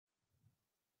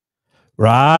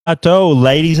Righto,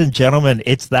 ladies and gentlemen,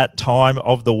 it's that time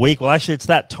of the week. Well, actually, it's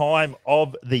that time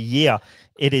of the year.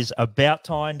 It is about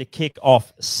time to kick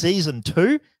off season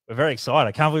 2. We're very excited.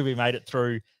 I can't believe we made it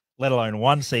through, let alone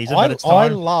one season. But it's time. I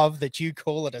love that you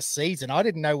call it a season. I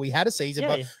didn't know we had a season,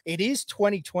 but it is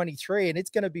 2023 and it's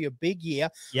going to be a big year.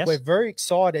 Yes. We're very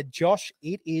excited. Josh,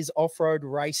 it is off-road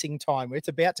racing time. It's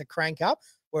about to crank up.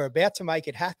 We're about to make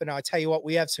it happen. I tell you what,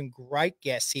 we have some great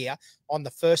guests here on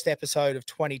the first episode of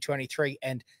 2023.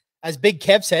 And as Big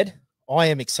Kev said, I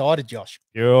am excited, Josh.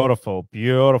 Beautiful,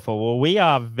 beautiful. Well, we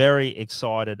are very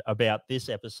excited about this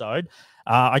episode.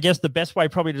 I guess the best way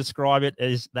probably to describe it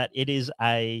is that it is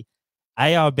a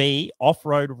ARB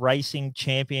Off-Road Racing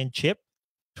Championship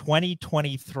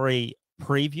 2023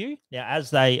 preview. Now, as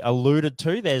they alluded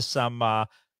to, there's some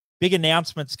big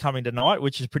announcements coming tonight,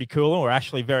 which is pretty cool. And we're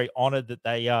actually very honored that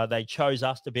they chose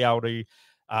us to be able to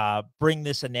bring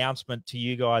this announcement to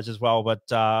you guys as well.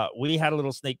 But we had a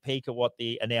little sneak peek at what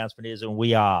the announcement is, and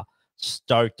we are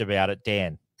stoked about it,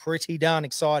 Dan. Pretty darn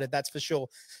excited, that's for sure.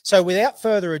 So without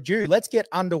further ado, let's get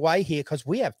underway here because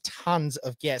we have tons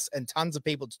of guests and tons of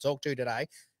people to talk to today.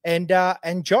 And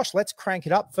Josh, let's crank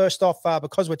it up. First off,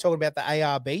 because we're talking about the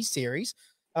ARB series,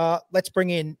 let's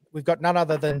bring in, we've got none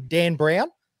other than Dan Brown.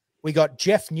 We got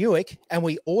Jeff Newick, and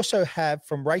we also have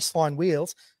from Raceline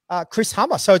Wheels, Chris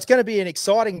Hummer. So it's going to be an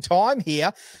exciting time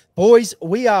here. Boys,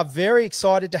 we are very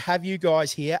excited to have you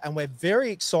guys here, and we're very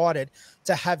excited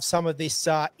to have some of this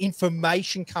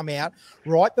information come out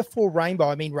right before Rainbow.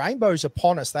 I mean, Rainbow's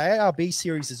upon us. The ARB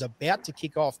series is about to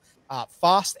kick off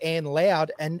fast and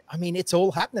loud, and, I mean, it's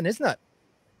all happening, isn't it?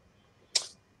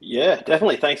 Yeah,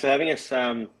 definitely. Thanks for having us.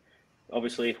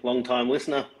 Obviously, long-time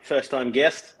listener, first-time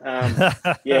guest.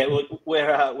 Yeah,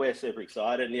 we're super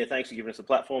excited, and yeah, thanks for giving us a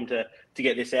platform to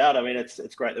get this out. I mean,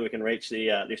 it's great that we can reach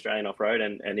the Australian off-road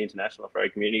and international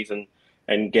off-road communities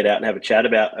and get out and have a chat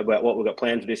about what we've got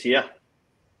planned for this year.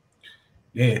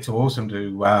 Yeah, it's awesome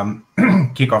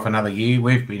to kick off another year.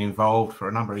 We've been involved for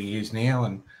a number of years now,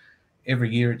 and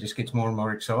every year it just gets more and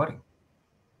more exciting.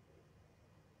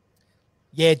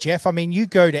 Yeah, Jeff, I mean, you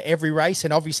go to every race,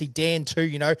 and obviously Dan too,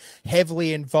 you know,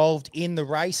 heavily involved in the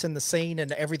race and the scene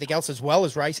and everything else as well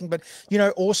as racing. But, you know,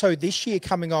 also this year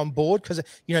coming on board because,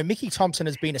 you know, Mickey Thompson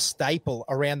has been a staple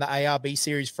around the ARB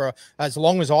series for as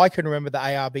long as I can remember the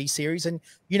ARB series. And,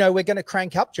 you know, we're going to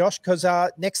crank up, Josh, because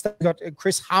next we've got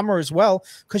Chris Hummer as well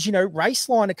because, you know,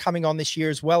 Raceline are coming on this year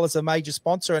as well as a major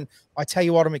sponsor. And I tell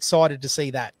you what, I'm excited to see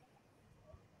that.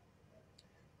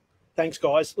 Thanks,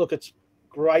 guys. Look, it's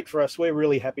great for us. We're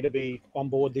really happy to be on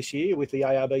board this year with the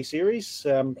ARB series.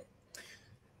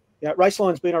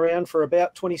 Raceline's been around for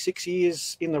about 26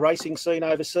 years in the racing scene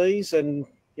overseas, and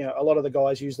you know, a lot of the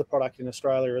guys use the product in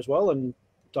Australia as well. And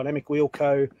Dynamic Wheel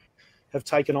Co. have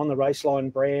taken on the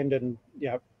Raceline brand, and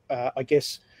I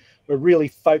guess we're really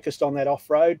focused on that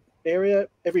off-road area.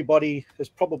 Everybody has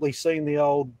probably seen the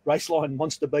old Raceline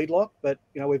Monster beadlock, but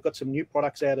you know, we've got some new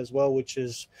products out as well, which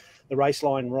is the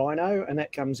Raceline Rhino, and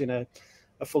that comes in a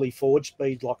fully forged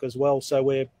beadlock as well. So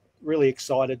we're really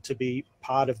excited to be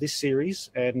part of this series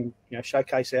and, you know,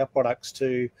 showcase our products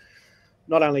to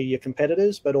not only your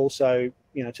competitors, but also,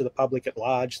 you know, to the public at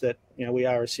large that, you know, we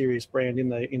are a serious brand in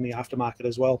the aftermarket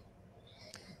as well.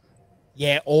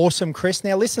 Yeah, awesome, Chris.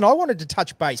 Now, listen, I wanted to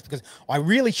touch base because I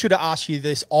really should have asked you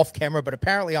this off camera, but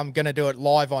apparently I'm going to do it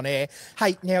live on air.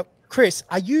 Hey, now, Chris,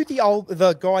 are you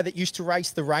the guy that used to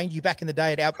race the Rangy back in the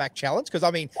day at Outback Challenge? Because,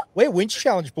 I mean, we're Winch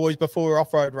Challenge boys before we're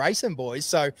off-road racing boys.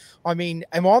 So, I mean,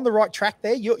 am I on the right track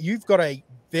there? You've got a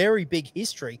very big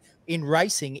history in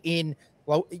racing, in,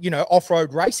 you know,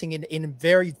 off-road racing in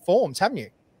varied forms, haven't you?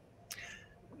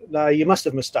 No, you must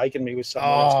have mistaken me with someone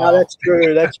else. No, that's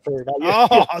true. That's true. No,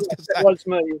 that was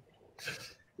me.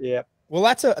 Yeah. Well,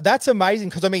 that's amazing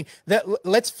because, I mean,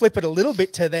 let's flip it a little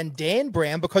bit to then Dan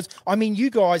Brown because, I mean, you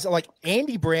guys are like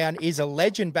Andy Brown is a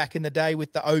legend back in the day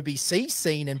with the OBC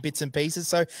scene and bits and pieces.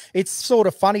 So it's sort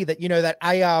of funny that, you know, that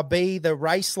ARB, the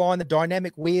Raceline, the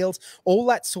Dynamic Wheels, all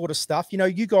that sort of stuff, you know,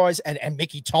 you guys and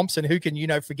Mickey Thompson, who can, you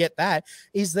know, forget that,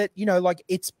 is that, you know, like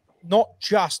it's not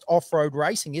just off-road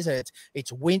racing, is it?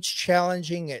 It's winch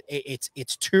challenging,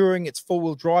 it's touring, it's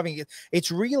four-wheel driving.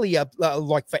 It's really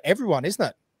like for everyone, isn't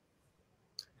it?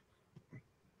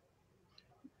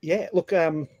 Yeah, look,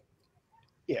 been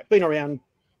around,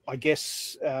 I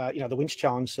guess, you know, the winch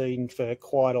challenge scene for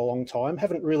quite a long time.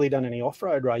 Haven't really done any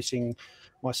off-road racing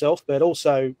myself, but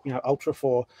also, you know, Ultra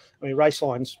 4. I mean,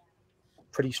 Raceline's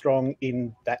pretty strong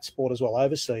in that sport as well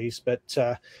overseas. But,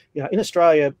 you know, in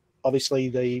Australia, obviously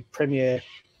the premier,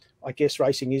 I guess,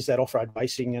 racing is that off-road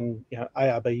racing, and, you know,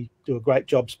 ARB do a great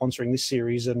job sponsoring this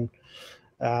series. And,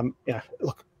 you know,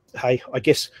 look, hey, I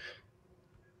guess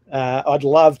I'd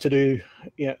love to do,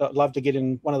 I'd love to get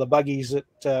in one of the buggies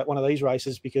at one of these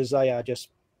races, because they are just,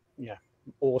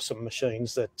 awesome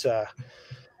machines that,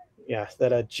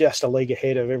 that are just a league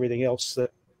ahead of everything else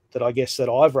that I guess that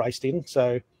I've raced in.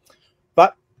 So,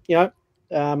 but,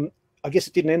 I guess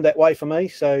it didn't end that way for me.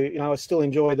 So, I still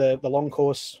enjoy the long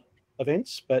course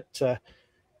events, but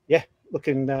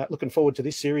looking forward to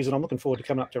this series, and I'm looking forward to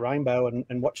coming up to Rainbow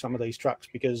and watch some of these trucks,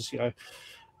 because,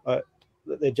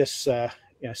 they're just,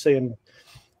 seeing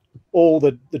all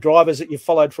the drivers that you've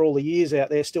followed for all the years out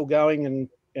there still going and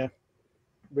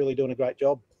really doing a great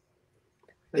job.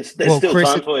 There's still Chris,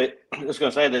 time for you. I was going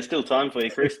to say, there's still time for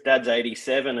you, Chris. Dad's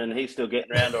 87 and he's still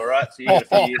getting around all right. So you got a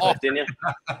few years left, didn't you?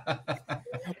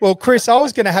 Well, Chris, I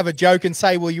was going to have a joke and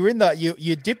say, well,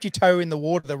 you dipped your toe in the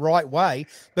water the right way,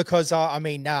 because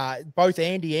both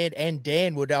Andy and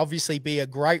Dan would obviously be a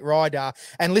great rider.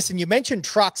 And listen, you mentioned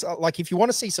trucks. Like, if you want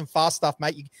to see some fast stuff,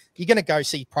 mate, you're going to go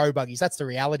see pro buggies. That's the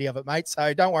reality of it, mate.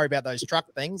 So don't worry about those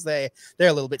truck things. They're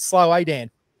a little bit slow, eh,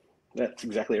 Dan? That's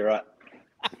exactly right.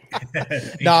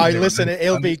 No, listen,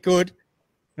 it'll be good.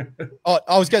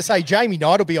 I was going to say Jamie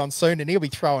Knight will be on soon, and he'll be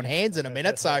throwing hands in a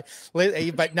minute. So,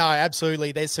 but no,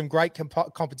 absolutely, there's some great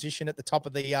competition at the top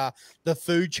of the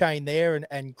food chain there.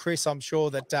 And Chris, I'm sure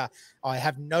that I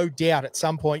have no doubt at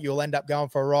some point you'll end up going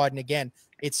for a ride. And again,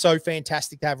 it's so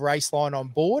fantastic to have Raceline on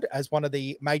board as one of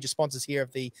the major sponsors here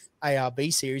of the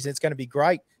ARB series. It's going to be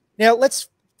great. Now, let's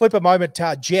flip a moment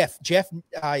to Jeff. Jeff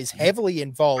is heavily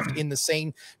involved in the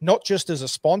scene, not just as a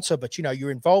sponsor, but, you're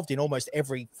involved in almost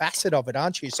every facet of it,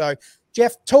 aren't you? So,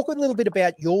 Jeff, talk a little bit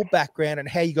about your background and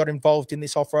how you got involved in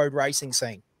this off-road racing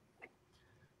scene.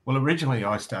 Well, originally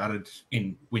I started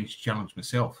in Winch Challenge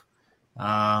myself.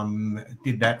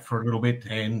 Did that for a little bit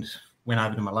and went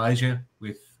over to Malaysia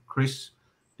with Chris,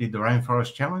 did the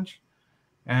Rainforest Challenge.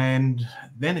 And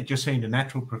then it just seemed a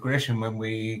natural progression when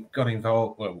we got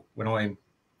involved, well, when I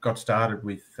got started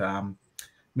with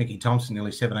Mickey Thompson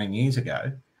nearly 17 years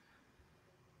ago.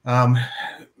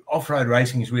 Off-road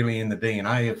racing is really in the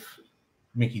DNA of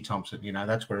Mickey Thompson.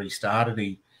 That's where he started.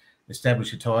 He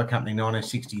established a tyre company in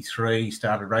 1963,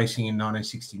 started racing in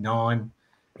 1969,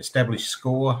 established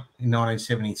Score in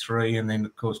 1973, and then,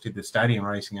 of course, did the stadium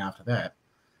racing after that.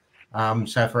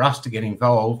 So for us to get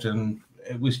involved, and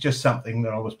it was just something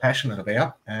that I was passionate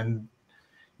about. And,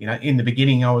 in the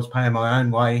beginning, I was paying my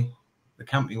own way. The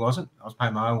company wasn't. I was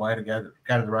paying my own way to go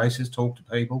to the races, talk to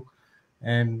people,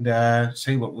 and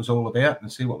see what it was all about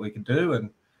and see what we could do.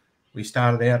 And we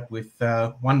started out with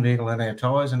one vehicle and our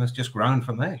tyres, and it's just grown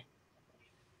from there.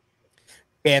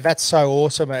 Yeah, that's so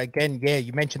awesome. Again, yeah,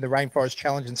 you mentioned the Rainforest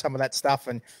Challenge and some of that stuff,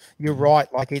 and you're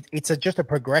right. Like it's just a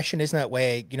progression, isn't it?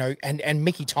 Where and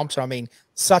Mickey Thompson,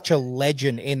 such a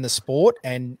legend in the sport,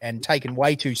 and taken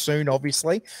way too soon,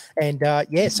 obviously. And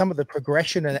some of the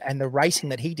progression and the racing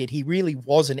that he did, he really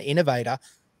was an innovator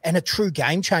and a true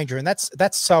game changer. And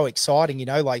that's so exciting,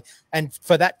 and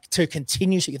for that to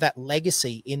continue that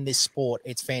legacy in this sport,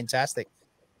 it's fantastic.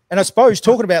 And I suppose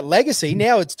talking about legacy,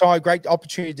 now it's time, great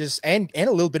opportunities and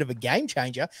a little bit of a game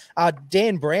changer.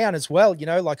 Dan Brown as well,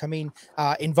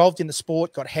 involved in the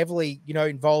sport, got heavily,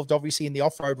 involved obviously in the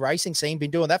off-road racing scene,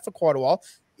 been doing that for quite a while.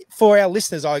 For our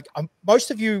listeners, most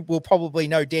of you will probably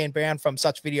know Dan Brown from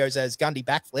such videos as Gundy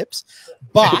Backflips,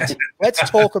 but let's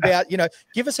talk about,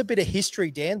 give us a bit of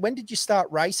history, Dan. When did you start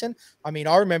racing? I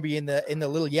remember you in the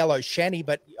little yellow shanty,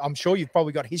 but I'm sure you've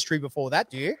probably got history before that,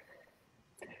 do you?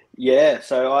 Yeah,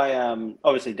 so I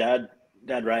obviously Dad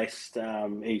raced.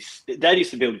 Dad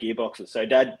used to build gearboxes. So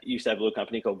Dad used to have a little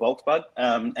company called Volkswagen,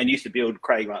 and used to build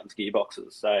Craig Martin's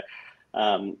gearboxes. So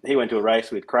he went to a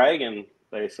race with Craig, and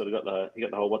they sort of got the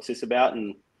whole what's this about,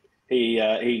 and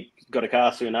he got a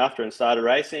car soon after and started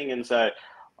racing. And so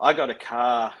I got a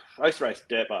car. I used to race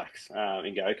Dirtbagz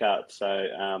in go-karts,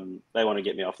 so they want to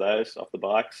get me off the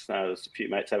bikes. There's a few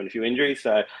mates having a few injuries,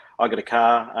 so I got a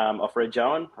car off Reg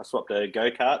Owen. I swapped a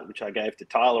go-kart, which I gave to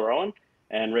Tyler Owen,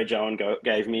 and Reg Owen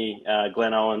gave me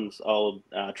Glenn Owen's old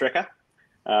Trekker,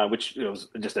 which was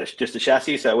just a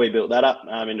chassis, so we built that up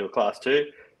into a Class 2.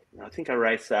 I think I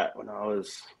raced that when I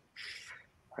was,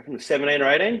 17 or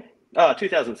 18.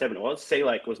 2007 it was. Sea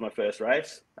Lake was my first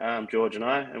race, George and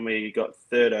I, and we got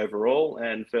 3rd overall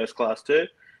and first Class 2.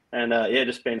 And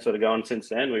just been sort of going since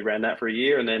then. We ran that for a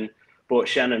year and then bought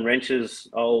Shannon Wrench's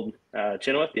old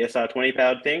Chenoweth, the SR20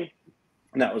 powered thing.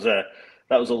 And that was a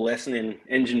lesson in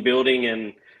engine building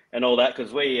and all that,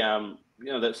 because we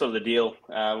that's sort of the deal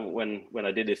when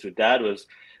I did this with Dad was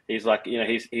he's like,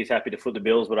 he's happy to foot the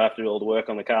bills, but I have to do all the work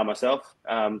on the car myself.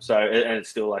 And it's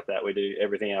still like that. We do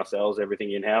everything ourselves,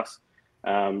 everything in-house.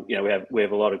 We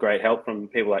have a lot of great help from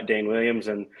people like Dean Williams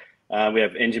and We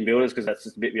have engine builders because that's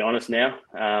just a bit be honest now.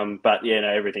 But yeah, no,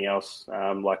 everything else,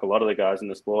 like a lot of the guys in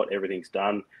the sport, everything's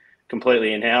done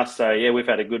completely in-house. So yeah, we've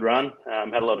had a good run,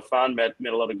 had a lot of fun, met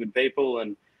a lot of good people,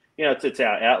 and you know, it's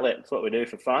our outlet. It's what we do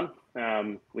for fun.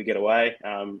 We get away.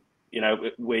 You know,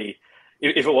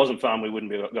 if it wasn't fun, we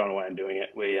wouldn't be going away and doing it.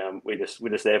 We're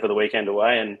just there for the weekend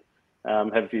away and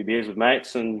have a few beers with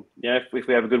mates, and you know, if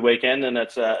we have a good weekend, then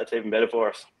it's even better for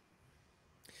us.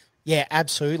 Yeah,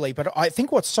 absolutely. But I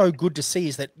think what's so good to see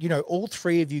is that, you know, all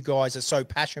three of you guys are so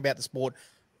passionate about the sport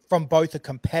from both a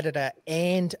competitor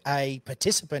and a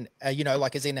participant, you know,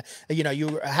 like as in, you know,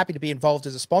 you're happy to be involved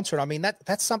as a sponsor. And I mean,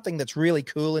 that's something that's really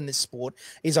cool in this sport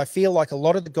is I feel like a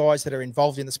lot of the guys that are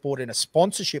involved in the sport in a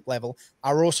sponsorship level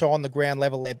are also on the ground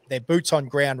level. They're boots on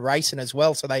ground racing as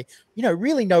well. So they, you know,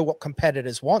 really know what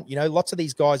competitors want. You know, lots of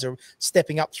these guys are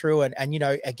stepping up through and you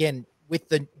know, again, with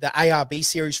the ARB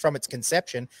series from its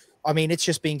conception, I mean, it's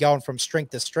just been going from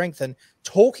strength to strength. And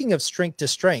talking of strength to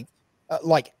strength,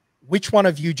 like which one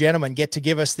of you gentlemen get to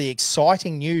give us the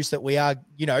exciting news that we are,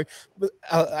 you know,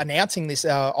 announcing this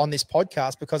on this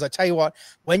podcast? Because I tell you what,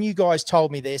 when you guys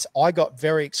told me this, I got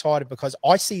very excited because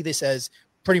I see this as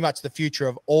pretty much the future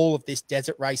of all of this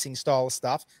desert racing style of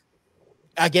stuff.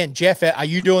 Again, Jeff, are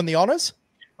you doing the honors?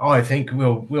 I think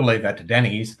we'll leave that to Danny.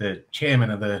 He's the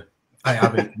chairman of the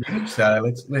ARB committee, so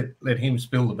let's let him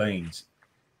spill the beans.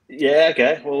 Yeah.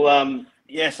 Okay. Well,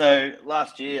 yeah. So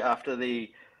last year after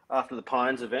the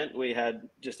Pines event, we had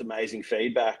just amazing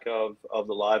feedback of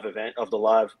the live event, of the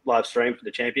live stream for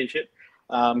the championship.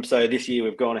 So this year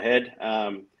we've gone ahead,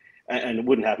 and it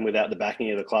wouldn't happen without the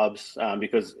backing of the clubs,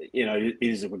 because you know it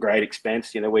is a great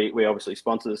expense. You know, we obviously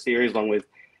sponsor the series along with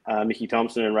Mickey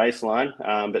Thompson and Raceline,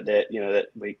 but that, you know, that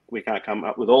we can't come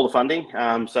up with all the funding.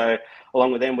 So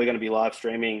along with them, we're going to be live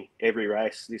streaming every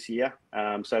race this year.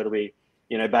 So it'll be,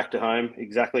 you know, back to home,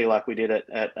 exactly like we did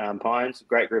at Pines.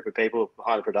 Great group of people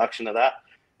behind the production of that.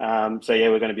 So yeah,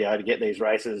 we're going to be able to get these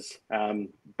races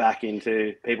back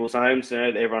into people's homes. You know,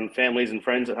 everyone, families and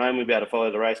friends at home, we'll be able to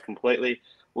follow the race completely.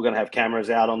 We're going to have cameras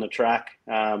out on the track.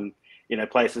 You know,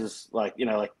 places like, you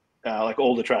know, like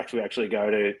all the tracks we actually go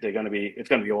to, it's going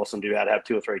to be awesome to be able to have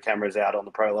 2 or 3 cameras out on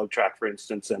the prologue track, for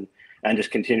instance, and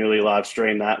just continually live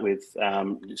stream that with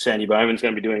Sandy Bowman's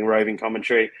going to be doing roving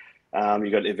commentary.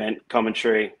 You've got event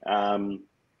commentary, and,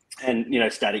 you know,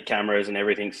 static cameras and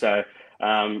everything. So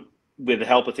with the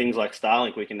help of things like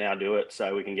Starlink, we can now do it.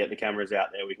 So we can get the cameras out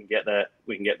there. We can get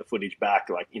the footage back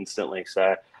like instantly.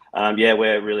 So yeah,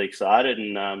 we're really excited,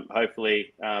 and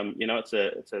hopefully, you know,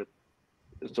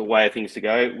 it's a way of things to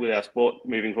go with our sport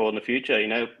moving forward in the future. You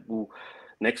know,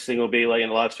 next thing will be like in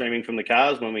live streaming from the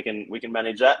cars when we can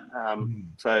manage that.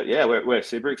 So yeah, we're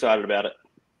super excited about it.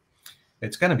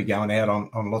 It's going to be going out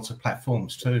on lots of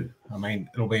platforms too. I mean,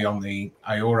 it'll be on the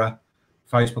AORA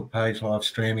Facebook page, live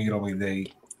streaming. It'll be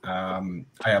the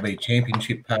ARB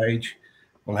Championship page.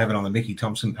 We'll have it on the Mickey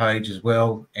Thompson page as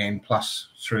well, and plus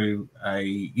through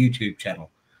a YouTube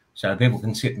channel. So people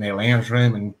can sit in their lounge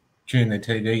room and tune their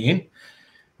TV in.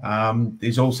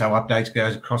 There's also updates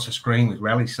goes across the screen with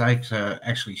rally sakes,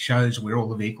 actually shows where all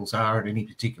the vehicles are at any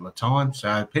particular time.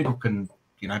 So people can,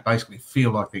 you know, basically feel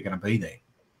like they're going to be there.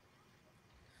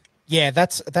 Yeah,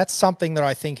 that's something that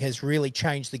I think has really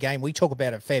changed the game. We talk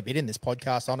about it a fair bit in this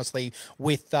podcast, honestly,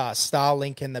 with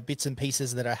Starlink and the bits and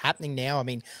pieces that are happening now. I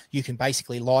mean, you can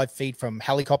basically live feed from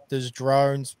helicopters,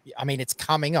 drones. I mean, it's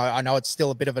coming. I know it's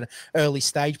still a bit of an early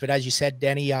stage, but as you said,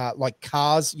 Danny, like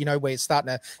cars, you know, where it's starting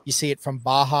to, you see it from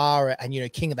Baja and, you know,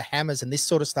 King of the Hammers and this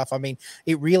sort of stuff. I mean,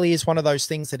 it really is one of those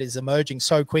things that is emerging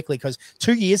so quickly, because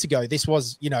 2 years ago, this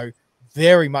was, you know,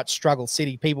 very much struggle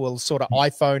city. People were sort of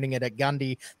iPhoning it at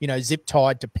Gundy, you know, zip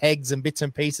tied to pegs and bits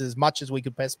and pieces as much as we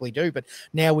could possibly do. But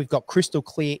now we've got crystal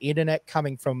clear internet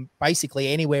coming from basically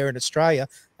anywhere in Australia,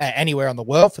 anywhere on the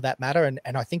world for that matter.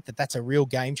 And I think that that's a real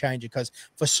game changer, because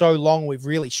for so long we've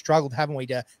really struggled, haven't we,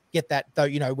 to get that, though.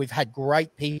 You know, we've had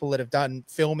great people that have done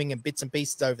filming and bits and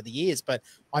pieces over the years, but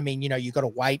I mean, you know, you've got to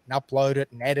wait and upload it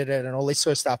and edit it and all this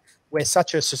sort of stuff. We're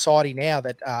such a society now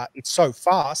that it's so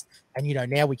fast, and, you know,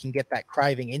 now we can get that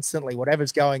craving instantly.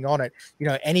 Whatever's going on at, you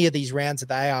know, any of these rounds at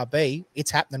the ARB,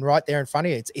 it's happening right there in front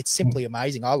of you. It's simply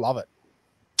amazing. I love it.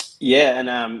 Yeah,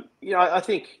 and you know, I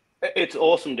think it's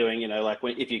awesome doing, you know, like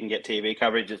if you can get TV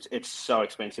coverage, it's so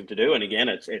expensive to do, and again,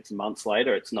 it's months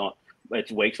later.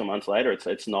 It's weeks or months later.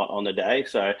 It's not on the day.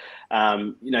 So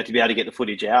you know, to be able to get the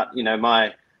footage out, you know,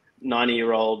 my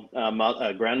 90-year-old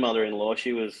grandmother-in-law,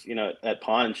 she was, you know, at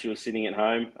Pines, she was sitting at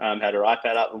home, had her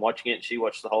iPad up and watching it. She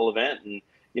watched the whole event, and,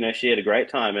 you know, she had a great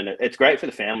time. And it's great for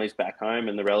the families back home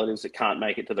and the relatives that can't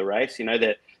make it to the race. You know,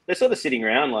 they're sort of sitting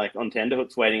around like on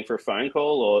tenterhooks waiting for a phone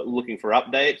call or looking for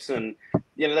updates. And,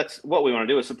 you know, that's what we want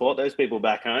to do, is support those people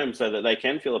back home so that they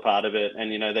can feel a part of it.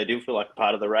 And, you know, they do feel like a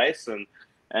part of the race,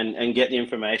 and get the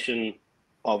information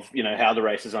of, you know, how the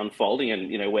race is unfolding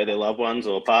and, you know, where their loved ones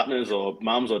or partners or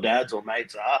mums or dads or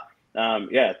mates are.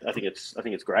 Yeah, I think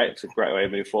it's great. It's a great way to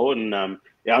move forward. And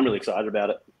yeah, I'm really excited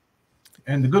about it.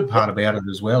 And the good part about it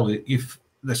as well, if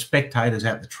the spectators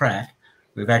at the track,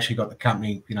 we've actually got the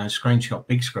company, you know, screenshot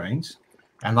big screens,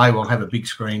 and they will have a big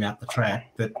screen at the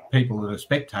track that people that are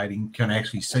spectating can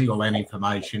actually see all that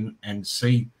information and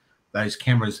see those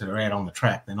cameras that are out on the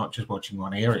track. They're not just watching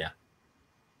one area.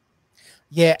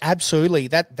 Yeah, absolutely.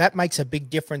 That makes a big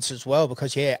difference as well,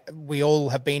 because yeah, we all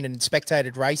have been in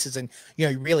spectated races, and you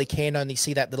know, you really can only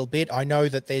see that little bit. I know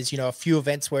that there's, you know, a few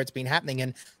events where it's been happening,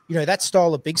 and you know, that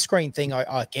style of big screen thing,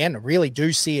 I again really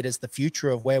do see it as the future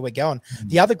of where we're going.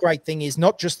 The other great thing is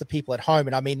not just the people at home,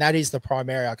 and I mean that is the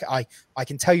primary. I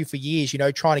can tell you for years, you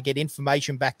know, trying to get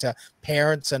information back to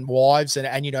parents and wives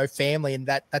and you know, family, and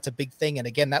that's a big thing. And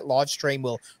again, that live stream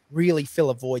will really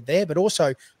fill a void there. But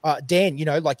also, Dan, you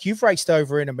know, like you've raced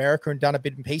over in America and done a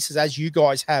bit in pieces, as you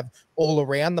guys have all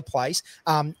around the place.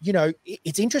 You know,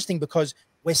 it's interesting because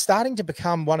we're starting to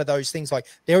become one of those things. Like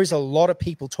there is a lot of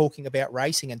people talking about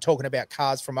racing and talking about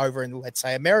cars from over in, let's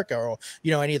say, America or, you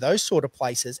know, any of those sort of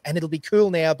places. And it'll be cool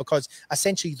now because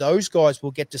essentially those guys will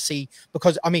get to see,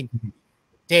 because I mean,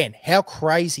 Dan, how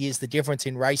crazy is the difference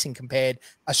in racing compared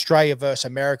Australia versus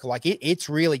America? Like it's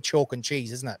really chalk and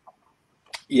cheese, isn't it?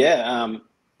 Yeah.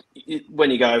 When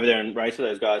you go over there and race with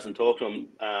those guys and talk to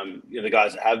them, you know, the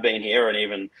guys that have been here, and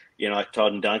even, you know, like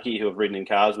Todd and Dunkey, who have ridden in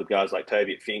cars with guys like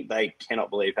Toby at Fink, they cannot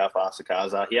believe how fast the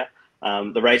cars are here.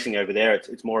 The racing over there,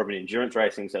 it's more of an endurance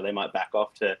racing, so they might back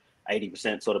off to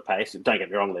 80% sort of pace. Don't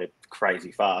get me wrong, they're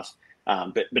crazy fast.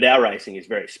 But our racing is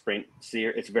very sprint.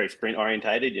 It's very sprint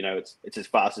orientated. You know, it's as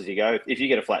fast as you go. If you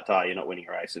get a flat tire, you're not winning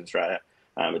a race in Australia.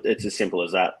 It's as simple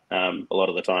as that. A lot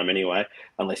of the time, anyway,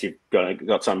 unless you've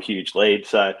got some huge lead.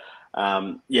 So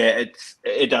yeah,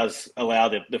 it does allow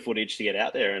the footage to get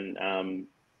out there. And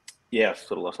yeah, I've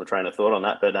sort of lost my train of thought on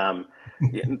that. But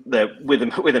yeah,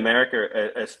 with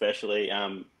America especially,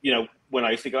 you know, when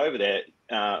I used to go over there,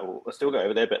 I still go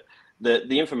over there, but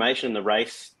the information in the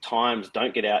race times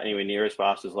don't get out anywhere near as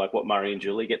fast as like what Murray and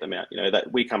Julie get them out. You know,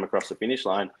 that we come across the finish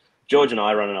line. George and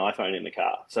I run an iPhone in the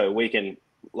car, so we can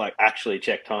like actually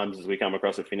check times as we come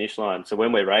across the finish line. So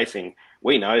when we're racing,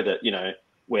 we know that, you know,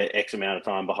 we're X amount of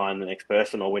time behind the next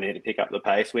person, or we need to pick up the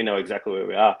pace. We know exactly where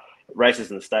we are.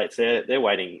 Races in the States, they're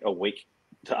waiting a week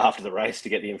after the race to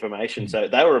get the information. So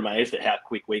they were amazed at how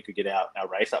quick we could get our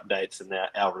race updates and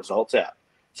our results out.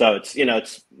 So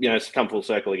it's come full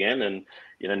circle again, and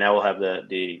you know, now we'll have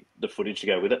the footage to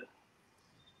go with it.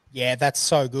 Yeah, that's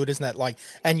so good, isn't it? Like,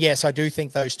 and yes, I do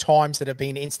think those times that have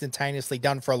been instantaneously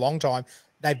done for a long time,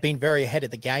 they've been very ahead of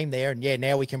the game there. And yeah,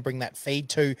 now we can bring that feed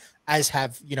to, as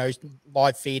have, you know,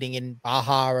 live feeding in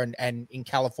Baja and in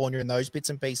California and those bits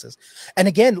and pieces. And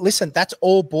again, listen, that's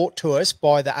all brought to us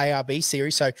by the ARB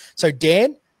series. So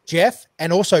Dan, Jeff,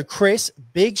 and also Chris,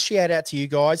 big shout out to you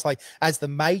guys, like as the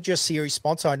major series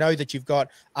sponsor. I know that you've got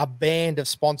a band of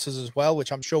sponsors as well,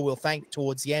 which I'm sure we'll thank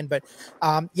towards the end, but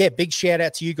yeah, big shout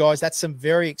out to you guys. That's some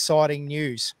very exciting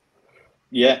news.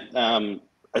 Yeah.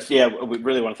 Yeah, we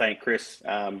really want to thank Chris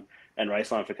and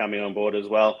Raceline for coming on board as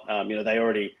well. You know, they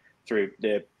already, through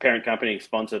their parent company,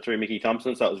 sponsor through Mickey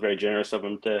Thompson, so that was very generous of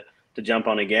them to jump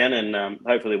on again, and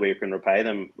hopefully we can repay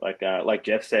them. Like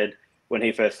Jeff said, when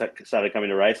he first started coming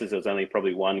to races, there was only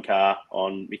probably one car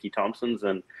on Mickey Thompson's,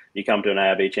 and you come to an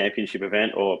ARB championship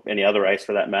event or any other race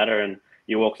for that matter, and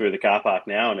you walk through the car park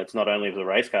now, and it's not only the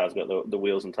race cars got the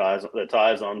wheels and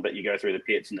tires on, but you go through the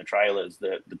pits and the trailers,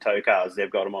 the tow cars,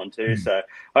 they've got them on too. So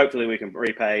hopefully we can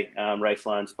repay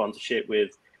Raceline sponsorship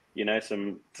with, you know,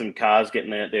 some cars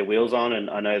getting their wheels on, and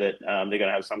I know that they're going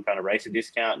to have some kind of racer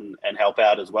discount and help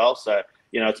out as well. So,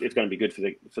 you know, it's going to be good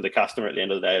for the customer at the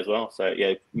end of the day as well. So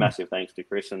yeah, massive thanks to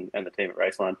Chris and the team at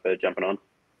Raceline for jumping on.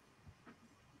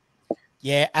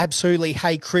 Yeah, absolutely.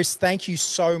 Hey, Chris, thank you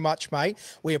so much, mate.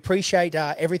 We appreciate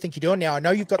everything you're doing. Now, I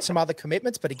know you've got some other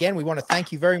commitments, but again, we want to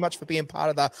thank you very much for being part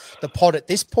of the pod at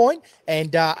this point.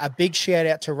 And a big shout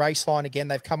out to Raceline again.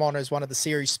 They've come on as one of the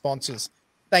series sponsors.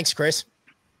 Thanks, Chris.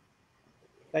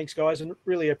 Thanks, guys, and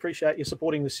really appreciate you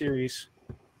supporting the series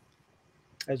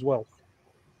as well.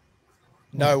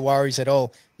 No worries at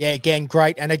all. Yeah, again,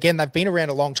 great. And again, they've been around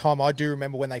a long time. I do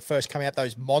remember when they first came out,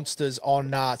 those monsters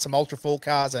on some Ultra 4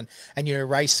 cars and you know,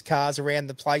 race cars around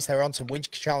the place. They were on some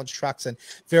winch challenge trucks and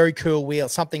very cool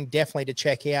wheels. Something definitely to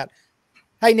check out.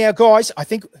 Hey, now, guys, I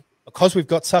think because we've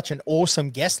got such an awesome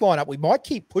guest lineup, we might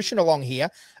keep pushing along here.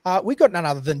 We've got none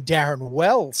other than Darren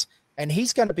Wells, and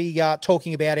he's going to be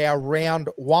talking about our round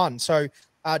one. So,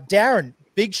 Darren,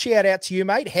 big shout out to you,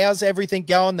 mate. How's everything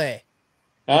going there?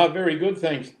 Very good,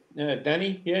 thanks,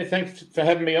 Danny. Yeah, thanks for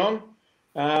having me on.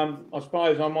 I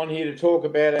suppose I'm on here to talk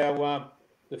about our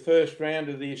the first round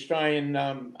of the Australian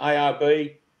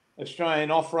ARB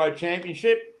Australian Off-Road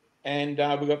Championship, and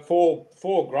we've got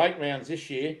four great rounds this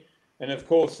year, and of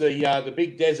course the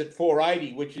Big Desert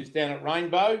 480, which is down at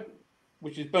Rainbow,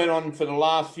 which has been on for the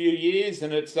last few years,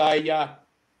 and it's a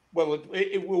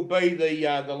it will be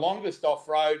the longest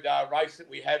off-road race that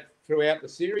we have throughout the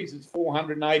series. It's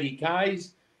 480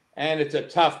 k's, and it's a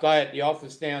tough day at the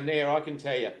office down there, I can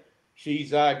tell you.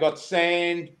 She's got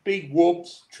sand, big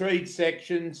whoops, treed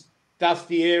sections,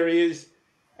 dusty areas,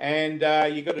 and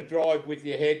you've got to drive with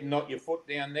your head and not your foot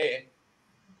down there.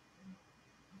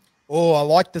 Oh, I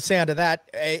like the sound of that.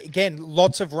 Again,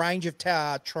 lots of range of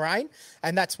terrain,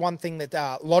 and that's one thing that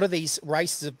a lot of these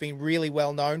races have been really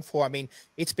well known for. I mean,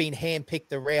 it's been handpicked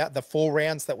the 4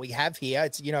 rounds that we have here.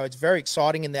 It's it's very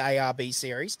exciting in the ARB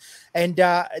series. And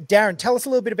Darren, tell us a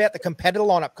little bit about the competitor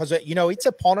lineup, because it's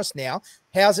upon us now.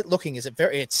 How's it looking? Is it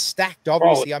it's stacked?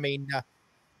 Obviously, I mean,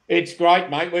 it's great,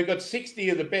 mate. We've got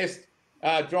 60 of the best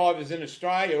drivers in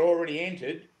Australia already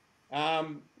entered.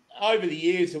 Over the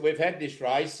years that we've had this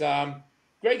race,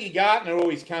 Greggy Gartner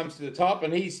always comes to the top,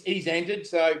 and he's entered.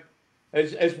 So,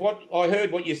 as what I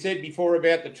heard what you said before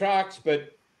about the trucks,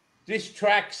 but this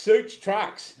track suits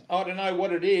trucks. I don't know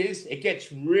what it is. It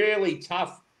gets really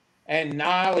tough and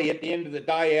gnarly at the end of the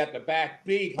day out the back.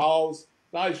 Big holes,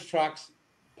 those trucks,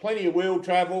 plenty of wheel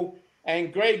travel.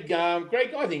 And Greg,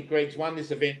 I think Greg's won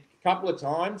this event a couple of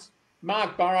times.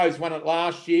 Mark Burrows won it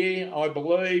last year, I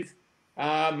believe.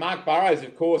 Mark Burrows,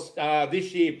 of course,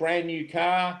 this year, brand new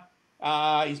car.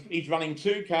 He's running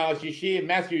 2 cars this year.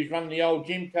 Matthew's running the old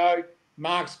Jimco.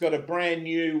 Mark's got a brand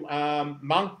new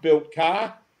Monk-built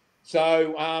car.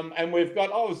 So, and we've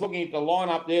got, I was looking at the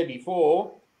lineup there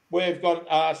before. We've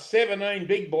got 17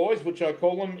 big boys, which I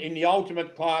call them, in the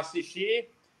ultimate class this year.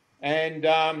 And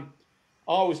I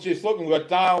was just looking, we've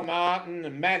got Dale Martin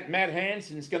and Matt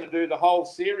Hansen's going to do the whole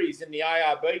series in the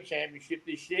ARB Championship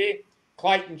this year.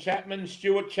 Clayton Chapman,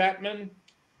 Stuart Chapman.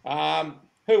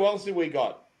 Who else have we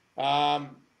got?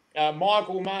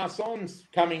 Michael Marson's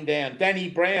coming down. Danny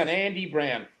Brown, Andy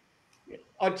Brown.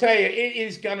 I tell you, it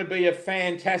is going to be a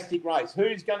fantastic race.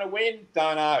 Who's going to win?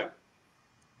 Don't know.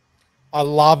 I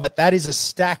love it. That is a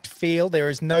stacked field. There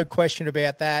is no question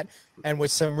about that. And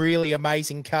with some really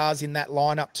amazing cars in that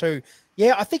lineup too.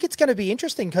 Yeah, I think it's going to be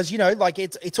interesting because,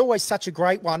 it's always such a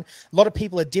great one. A lot of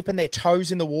people are dipping their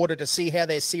toes in the water to see how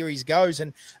their series goes.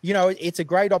 And, it's a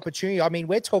great opportunity. I mean,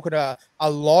 we're talking to a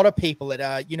lot of people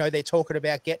that, they're talking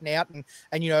about getting out and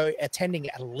attending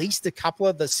at least a couple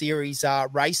of the series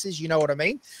races. You know what I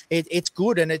mean? It's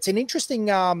good. And it's an interesting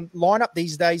lineup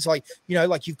these days. Like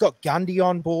you've got Gundy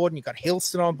on board and you've got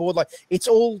Hilston on board. Like it's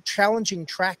all challenging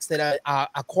tracks that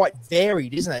are quite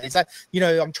varied, isn't it? Is that,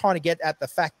 I'm trying to get at the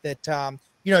fact that,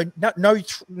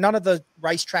 none of the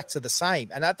racetracks are the same.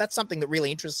 And that's something that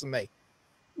really interests me.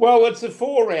 Well, it's a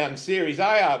 4-round series.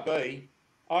 ARB,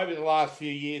 over the last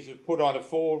few years, have put on a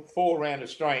four-round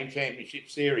Australian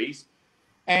Championship series.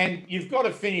 And you've got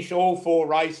to finish all 4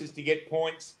 races to get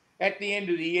points. At the end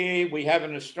of the year, we have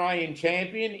an Australian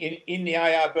champion in the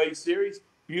ARB series.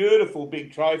 Beautiful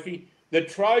big trophy. The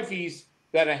trophies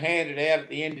that are handed out at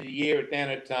the end of the year down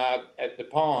at the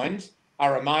Pines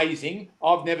are amazing.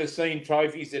 I've never seen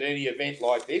trophies at any event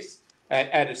like this,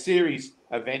 at a series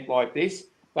event like this.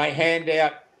 They hand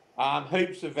out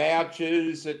heaps of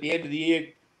vouchers at the end of the year,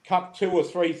 $2,000 or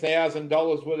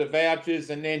 $3,000 worth of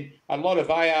vouchers, and then a lot of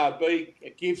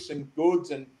ARB gifts and goods.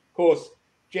 And of course,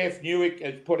 Jeff Newick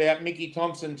has put out Mickey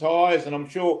Thompson tyres, and I'm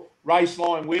sure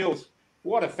Raceline Wheels,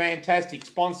 what a fantastic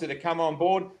sponsor to come on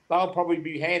board. They'll probably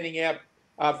be handing out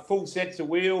full sets of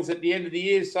wheels at the end of the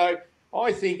year. So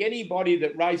I think anybody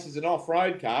that races an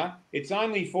off-road car, it's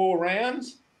only 4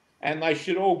 rounds, and they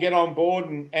should all get on board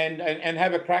and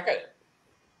have a crack at it.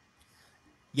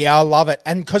 Yeah, I love it.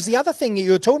 And because the other thing,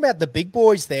 you were talking about the big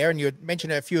boys there, and you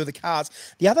mentioned a few of the cars.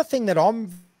 The other thing that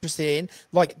I'm interested in,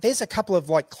 there's a couple of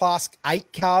Class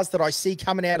 8 cars that I see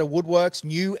coming out of woodworks,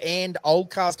 new and old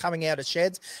cars coming out of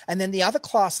sheds. And then the other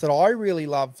class that I really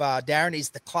love, Darren, is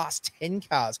the Class 10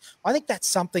 cars. I think that's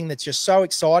something that's just so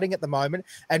exciting at the moment.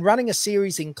 And running a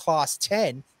series in Class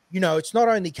 10, it's not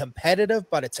only competitive,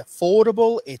 but it's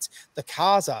affordable. The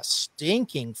cars are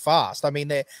stinking fast. I mean,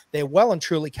 they're well and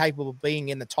truly capable of being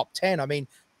in the top 10. I mean,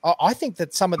 I think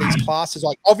that some of these classes,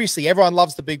 like obviously everyone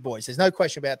loves the big boys. There's no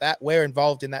question about that. We're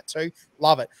involved in that too.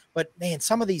 Love it. But man,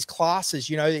 some of these classes,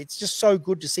 you know, it's just so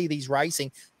good to see these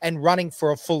racing and running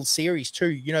for a full series too.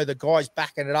 You know, the guys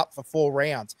backing it up for 4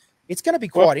 rounds. It's going to be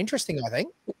quite interesting, I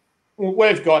think. Well,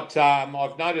 we've got,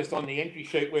 I've noticed on the entry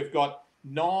sheet, we've got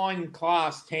 9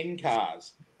 Class 10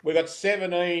 cars. We've got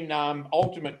 17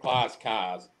 Ultimate Class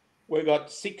cars. We've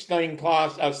got 6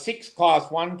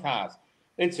 Class 1 cars.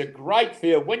 It's a great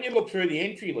field. When you look through the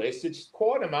entry list, it's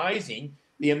quite amazing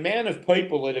the amount of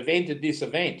people that have entered this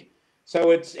event. So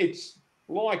it's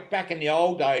like back in the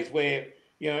old days where,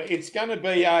 you know, it's going to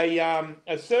be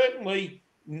a certainly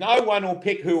no one will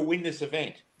pick who will win this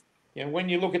event. You know, when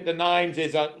you look at the names,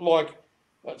 there's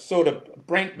sort of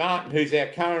Brent Martin, who's our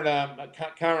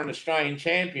current Australian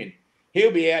champion. He'll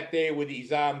be out there with his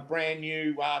brand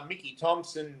new Mickey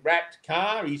Thompson wrapped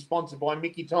car. He's sponsored by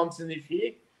Mickey Thompson this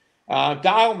year.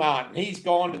 Dale Martin, he's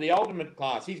gone to the ultimate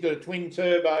class. He's got a twin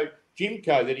turbo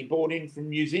Jimco that he bought in from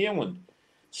New Zealand.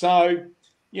 So,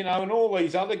 you know, and all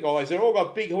these other guys, they've all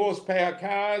got big horsepower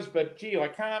cars, but gee, I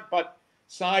can't but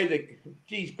say that,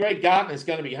 geez, Greg Gardner's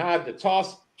going to be hard to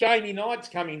toss. Jamie Knight's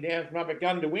coming down from up at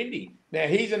Gundawindi. Now,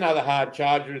 he's another hard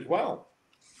charger as well.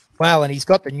 Well, and he's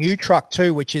got the new truck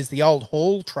too, which is the old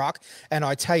haul truck. And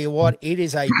I tell you what, it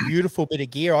is a beautiful bit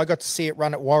of gear. I got to see it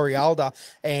run at Warrialda,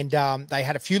 and they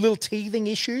had a few little teething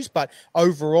issues, but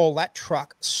overall that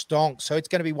truck stonks. So it's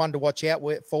going to be one to watch out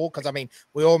for, because, I mean,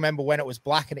 we all remember when it was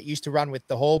black and it used to run with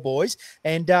the Hall boys.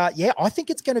 And, yeah, I think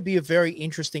it's going to be a very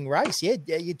interesting race. Yeah,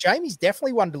 Jamie's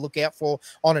definitely one to look out for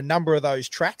on a number of those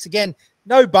tracks. Again,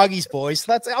 no buggies, boys.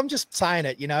 I'm just saying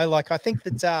it, you know, like I think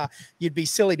that you'd be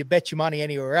silly to bet your money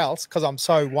anywhere else because I'm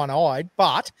so one-eyed.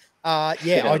 But,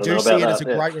 yeah, I do see it as a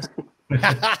great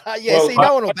yeah, well, see,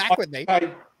 no one will back with me.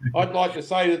 I'd like to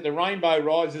say that the Rainbow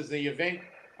Risers, the event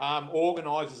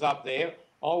organisers up there,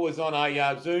 I was on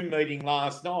a Zoom meeting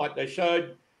last night. They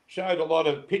showed a lot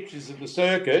of pictures of the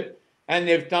circuit, and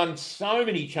they've done so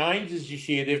many changes this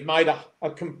year. They've made a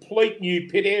complete new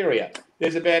pit area.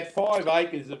 There's about 5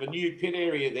 acres of a new pit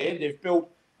area there. They've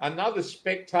built another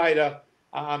spectator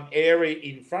area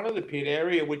in front of the pit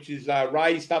area, which is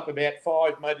raised up about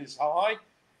 5 metres high.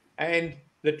 And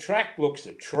the track looks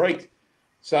a treat.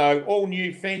 So all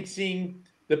new fencing.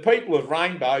 The people of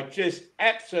Rainbow just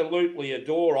absolutely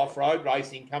adore off-road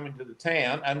racing coming to the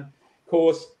town. And, of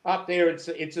course, up there it's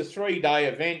a 3-day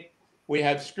event. We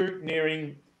have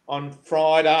scrutineering on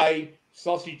Friday,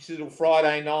 sausage sizzle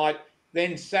Friday night.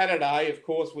 Then Saturday, of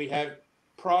course, we have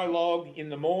prologue in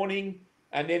the morning,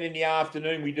 and then in the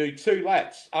afternoon we do 2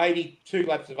 laps, 2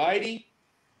 laps of 80.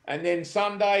 And then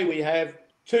Sunday we have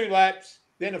 2 laps,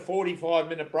 then a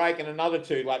 45-minute break and another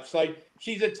 2 laps. So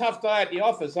she's a tough day at the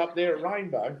office up there at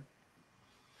Rainbow.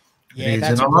 Yeah,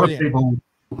 that's and a lot of people,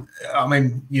 I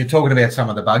mean, you're talking about some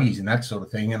of the buggies and that sort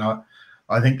of thing, and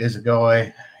I think there's a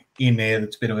guy in there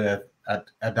that's a bit of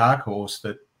a dark horse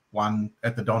that won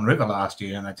at the Don River last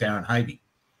year, and that's Aaron Havey.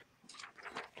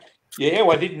 Yeah,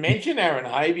 well, I didn't mention Aaron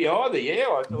Havey either. Yeah,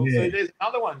 I thought so. There's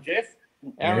another one, Jeff.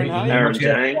 Aaron Havey. Aaron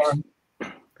James.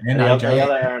 And the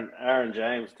other Aaron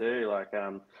James too. Like,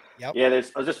 yeah.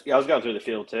 I was going through the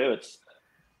field too. It's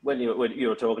when you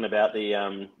were talking about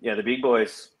the the big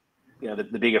boys, you know, the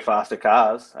bigger, faster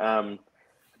cars.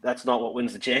 That's not what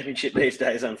wins the championship these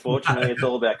days, unfortunately. It's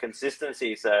all about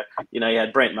consistency. So, you know, you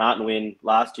had Brent Martin win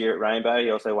last year at Rainbow.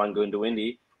 He also won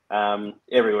Gundawindi.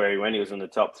 Everywhere he went, he was in the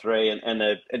top 3. And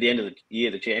at the end of the year,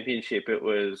 the championship, it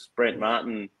was Brent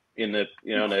Martin in a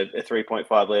 3.5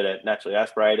 litre naturally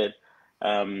aspirated.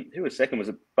 Who was second? Was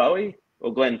it Bowie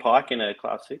or Glenn Pike in a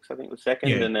Class 6? I think was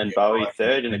second, and then Bowie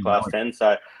third in a Class 10.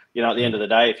 So, you know, at the end of the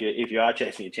day, if you are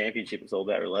chasing a championship, it's all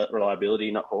about reliability,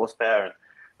 not horsepower. And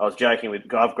I was joking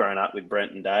I've grown up with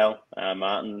Brent and Dale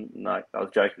Martin. I was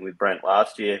joking with Brent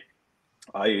last year.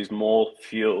 I used more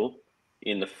fuel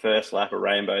in the first lap of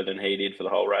Rainbow than he did for the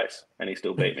whole race, and he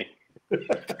still beat me.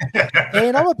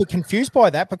 And I'm a bit confused by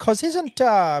that, because isn't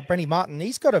Brenny Martin,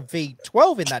 he's got a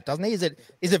V12 in that, doesn't he? Is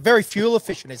it very fuel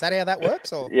efficient? Is that how that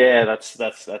works? Or? Yeah, that's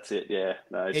it. Yeah,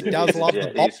 no, it does love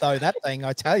the bop though, that thing,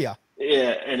 I tell you.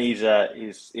 Yeah, and he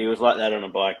was like that on a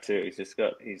bike too. He's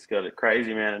got a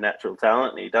crazy amount of natural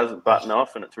talent, and he doesn't button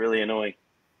off, and it's really annoying.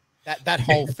 That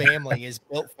whole family is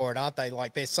built for it, aren't they?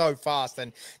 Like, they're so fast,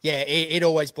 and yeah, it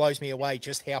always blows me away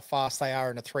just how fast they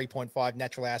are in a 3.5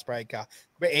 natural aspirated car.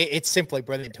 It's simply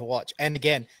brilliant to watch. And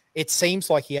again, it seems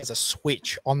like he has a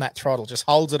switch on that throttle, just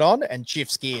holds it on and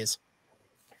shifts gears.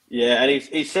 Yeah, and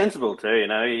he's sensible too. You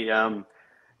know,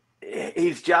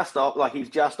 he's just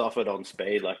off it on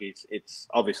speed. Like, it's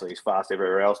obviously he's fast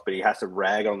everywhere else, but he has to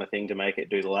rag on the thing to make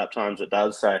it do the lap times it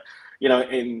does. So, you know,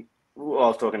 I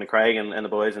was talking to Craig and the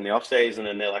boys in the off season,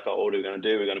 and they're like, "Oh, what are we going to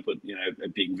do? We're going to put, you know, a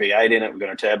big V8 in it. We're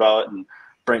going to turbo it." And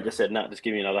Brent just said, "No, just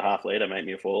give me another half litre, make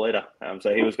me a 4 litre."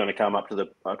 So he was going to come up to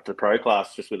the pro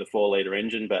class just with a 4 litre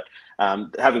engine, but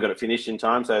haven't got it finished in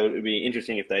time. So it'd be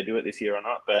interesting if they do it this year or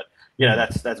not. But you know,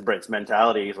 that's Brent's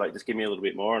mentality. He's like, just give me a little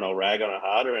bit more, and I'll rag on it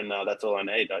harder, and that's all I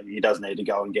need. He does need to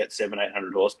go and get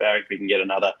 700-800 horsepower. If he can get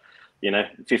another, you know,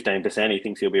 15%, he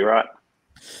thinks he'll be right.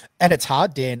 And it's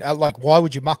hard, Dan. Like, why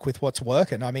would you muck with what's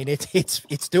working? I mean,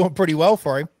 it's doing pretty well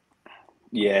for him.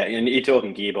 Yeah, and you're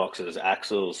talking gearboxes,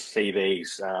 axles,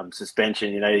 CVs,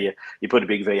 suspension. You know, you put a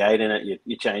big V8 in it,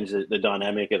 you change the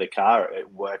dynamic of the car.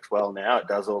 It works well now. It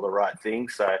does all the right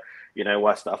things. So, you know,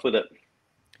 why stuff with it?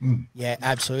 Yeah,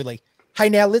 absolutely. Hey,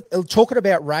 now talking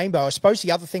about Rainbow, I suppose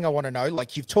the other thing I want to know,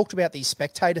 like you've talked about these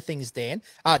spectator things,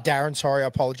 Darren, sorry, I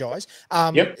apologize.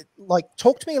 Yep. Like,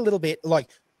 talk to me a little bit, like,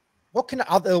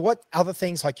 what other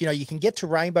things, like, you know, you can get to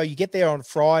Rainbow, you get there on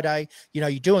Friday, you know,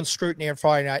 you're doing scrutiny on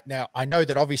Friday night. Now, I know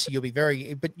that obviously you'll be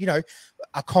but, you know,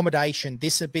 accommodation,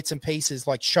 bits and pieces,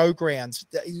 like showgrounds.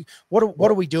 What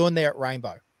are we doing there at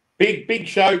Rainbow? Big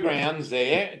showgrounds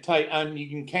there. You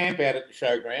can camp out at the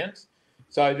showgrounds.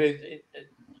 So there's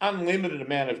unlimited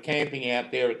amount of camping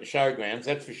out there at the showgrounds,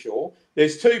 that's for sure.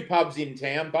 There's 2 pubs in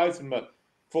town. Both of them are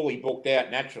fully booked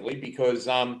out naturally because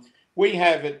we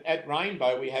have at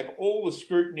Rainbow, we have all the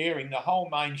scrutineering, the whole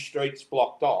main street's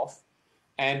blocked off,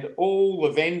 and all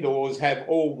the vendors have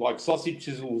all like sausage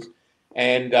chisels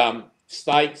and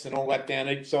steaks and all that down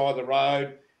each side of the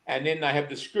road. And then they have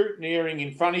the scrutineering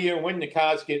in front of you. And when the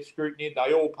cars get scrutineered,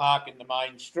 they all park in the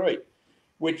main street,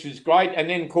 which is great. And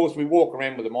then, of course, we walk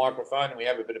around with a microphone and we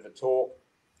have a bit of a talk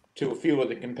to a few of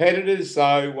the competitors.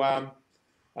 So,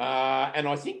 and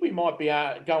I think we might be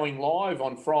going live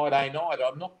on Friday night.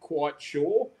 I'm not quite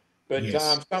sure, but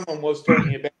Yes. Someone was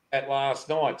talking about that last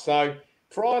night. So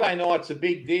Friday night's a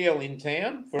big deal in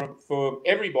town for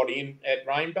everybody at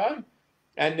Rainbow.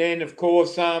 And then, of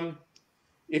course,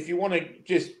 if you want to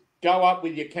just go up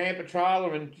with your camper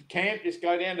trailer and camp, just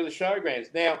go down to the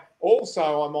showgrounds. Now,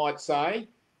 also, I might say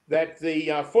that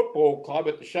the football club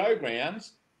at the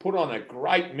showgrounds put on a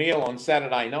great meal on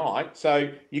Saturday night.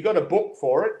 So you got to book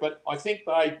for it, but I think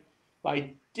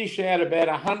they dish out about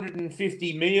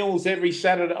 150 meals every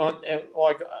Saturday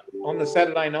on the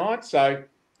Saturday night. So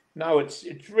no, it's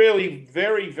really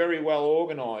very, very well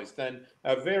organised and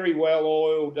a very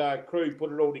well-oiled crew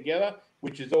put it all together,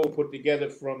 which is all put together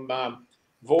from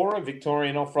VORA,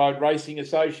 Victorian Off-Road Racing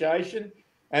Association,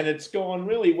 and it's gone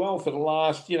really well for the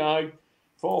last,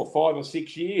 4, 5 or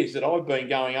 6 years that I've been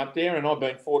going up there, and I've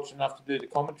been fortunate enough to do the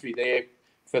commentary there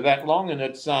for that long, and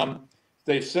it's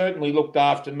they've certainly looked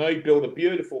after me, built a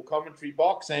beautiful commentary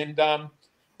box, and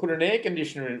put an air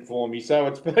conditioner in it for me. So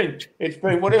it's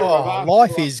been whatever. Oh,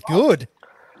 life is good.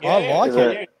 Yeah, I like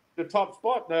it. Yeah, the top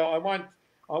spot. No, I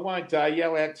won't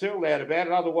yell out too loud about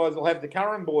it. Otherwise, I'll have the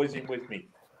Curran boys in with me.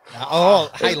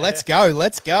 Oh, hey, let's go.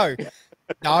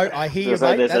 No, I hear you,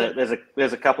 mate.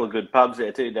 There's a couple of good pubs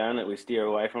there too, Darren, that we steer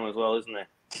away from as well, isn't there?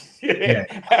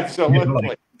 Yeah,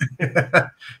 absolutely.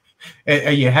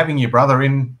 Are you having your brother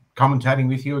in commentating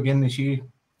with you again this year,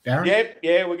 Darren?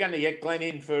 Yeah, we're going to get Glenn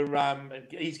in for.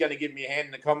 He's going to give me a hand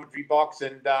in the commentary box,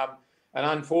 and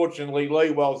unfortunately,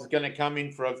 Leewell's is going to come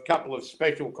in for a couple of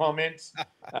special comments.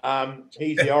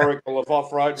 He's the oracle of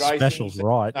off-road racing. Specials,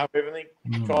 right? Everything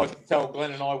tries to tell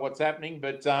Glenn and I what's happening,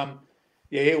 but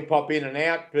yeah, he'll pop in and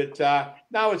out. But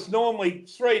no, it's normally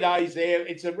 3 days there.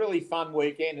 It's a really fun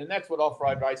weekend, and that's what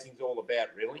off-road racing is all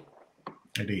about, really.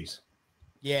 It is.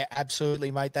 Yeah,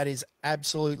 absolutely, mate. That is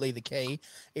absolutely the key,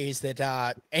 is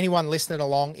that anyone listening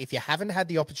along, if you haven't had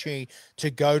the opportunity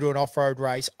to go to an off-road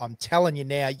race, I'm telling you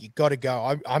now, you got to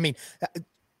go. I mean,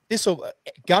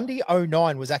 Gundy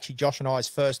 09 was actually Josh and I's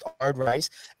first off-road race,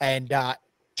 and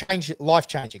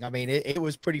life-changing. I mean, it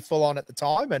was pretty full on at the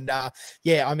time. And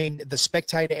yeah, I mean, the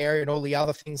spectator area and all the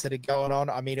other things that are going on,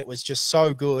 I mean, it was just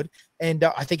so good. And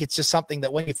I think it's just something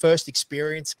that when you first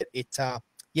experience it,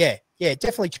 it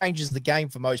definitely changes the game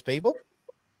for most people.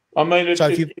 I mean, this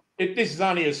is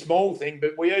only a small thing,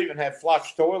 but we even have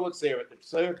flush toilets there at the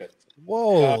circuit.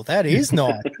 Whoa, that is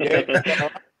nice. Yeah.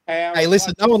 Hey,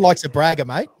 listen, no one likes a bragger,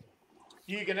 mate.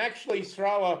 You can actually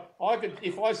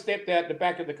if I stepped out the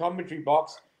back of the commentary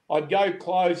box, I'd go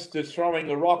close to throwing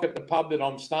a rock at the pub that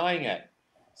I'm staying at.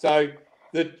 So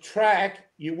the track,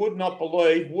 you would not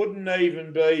believe, wouldn't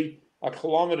even be a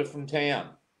kilometre from town.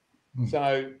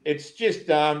 So it's just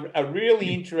a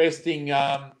really interesting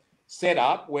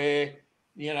setup where,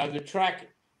 the track,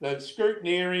 the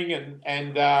scrutineering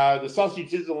and the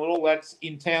sausages and all that's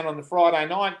in town on the Friday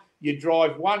night. You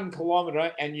drive 1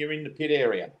 kilometre and you're in the pit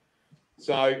area.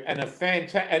 So, and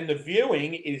the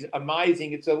viewing is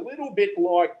amazing. It's a little bit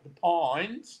like the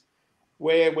Pines,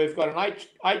 where we've got an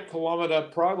 8 kilometre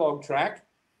prologue track,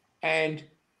 and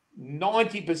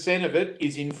 90% of it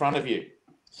is in front of you.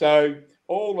 So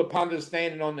all the punters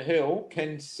standing on the hill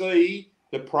can see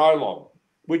the prologue,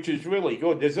 which is really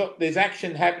good. There's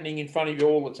action happening in front of you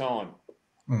all the time.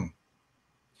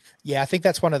 Yeah, I think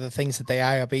that's one of the things that the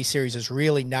ARB series has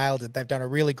really nailed it. They've done a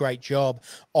really great job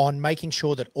on making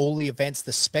sure that all the events,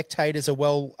 the spectators are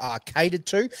well catered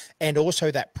to, and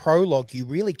also that prologue, you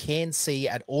really can see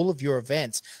at all of your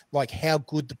events, like how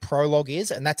good the prologue is.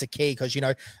 And that's a key because, you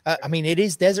know, I mean, it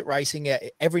is desert racing.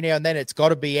 Every now and then it's got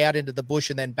to be out into the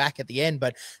bush and then back at the end.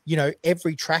 But, you know,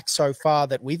 every track so far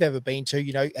that we've ever been to,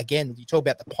 you know, again, you talk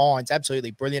about the Pines,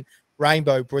 absolutely brilliant.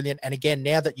 Rainbow, brilliant. And again,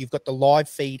 now that you've got the live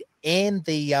feed and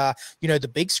the, you know, the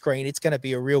big screen, it's going to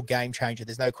be a real game changer.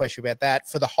 There's no question about that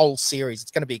for the whole series.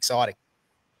 It's going to be exciting.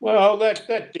 Well,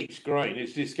 that big screen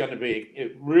is just going to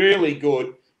be really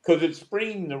good because it's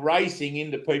bringing the racing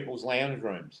into people's lounge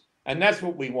rooms. And that's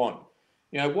what we want.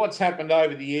 You know, what's happened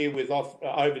over the years with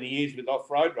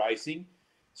off-road racing,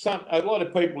 a lot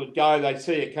of people would go, they'd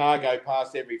see a car go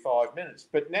past every 5 minutes.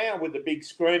 But now with the big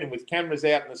screen and with cameras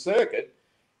out in the circuit,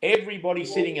 everybody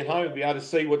sitting at home will be able to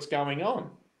see what's going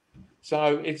on.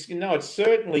 So it's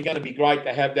certainly going to be great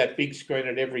to have that big screen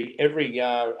at every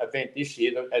event this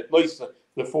year, at least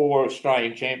the 4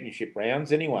 Australian Championship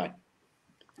rounds anyway.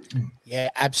 Yeah,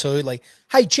 absolutely.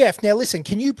 Hey, Jeff, now listen,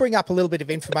 can you bring up a little bit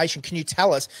of information? Can you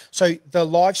tell us? So the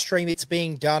live stream, it's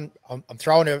being done,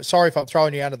 sorry if I'm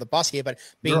throwing you under the bus here, but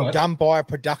being done by a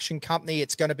production company.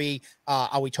 It's going to be,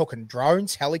 are we talking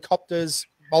drones, helicopters,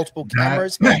 multiple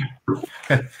cameras?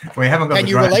 We haven't got the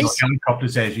drones or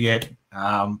helicopters as yet.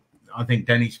 I think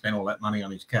Danny spent all that money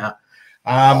on his car.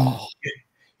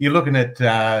 You're looking at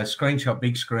screenshot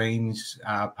big screens,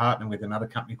 partnering with another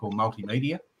company called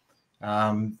Multimedia.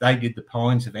 They did the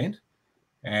Pines event,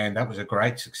 and that was a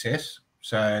great success.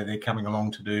 So they're coming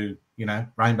along to do, you know,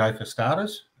 Rainbow for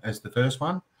starters as the first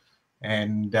one.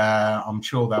 And I'm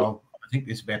sure I think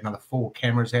there's about another 4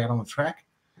 cameras out on the track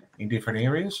in different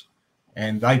areas.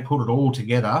 And they put it all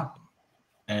together,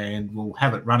 and we'll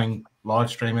have it running live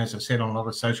stream, as I said, on a lot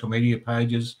of social media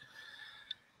pages,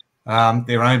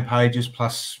 their own pages,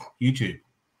 plus YouTube.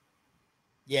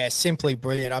 Yeah, simply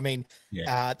brilliant. I mean,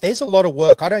 there's a lot of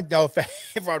work. I don't know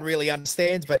if everyone really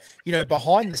understands, but, you know,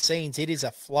 behind the scenes, it is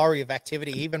a flurry of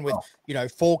activity, even with, you know,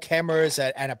 4 cameras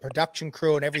and a production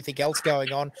crew and everything else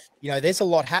going on. You know, there's a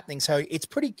lot happening. So it's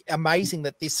pretty amazing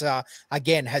that this,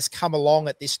 again, has come along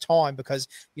at this time because,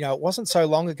 you know, it wasn't so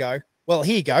long ago. Well,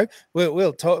 here you go.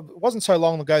 We'll talk. It wasn't so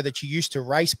long ago that you used to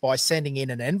race by sending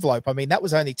in an envelope. I mean, that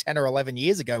was only 10 or 11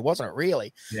 years ago, wasn't it,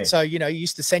 really? Yeah. So, you know, you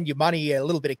used to send your money, a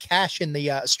little bit of cash in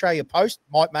the Australia Post.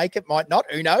 Might make it, might not,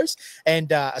 who knows?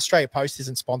 And Australia Post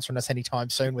isn't sponsoring us anytime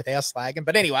soon with our slagging.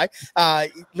 But anyway,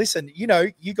 listen, you know,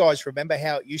 you guys remember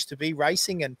how it used to be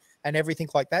racing and everything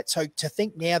like that. So to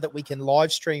think now that we can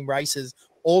live stream races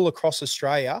all across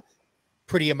Australia,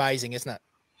 pretty amazing, isn't it?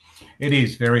 It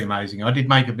is very amazing. I did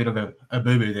make a bit of a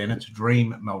boo-boo then. It's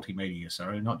Dream Multimedia,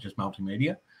 sorry, not just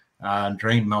Multimedia,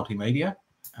 Dream Multimedia.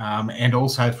 And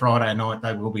also Friday night,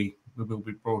 we will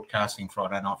be broadcasting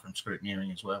Friday night from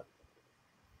Scrutineering as well.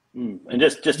 And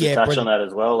just to touch on that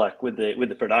as well, like with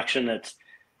the production, it's,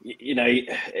 you know,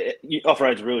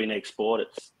 off-road's a really unique sport.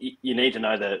 It's you need to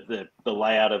know the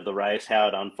layout of the race, how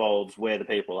it unfolds, where the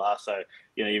people are. So,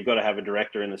 you know, you've got to have a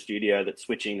director in the studio that's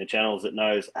switching the channels, that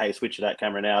knows, hey, switch to that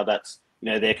camera now. That's, you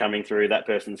know, they're coming through, that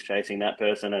person's chasing that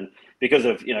person. And because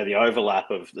of, you know, the overlap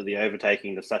of the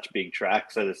overtaking to such big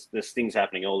tracks, so there's things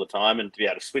happening all the time. And to be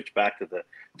able to switch back to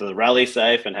the rally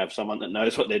safe and have someone that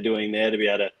knows what they're doing there to be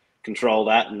able to control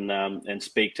that and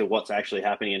speak to what's actually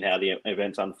happening and how the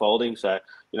event's unfolding. So,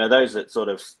 you know, those that sort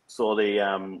of saw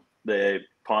the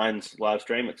Pines live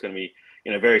stream, it's going to be,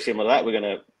 you know, very similar to that. We're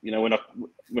going to, you know, we're not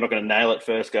going to nail it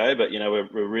first go, but, you know,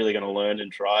 we're really going to learn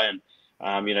and try.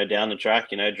 And, you know, down the track,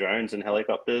 you know, drones and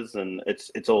helicopters, and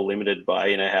it's all limited by,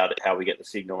 you know, how we get the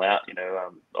signal out. You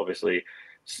know, obviously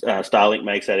Starlink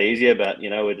makes that easier, but,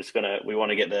 you know, we want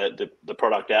to get the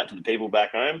product out to the people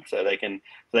back home so they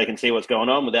can see what's going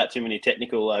on without too many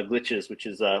technical glitches, which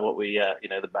is what we, you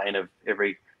know, the bane of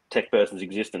every tech person's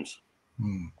existence.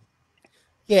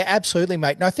 Yeah, absolutely,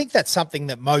 mate. And I think that's something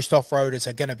that most off-roaders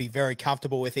are going to be very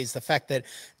comfortable with, is the fact that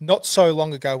not so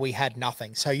long ago we had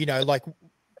nothing. So, you know, like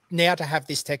now to have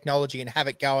this technology and have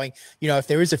it going, you know, if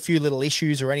there is a few little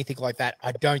issues or anything like that,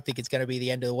 I don't think it's going to be the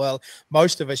end of the world.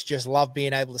 Most of us just love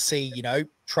being able to see, you know,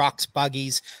 trucks,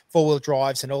 buggies, four-wheel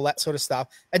drives and all that sort of stuff.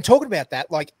 And talking about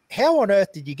that, like, how on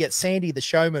earth did you get Sandy the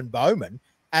Showman Bowman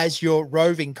as your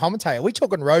roving commentator. Are we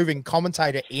talking roving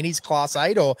commentator in his Class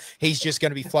 8, or he's just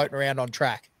going to be floating around on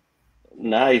track?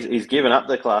 No, he's given up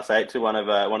the Class 8 to one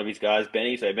of his guys,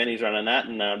 Benny. So Benny's running that,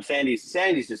 and Sandy's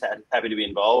just happy to be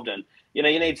involved. And you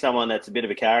need someone that's a bit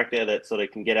of a character that sort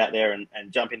of can get out there and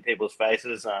jump in people's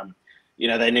faces.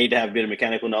 They need to have a bit of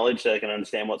mechanical knowledge so they can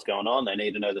understand what's going on. They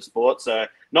need to know the sport. So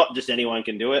not just anyone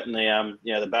can do it. And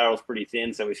the barrel's pretty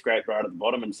thin, so we scraped right at the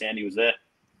bottom, and Sandy was there.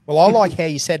 Well, I like how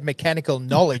you said mechanical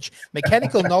knowledge.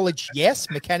 Mechanical knowledge, yes.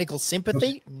 Mechanical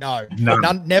sympathy, no.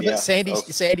 None, never. Yeah,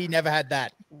 Sandy never had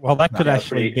that. Well, that could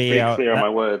actually be our clear on my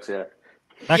words. Yeah.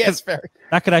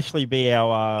 That could actually be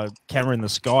our camera in the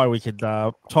sky. We could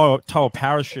tie a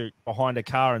parachute behind a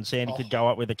car, and Sandy could go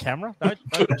up with a camera. No,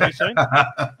 too soon.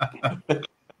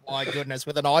 My goodness,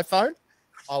 with an iPhone,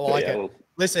 I like it. Well,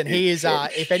 listen, he is.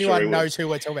 If anyone knows who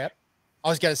we're talking about. I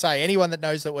was going to say, anyone that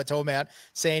knows that we're talking about,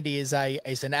 Sandy is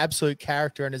an absolute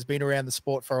character and has been around the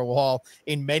sport for a while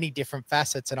in many different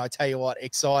facets. And I tell you what,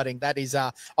 exciting. That is,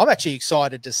 I'm actually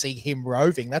excited to see him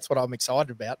roving. That's what I'm excited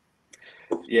about.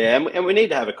 Yeah, and we need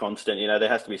to have a constant. There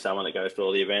has to be someone that goes to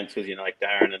all the events because like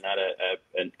Darren and that are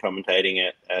commentating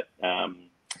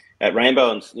at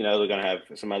Rainbow, and we're going to have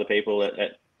some other people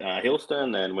at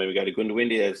Hillston, and when we go to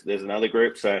Goondiwindi, there's another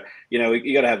group. So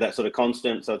you got to have that sort of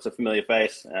constant, so it's a familiar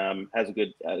face, has a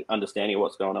good understanding of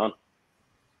what's going on.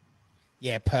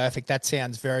 Yeah, perfect. That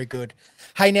sounds very good.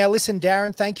 Hey, now listen,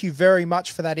 Darren, thank you very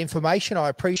much for that information. I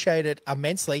appreciate it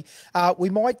immensely.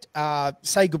 We might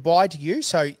say goodbye to you.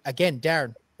 So again,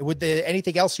 Darren, would there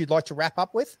anything else you'd like to wrap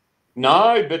up with?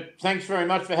 No, but thanks very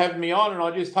much for having me on, and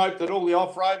I just hope that all the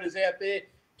off-roaders out there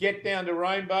get down to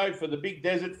Rainbow for the Big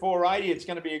Desert 480. It's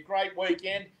going to be a great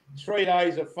weekend, 3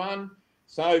 days of fun,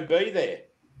 so be there.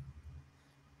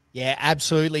 Yeah,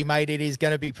 absolutely, mate. It is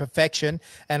going to be perfection.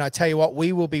 And I tell you what,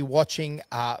 we will be watching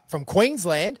from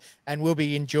Queensland, and we'll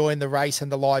be enjoying the race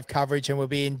and the live coverage, and we'll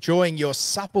be enjoying your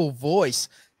supple voice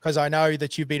because I know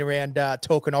that you've been around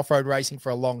talking off-road racing for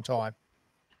a long time.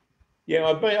 Yeah,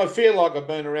 I feel like I've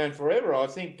been around forever. I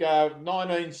think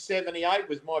 1978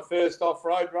 was my first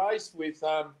off-road race with,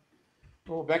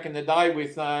 back in the day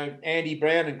with Andy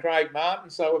Brown and Craig Martin.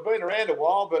 So I've been around a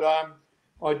while, but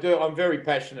I'm very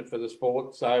passionate for the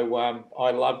sport. So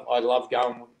I love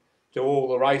going to all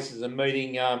the races and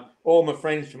meeting all my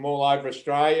friends from all over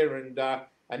Australia, and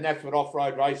that's what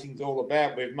off-road racing's all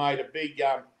about. We've made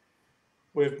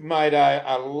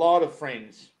a lot of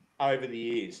friends over the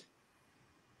years.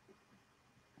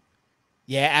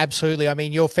 Yeah, absolutely. I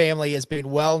mean, your family has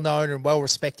been well known and well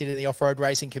respected in the off-road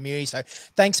racing community. So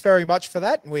thanks very much for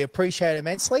that. We appreciate it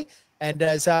immensely. And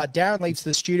as Darren leaves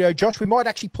the studio, Josh, we might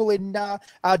actually pull in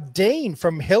Dean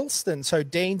from Hillston. So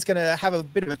Dean's going to have a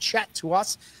bit of a chat to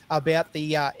us about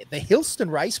the Hillston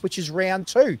race, which is round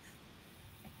 2.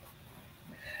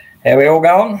 How are we all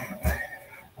going?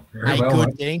 Hey, well, good,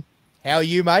 mate. Dean. How are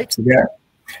you, mate?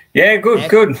 Yeah, good,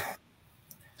 good.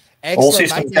 Excellent, all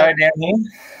systems go down here.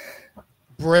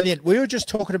 Brilliant. We were just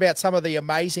talking about some of the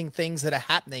amazing things that are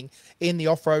happening in the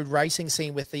off-road racing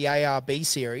scene with the ARB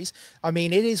series. I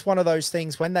mean, it is one of those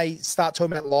things when they start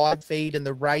talking about live feed and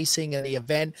the racing and the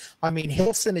event. I mean,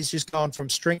 Hillston has just gone from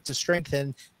strength to strength,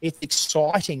 and it's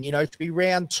exciting, to be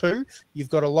round 2. You've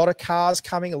got a lot of cars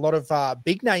coming, a lot of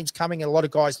big names coming, and a lot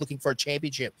of guys looking for a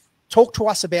championship. Talk to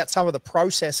us about some of the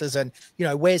processes and,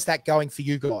 where's that going for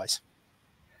you guys?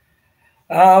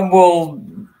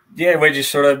 Yeah, we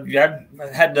just sort of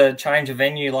had to change a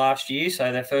venue last year.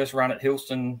 So their first run at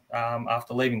Hillston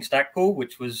after leaving Stackpool,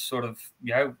 which was sort of,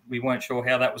 we weren't sure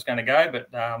how that was going to go.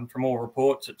 But from all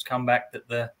reports, it's come back that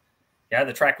the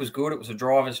track was good. It was a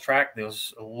driver's track. There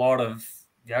was a lot of,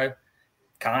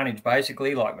 carnage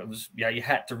basically. Like it was, you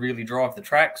had to really drive the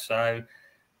track. So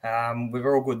we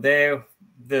were all good there.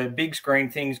 The big screen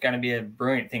thing is going to be a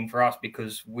brilliant thing for us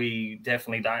because we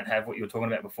definitely don't have what you were talking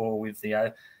about before with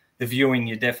the viewing.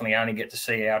 You definitely only get to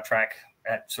see our track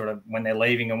at sort of when they're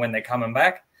leaving and when they're coming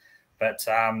back. But,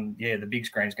 the big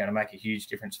screen is going to make a huge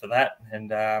difference for that. And,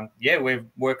 we're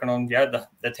working on,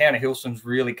 the town of Hillston's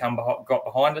really got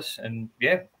behind us. And,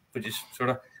 we're just sort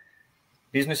of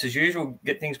business as usual,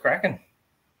 get things cracking.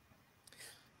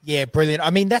 Yeah, brilliant.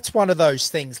 I mean, that's one of those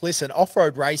things. Listen,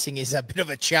 off-road racing is a bit of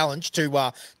a challenge to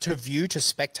view, to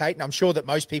spectate, and I'm sure that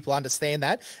most people understand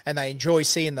that, and they enjoy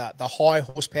seeing the high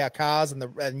horsepower cars and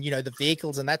the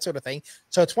vehicles and that sort of thing.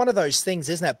 So it's one of those things,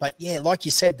 isn't it? But yeah, like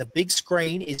you said, the big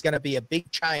screen is going to be a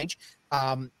big change.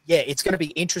 It's going to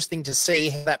be interesting to see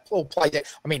how that all plays out.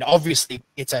 I mean, obviously,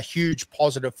 it's a huge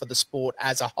positive for the sport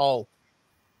as a whole.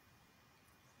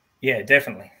 Yeah,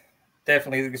 definitely.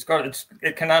 Definitely,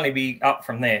 it can only be up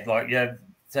from there. Like,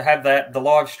 to have that, the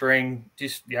live stream,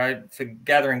 just, for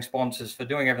gathering sponsors, for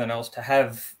doing everything else, to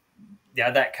have,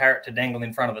 that carrot to dangle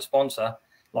in front of the sponsor,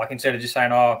 like instead of just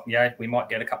saying, oh, we might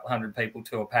get a couple of hundred people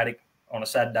to a paddock on a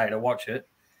Saturday to watch it,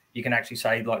 you can actually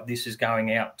say, like, this is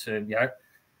going out to,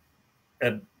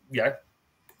 a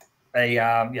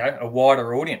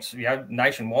wider audience,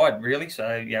 nationwide, really.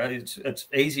 So, it's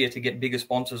easier to get bigger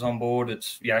sponsors on board.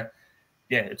 It's,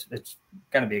 it's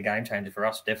going to be a game changer for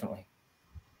us, definitely.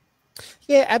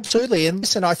 Yeah, absolutely. And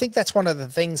listen, I think that's one of the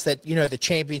things that, the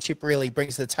championship really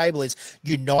brings to the table is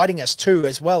uniting us too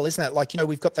as well, isn't it? Like,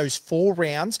 we've got those 4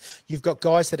 rounds. You've got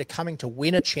guys that are coming to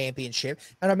win a championship.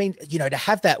 And I mean, to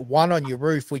have that one on your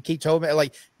roof, we keep talking about,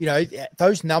 like,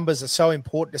 those numbers are so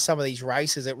important to some of these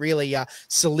races. It really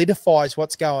solidifies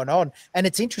what's going on. And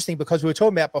it's interesting because we were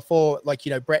talking about before, like,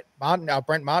 Brent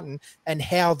Martin, and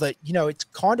how that, it's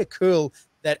kind of cool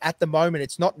that at the moment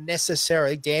it's not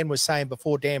necessarily, Dan was saying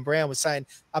before, Dan Brown was saying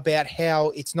about how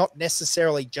it's not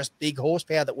necessarily just big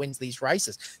horsepower that wins these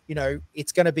races.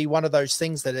 It's going to be one of those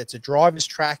things that it's a driver's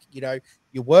track,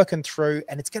 you're working through,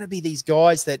 and it's going to be these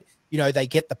guys that, they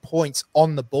get the points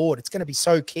on the board. It's going to be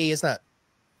so key, isn't it?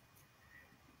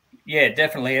 Yeah,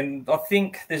 definitely. And I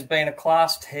think there's been a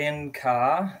Class 10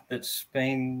 car that's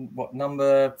been,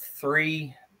 number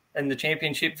 3 in the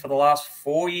championship for the last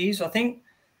 4 years, I think.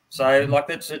 So, like,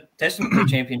 that's a testament to the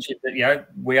championship that,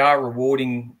 we are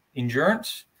rewarding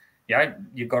endurance.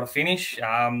 You've got to finish.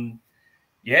 Like,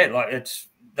 it's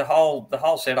the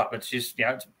whole setup. It's just,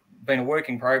 it's been a work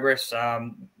in progress.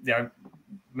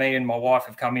 Me and my wife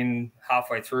have come in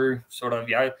halfway through, sort of,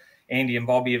 Andy and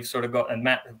Bobby have sort of got, and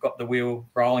Matt have got the wheel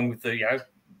rolling with the,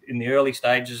 in the early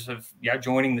stages of,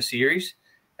 joining the series.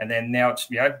 And then now it's,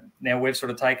 now we've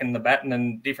sort of taken the baton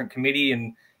and different committee,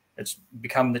 and it's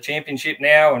become the championship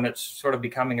now, and it's sort of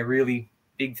becoming a really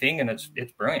big thing, and it's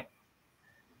brilliant.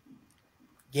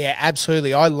 Yeah,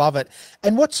 absolutely. I love it.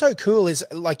 And what's so cool is,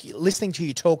 like, listening to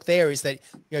you talk there, is that,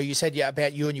 you said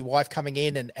about you and your wife coming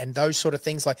in and those sort of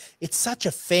things. Like, it's such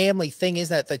a family thing,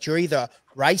 isn't it? That you're either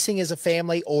racing as a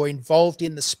family or involved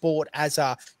in the sport as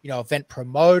a, event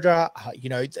promoter.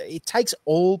 It takes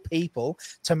all people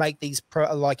to make these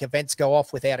events go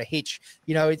off without a hitch.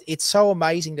 It's so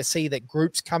amazing to see that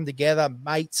groups come together,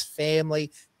 mates,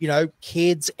 family,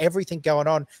 kids, everything going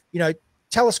on.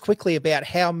 Tell us quickly about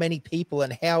how many people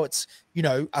and how it's,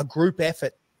 a group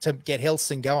effort to get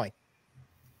Helston going.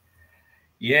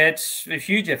 Yeah, it's a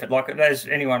huge effort. Like, as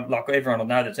anyone, like everyone will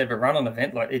know that's ever run an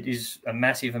event, like, it is a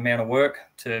massive amount of work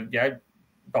to,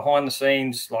 behind the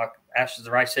scenes. Like, Ash is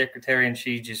the race secretary, and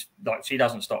she just, like, she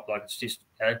doesn't stop. Like, it's just,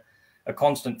 a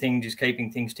constant thing, just keeping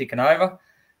things ticking over.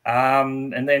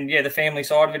 And then, the family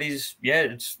side of it is,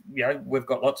 it's, we've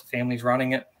got lots of families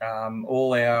running it.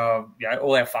 All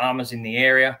our farmers in the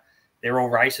area, they're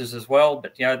all racers as well.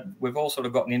 But, we've all sort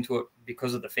of gotten into it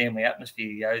because of the family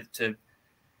atmosphere,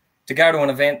 to go to an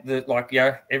event that, like,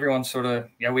 everyone's sort of,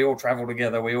 we all travel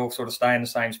together. We all sort of stay in the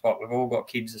same spot. We've all got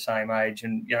kids the same age,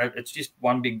 and, it's just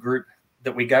one big group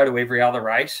that we go to every other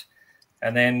race.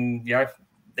 And then,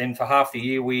 then for half the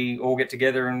year, we all get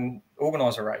together and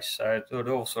organise a race. So it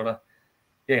all sort of,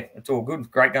 it's all good.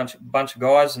 Great bunch of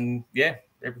guys, and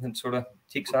everything sort of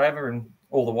ticks over, and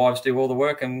all the wives do all the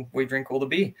work, and we drink all the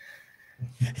beer.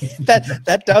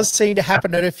 That does seem to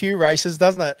happen at a few races,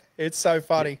 doesn't it? It's so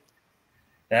funny.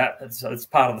 Yeah, it's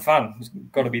part of the fun. It's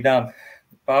got to be done.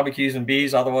 Barbecues and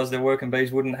beers, otherwise their working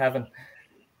bees wouldn't happen.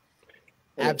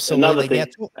 Absolutely.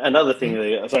 Another thing.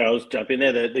 Sorry, I was jumping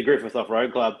there. The Griffith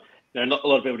Offroad Club. Not a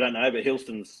lot of people don't know, but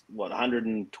Helston's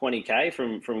 120k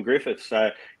from Griffith,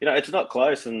 so it's not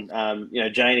close. And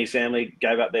Janie's family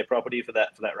gave up their property for that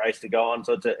race to go on,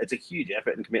 so it's a huge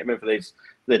effort and commitment for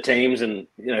the teams, and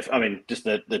I mean just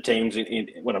the teams.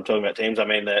 When I'm talking about teams, I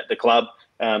mean the club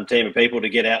team of people to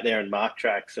get out there and mark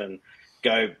tracks and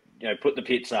go, put the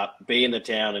pits up, be in the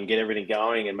town, and get everything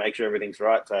going and make sure everything's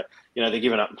right. So they're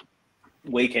giving up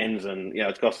weekends, and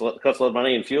it costs a lot of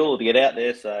money and fuel to get out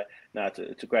there. So no,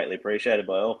 it's greatly appreciated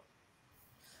by all.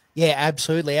 Yeah,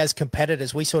 absolutely. As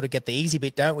competitors, we sort of get the easy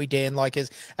bit, don't we, Dan? Like,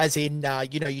 as in,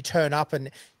 you turn up,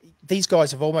 and these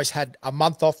guys have almost had a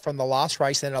month off from the last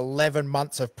race and 11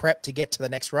 months of prep to get to the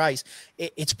next race.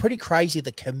 It's pretty crazy,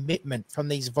 the commitment from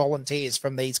these volunteers,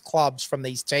 from these clubs, from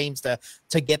these teams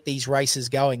to get these races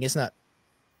going, isn't it?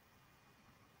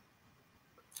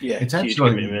 Yeah, it's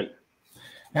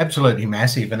absolutely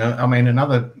massive. And I mean,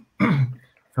 another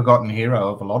forgotten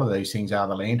hero of a lot of these things are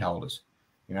the landholders.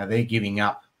 They're giving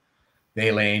up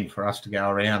their land for us to go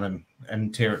around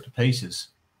and tear it to pieces.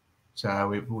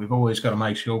 So we've always got to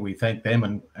make sure we thank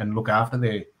them and look after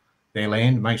their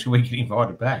land and make sure we get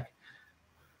invited back.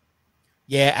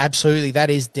 Yeah, absolutely. That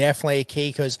is definitely a key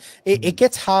because it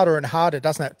gets harder and harder,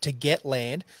 doesn't it, to get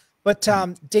land. But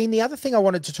Dean, the other thing I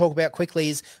wanted to talk about quickly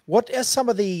is what are some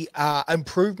of the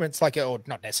improvements, like, or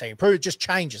not necessarily improvements, just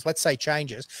changes, let's say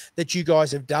changes that you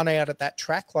guys have done out at that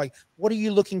track? Like, what are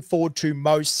you looking forward to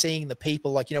most seeing the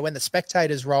people, like, you know, when the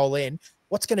spectators roll in,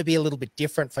 what's going to be a little bit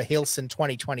different for Hilson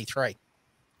 2023?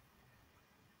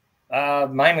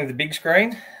 Mainly the big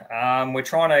screen. We're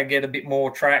trying to get a bit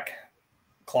more track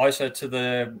closer to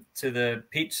the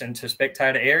pits and to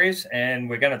spectator areas, and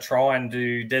we're going to try and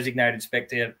do designated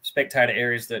spectator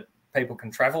areas that people can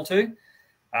travel to.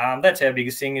 That's our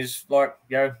biggest thing. Is, like,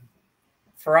 you know,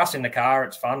 for us in the car,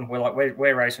 it's fun.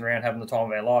 We're racing around having the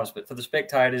time of our lives, but for the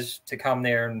spectators to come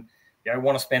there and, you know,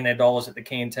 want to spend their dollars at the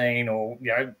canteen, or,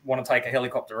 you know, want to take a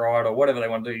helicopter ride or whatever they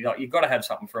want to do, like, you've got to have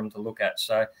something for them to look at.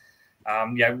 So,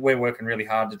 you know, we're working really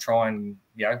hard to try and,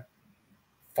 you know,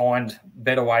 find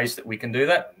better ways that we can do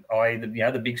that.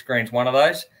 The big screen's one of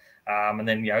those. And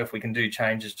then, you know, if we can do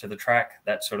changes to the track,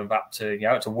 that's sort of up to, you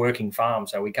know, it's a working farm.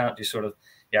 So we can't just sort of,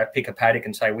 you know, pick a paddock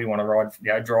and say we want to ride,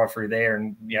 you know, drive through there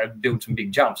and, you know, build some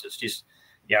big jumps. It's just,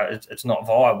 you know, it's not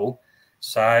viable.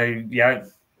 So, you know,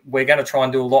 we're going to try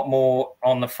and do a lot more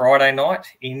on the Friday night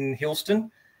in Hilston.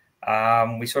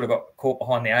 We sort of got caught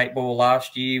behind the 8 ball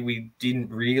last year. We didn't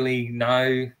really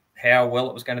know how well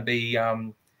it was going to be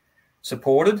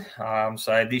supported.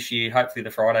 So this year, hopefully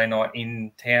the Friday night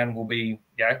in town will be,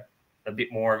 you know, a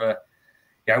bit more of a,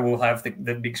 you know, we'll have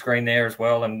the big screen there as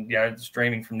well, and, you know,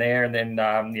 streaming from there. And then,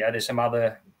 you know, there's some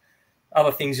other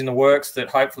things in the works that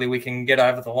hopefully we can get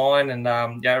over the line, and,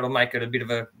 you know, it'll make it a bit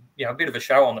of a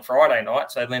show on the Friday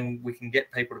night. So then we can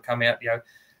get people to come out. You know,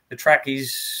 the track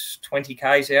is 20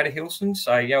 Ks out of Hilston.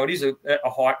 So, you know, it is a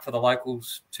hike for the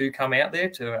locals to come out there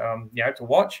to, you know, to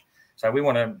watch. So we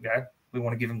want to, you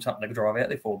know, give them something to drive out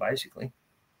there for, basically.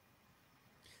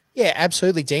 Yeah,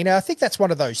 absolutely, Dina. I think that's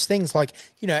one of those things, like,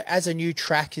 you know, as a new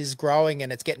track is growing and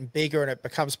it's getting bigger and it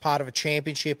becomes part of a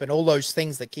championship and all those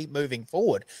things that keep moving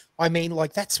forward. I mean,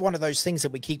 like, that's one of those things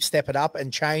that we keep stepping up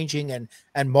and changing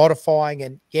and modifying.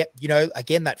 And yet, you know,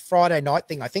 again, that Friday night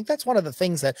thing, I think that's one of the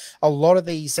things that a lot of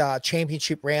these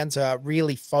championship rounds are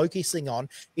really focusing on,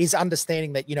 is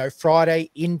understanding that, you know, Friday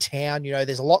in town, you know,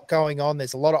 there's a lot going on.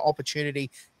 There's a lot of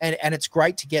opportunity, and it's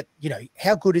great to get, you know,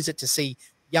 how good is it to see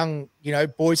young, you know,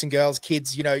 boys and girls,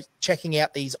 kids, you know, checking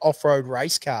out these off-road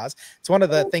race cars. It's one of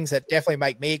the things that definitely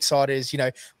make me excited is, you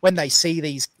know, when they see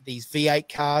these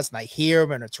V8 cars and they hear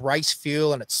them and it's race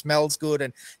fuel and it smells good.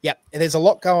 And yeah, there's a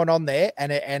lot going on there,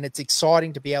 and it's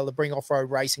exciting to be able to bring off-road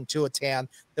racing to a town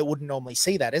that wouldn't normally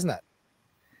see that, isn't it?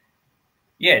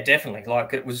 Yeah, definitely.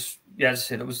 Like, it was, as I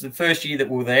said, it was the first year that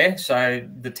we were there. So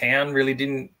the town really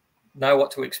didn't know what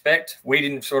to expect.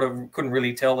 We couldn't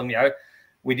really tell them, you know,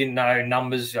 we didn't know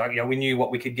numbers. You know, we knew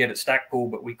what we could get at Stackpool,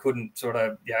 but we couldn't sort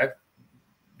of, you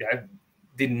know,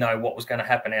 didn't know what was going to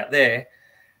happen out there.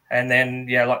 And then,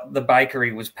 yeah, like, the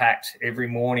bakery was packed every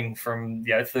morning from,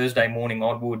 you know, Thursday morning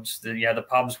onwards. The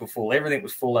pubs were full, everything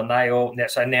was full,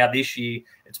 and so now this year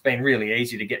it's been really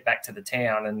easy to get back to the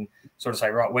town and sort of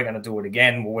say, right, we're going to do it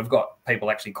again. Well, we've got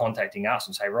people actually contacting us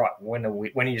and say, right, when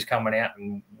are you coming out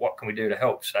and what can we do to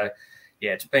help? So,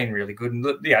 yeah, it's been really good. And,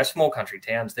 you know, small country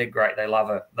towns, they're great. They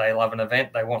love an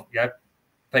event. They want, you know,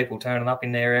 people turning up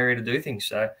in their area to do things.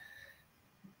 So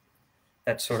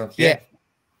that's sort of, yeah.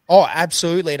 Oh,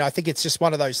 absolutely. And I think it's just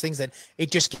one of those things that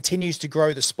it just continues to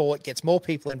grow the sport, gets more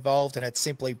people involved, and it's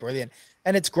simply brilliant.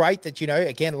 And it's great that, you know,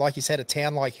 again, like you said, a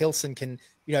town like Hilston can,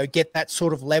 you know, get that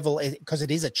sort of level, because it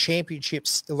is a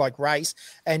championships like race.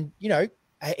 And, you know,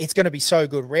 it's going to be so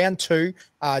good. Round 2,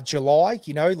 July,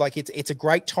 you know, like, it's a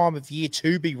great time of year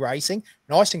to be racing.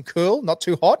 Nice and cool, not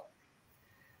too hot.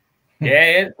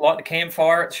 Yeah, like the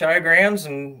campfire at the showgrounds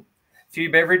and a few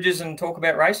beverages and talk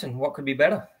about racing. What could be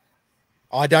better?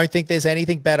 I don't think there's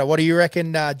anything better. What do you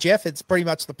reckon, Jeff? It's pretty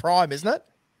much the prime, isn't it?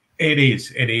 It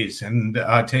is. And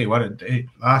I tell you what,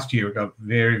 last year it got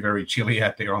very, very chilly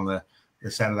out there on the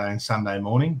Saturday and Sunday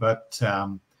morning. But,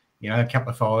 you know, a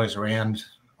couple of fires around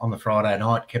on the Friday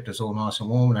night kept us all nice and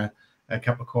warm, and a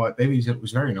couple of quiet bevies. It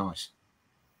was very nice.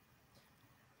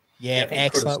 Yeah,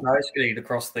 excellent. Snow skied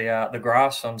across the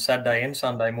grass on Saturday and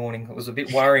Sunday morning. It was a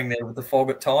bit worrying there with the fog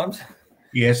at times.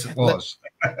 Yes, it was.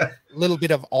 A little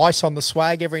bit of ice on the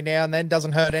swag every now and then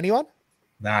doesn't hurt anyone?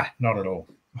 Nah, not at all.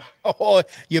 Oh,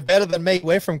 you're better than me.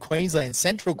 We're from Queensland,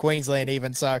 central Queensland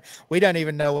even, so we don't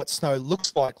even know what snow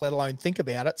looks like, let alone think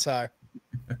about it. So,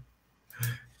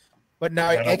 but no,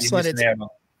 excellent.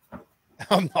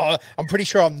 I'm pretty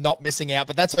sure I'm not missing out,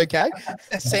 but that's okay.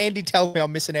 Sandy tells me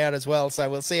I'm missing out as well, so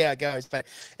we'll see how it goes. But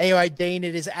anyway, Dean,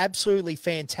 it is absolutely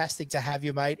fantastic to have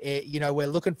you, mate. We're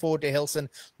looking forward to Hilson,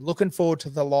 looking forward to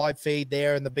the live feed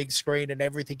there and the big screen and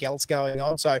everything else going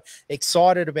on. So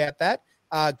excited about that.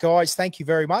 Guys, thank you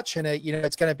very much. And,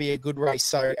 it's going to be a good race.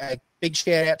 So a big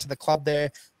shout out to the club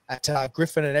there at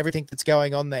Griffin and everything that's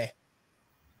going on there.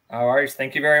 No worries.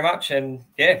 Thank you very much. And,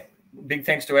 yeah, big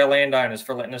thanks to our landowners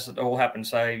for letting us all happen.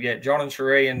 So, yeah, John and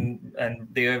Cherie and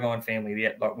the Irvine family,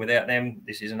 yeah, like without them,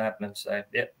 this isn't happening. So,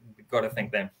 yeah, we've got to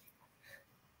thank them.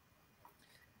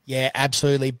 Yeah,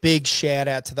 absolutely. Big shout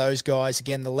out to those guys.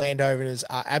 Again, the landowners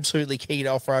are absolutely key to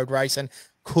off-road racing.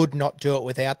 Could not do it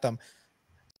without them.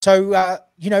 So,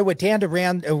 we're down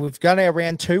to we've gone our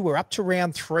round 2. We're up to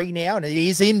round 3 now, and it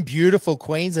is in beautiful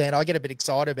Queensland. I get a bit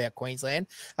excited about Queensland.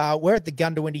 We're at the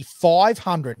Gundawindi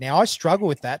 500. Now, I struggle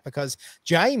with that because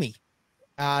Jamie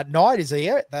Knight is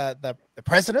here, the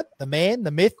president, the man, the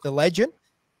myth, the legend.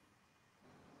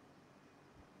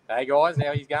 Hey, guys, how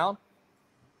are you going?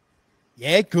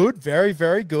 Yeah, good. Very,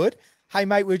 very good. Hey,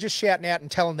 mate, we're just shouting out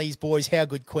and telling these boys how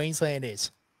good Queensland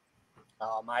is.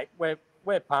 Oh, mate,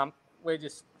 we're pumped. We're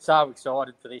just so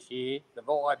excited for this year. The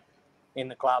vibe in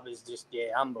the club is just,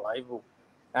 unbelievable.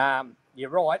 You're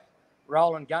right.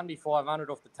 Rolling Gundy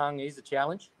 500 off the tongue is a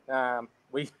challenge.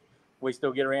 We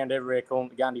still get around everywhere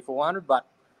calling it the Gundy 400, but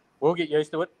we'll get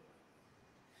used to it.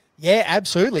 Yeah,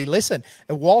 absolutely. Listen,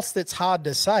 whilst it's hard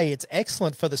to say, it's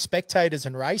excellent for the spectators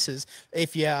and racers.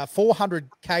 If your 400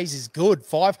 Ks is good,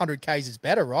 500 Ks is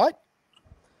better, right?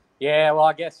 Yeah, well,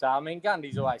 I guess so. I mean,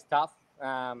 Gundy's always tough.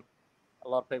 A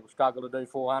lot of people struggle to do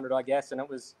 400, I guess, and it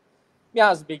was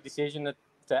a big decision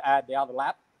to add the other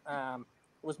lap. It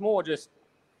was more just,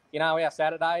 our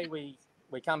Saturday, we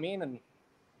come in and,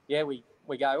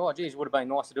 we go, oh, geez, it would have been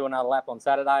nice to do another lap on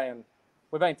Saturday, and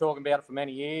we've been talking about it for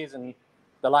many years, and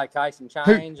the location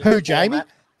change. Who Jamie?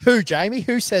 Who, Jamie?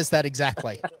 Who says that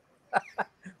exactly?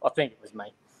 I think it was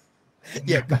me.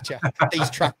 Yeah, gotcha. These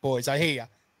truck boys, I hear you.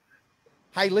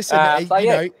 Hey, listen,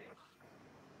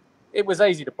 it was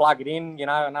easy to plug it in,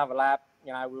 another lap.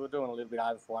 We were doing a little bit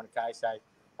over 400K, so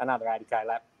another 80K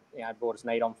lap, brought us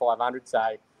neat on 500.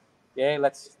 So, yeah,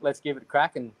 let's give it a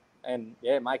crack and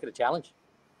make it a challenge.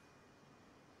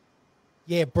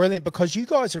 Yeah, brilliant, because you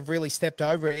guys have really stepped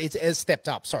up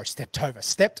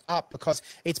because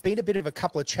it's been a bit of a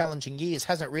couple of challenging years,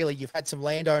 hasn't it really? You've had some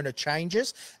landowner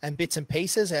changes and bits and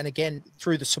pieces, and again,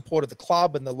 through the support of the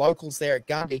club and the locals there at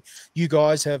Gundy, you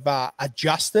guys have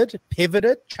adjusted,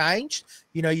 pivoted, changed.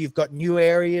 You've got new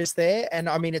areas there, and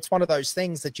I mean, it's one of those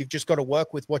things that you've just got to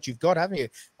work with what you've got, haven't you?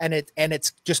 And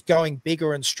it's just going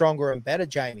bigger and stronger and better,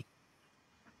 Jamie.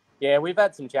 Yeah, we've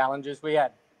had some challenges. We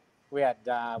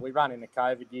run in the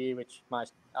COVID year, which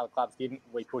most other clubs didn't.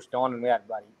 We pushed on, and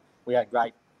we had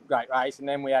great race. And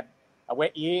then we had a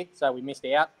wet year, so we missed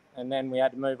out. And then we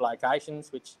had to move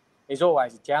locations, which is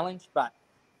always a challenge. But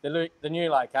the new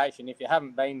location, if you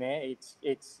haven't been there,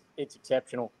 it's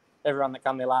exceptional. Everyone that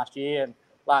come there last year, and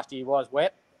last year was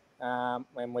wet,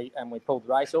 when we pulled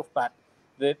the race off. But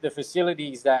the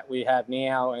facilities that we have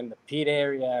now, and the pit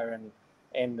area,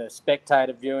 and the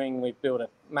spectator viewing, we've built a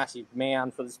massive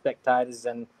mound for the spectators,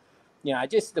 and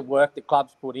just the work the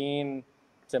club's put in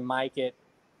to make it,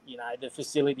 the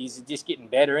facilities are just getting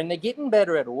better, and they're getting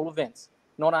better at all events,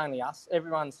 not only us.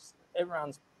 Everyone's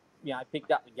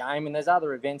picked up the game, and there's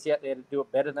other events out there that do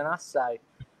it better than us. So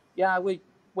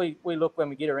we look when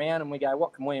we get around and we go,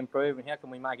 what can we improve and how can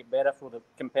we make it better for the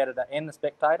competitor and the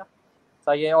spectator?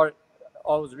 So I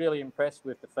was really impressed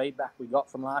with the feedback we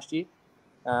got from last year.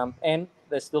 And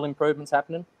there's still improvements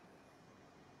happening.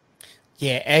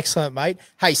 Yeah, excellent, mate.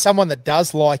 Hey, someone that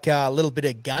does like a little bit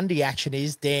of Gundy action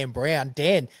is Dan Brown.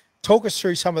 Dan, talk us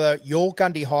through some of your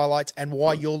Gundy highlights and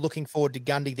why you're looking forward to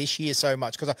Gundy this year so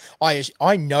much, because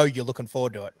I know you're looking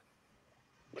forward to it.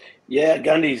 Yeah,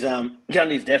 Gundy's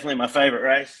definitely my favourite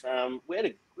race. We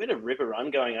had a ripper run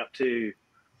going up to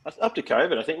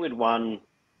COVID. I think we'd won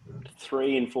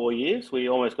 3 in 4 years. We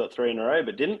almost got 3 in a row,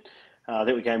 but didn't. I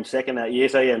think we came second that year.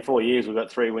 So, yeah, in 4 years, we've got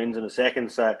 3 wins in a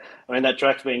second. So, I mean, that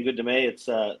track's been good to me. It's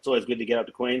always good to get up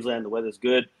to Queensland. The weather's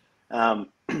good.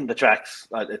 The track's,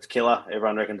 it's killer.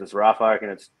 Everyone reckons it's rough. I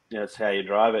reckon it's how you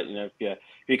drive it. If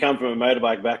you come from a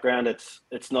motorbike background,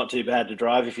 it's not too bad to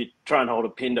drive. If you try and hold a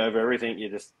pinned over everything,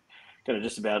 you're just going to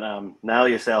just about nail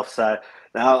yourself. So,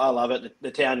 no, I love it.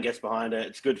 The town gets behind it.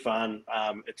 It's good fun.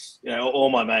 It's all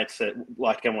my mates that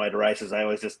like to come away to races, they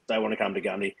want to come to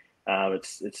Gundy.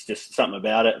 It's just something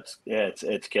about it.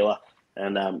 It's killer.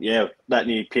 And that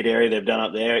new pit area they've done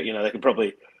up there, they can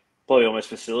probably almost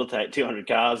facilitate 200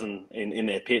 cars in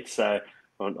their pits. So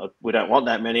we don't want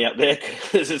that many up there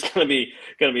because there's going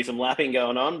to be some lapping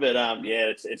going on. But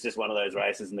yeah, it's just one of those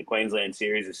races, and the Queensland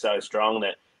Series is so strong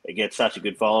that it gets such a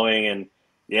good following. And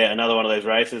yeah, another one of those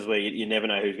races where you never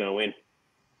know who's going to win.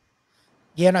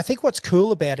 Yeah, and I think what's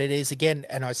cool about it is, again,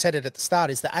 and I said it at the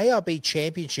start, is the ARB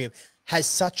Championship has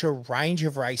such a range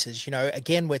of races. You know,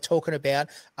 again, we're talking about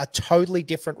a totally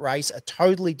different race, a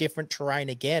totally different terrain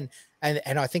again.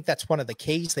 And I think that's one of the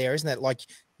keys there, isn't it? Like,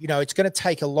 you know, it's going to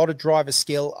take a lot of driver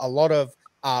skill, a lot of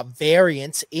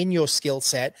variance in your skill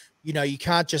set. You know, you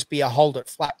can't just be a hold it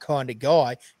flat kind of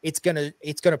guy. It's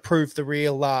gonna prove the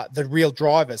real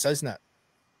drivers, isn't it?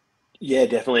 Yeah,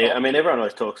 definitely. I mean, everyone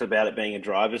always talks about it being a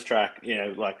driver's track. You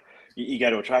know, like you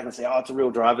go to a track and say, oh, it's a real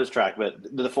driver's track. But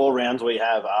the 4 rounds we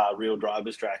have are real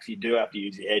driver's tracks. You do have to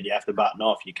use your head. You have to button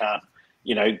off. You can't,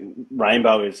 you know,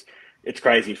 Rainbow it's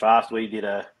crazy fast. We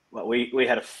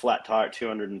had a flat tire at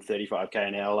 235k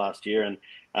an hour last year. And,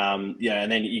 yeah,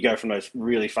 and then you go from those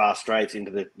really fast straights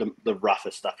into the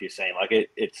roughest stuff you're seeing. Like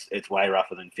it's way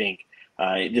rougher than Fink.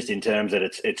 Just in terms that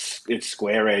it's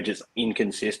square edge, it's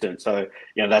inconsistent. So,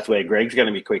 you know, that's where Greg's going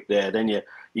to be quick there. Then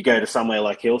you go to somewhere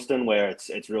like Hillston where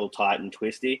it's real tight and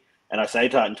twisty. And I say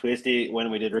tight and twisty,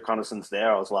 when we did reconnaissance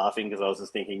there, I was laughing because I was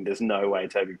just thinking there's no way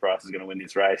Toby Price is going to win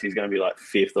this race. He's going to be like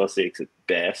 5th or 6th at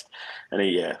best. And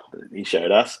he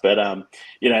showed us. But,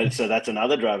 you know, so that's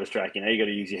another driver's track. You know, you got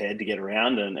to use your head to get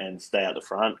around and stay out the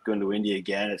front. Going to Indy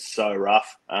again, it's so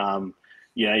rough.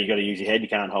 You know, you got to use your head. You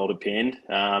can't hold it pinned.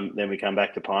 Then we come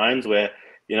back to Pines where,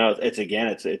 you know,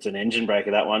 it's an engine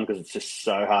breaker, that one, because it's just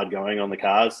so hard going on the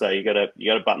cars. So you got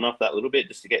to button off that little bit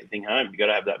just to get the thing home. You got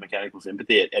to have that mechanical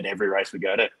sympathy at every race we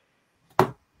go to.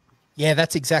 Yeah,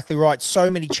 that's exactly right. So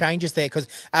many changes there because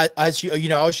as you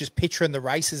know, I was just picturing the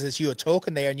races as you were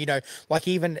talking there, and you know, like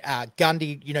even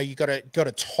Gundy, you know, you got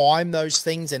to time those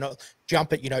things and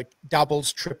jump at, you know,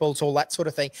 doubles, triples, all that sort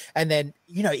of thing, and then,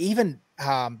 you know, even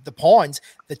the Pines,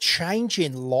 the change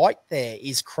in light there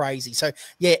is crazy. So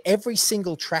yeah, every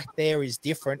single track there is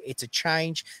different. It's a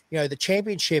change. You know, the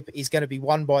championship is going to be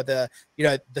won by the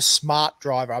smart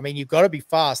driver. I mean, you've got to be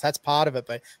fast. That's part of it.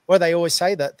 But what they always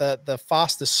say, that the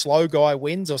fastest slow guy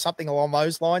wins or something along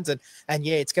those lines. And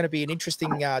yeah, it's going to be an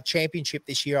interesting championship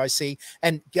this year, I see.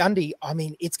 And Gundy, I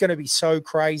mean, it's going to be so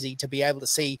crazy to be able to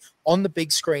see on the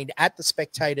big screen at the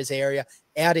spectators area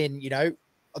out in, you know,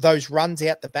 those runs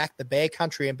out the back, the Bear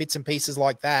Country and bits and pieces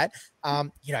like that.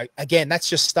 You know, again, that's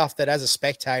just stuff that as a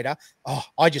spectator,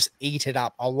 I just eat it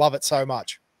up. I love it so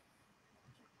much.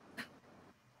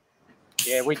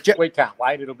 Yeah, we can't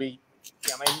wait. It'll be,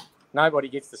 I mean, nobody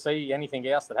gets to see anything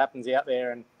else that happens out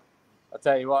there. And I'll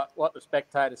tell you what the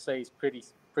spectator sees pretty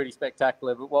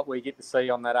spectacular, but what we get to see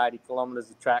on that 80 kilometres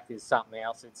of track is something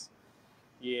else.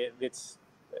 It's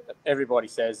everybody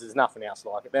says there's nothing else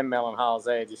like it. Them melon hulls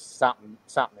there, just something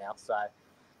else.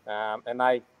 So,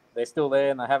 and they're still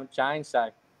there and they haven't changed. So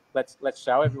let's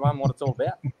show everyone what it's all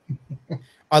about.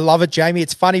 I love it, Jamie.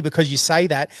 It's funny because you say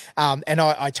that, and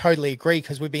I totally agree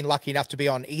because we've been lucky enough to be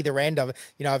on either end of,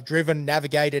 you know, I've driven,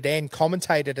 navigated, and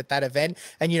commentated at that event,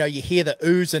 and you know, you hear the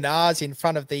oohs and ahs in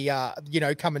front of the, you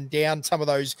know, coming down some of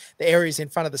the areas in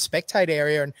front of the spectator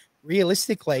area, and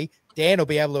realistically, Dan will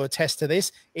be able to attest to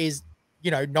this, is, you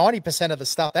know, 90% of the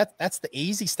stuff that's the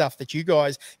easy stuff that you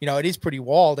guys, you know, it is pretty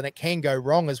wild and it can go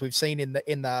wrong as we've seen in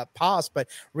the past, but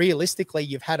realistically,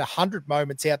 you've had 100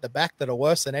 moments out the back that are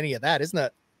worse than any of that, isn't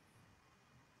it?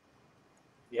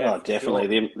 Yeah, definitely.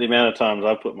 Sure. The amount of times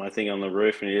I put my thing on the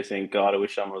roof and you just think, God, I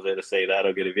wish someone was there to see that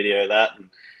or get a video of that. And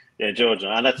yeah, George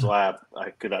and I, that's why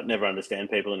I could never understand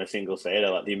people in a single seater.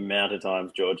 Like the amount of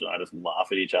times George and I just laugh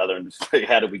at each other and just think,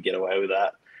 how did we get away with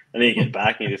that? And then you get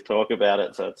back and you just talk about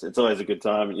it. So it's always a good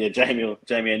time. And yeah, Jamie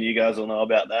and you guys will know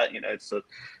about that. You know,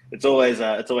 it's always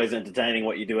entertaining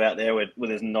what you do out there where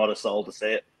there's not a soul to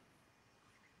see it.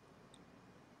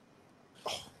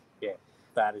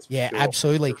 That is yeah, sure.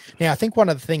 Absolutely. Now, I think one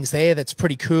of the things there that's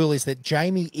pretty cool is that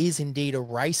Jamie is indeed a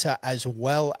racer as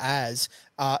well as,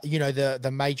 you know,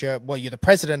 the major. Well, you're the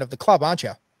president of the club, aren't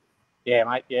you? Yeah,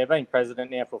 mate. Yeah, been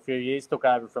president now for a few years. Took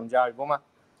over from Joey Boomer.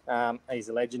 He's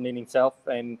a legend in himself,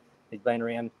 and he's been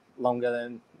around longer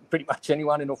than pretty much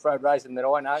anyone in off-road racing that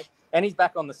I know. And he's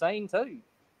back on the scene too.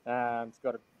 He's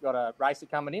got a racer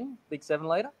coming in, big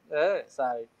 7-litre.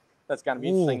 So that's going to be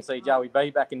interesting to see Joey B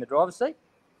back in the driver's seat.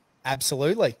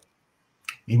 Absolutely.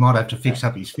 He might have to fix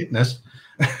up his fitness.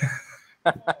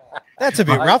 That's a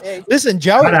bit rough. Listen,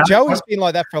 Joey's been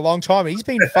like that for a long time. He's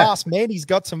been fast, man. He's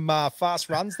got some fast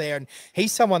runs there, and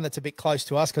he's someone that's a bit close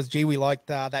to us because, gee, we liked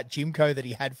that Jimco that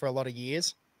he had for a lot of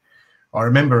years. I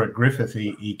remember at Griffith,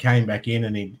 he came back in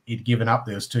and he'd given up.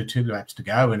 There was two laps to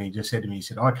go, and he just said to me, he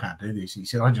said, I can't do this. He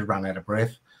said, I just run out of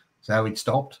breath. So he'd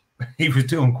stopped. He was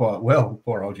doing quite well,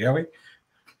 poor old Joey.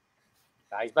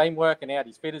 He's been working out.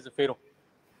 He's fit as a fiddle.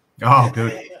 Oh,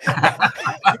 good.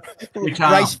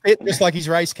 Race fit, just like his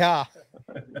race car.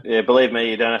 Yeah, believe me,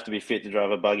 you don't have to be fit to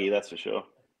drive a buggy, that's for sure.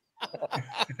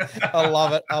 I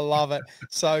love it. I love it.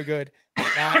 So good.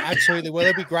 Absolutely. Well,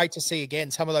 it'd be great to see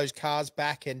again some of those cars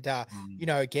back. And, you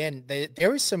know, again,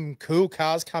 there is some cool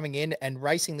cars coming in and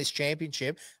racing this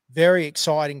championship. Very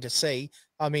exciting to see.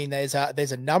 I mean, there's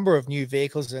a number of new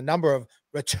vehicles, there's a number of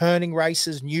returning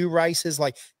races, new races.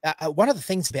 Like one of the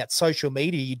things about social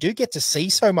media, you do get to see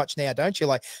so much now, don't you?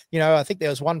 Like, you know, I think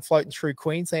there was one floating through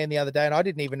Queensland the other day, and I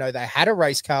didn't even know they had a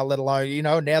race car, let alone, you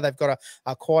know, now they've got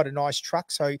a quite a nice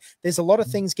truck. So there's a lot of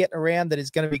things getting around that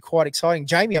is going to be quite exciting.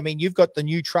 Jamie, I mean, you've got the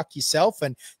new truck yourself,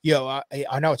 and, you know,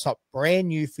 I know it's not brand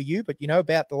new for you, but, you know,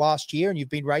 about the last year, and you've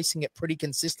been racing it pretty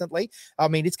consistently. I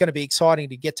mean, it's going to be exciting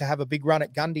to get to have a big run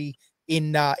at Gundy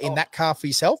in that car for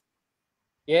yourself.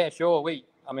 Yeah, sure. We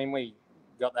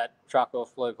got that truck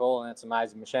off Luke Hall, and it's an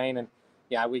amazing machine. And,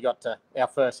 you know, we got to, our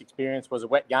first experience was a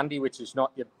wet Gundy, which is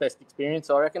not your best experience,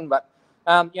 I reckon. But,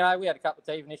 you know, we had a couple of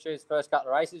teething issues first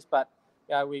couple of races, but,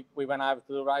 you know, we went over to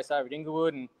the little race over at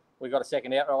Inglewood, and we got a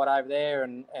second outright over there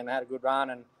and had a good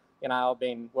run. And, you know, I've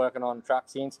been working on the truck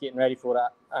since, getting ready for the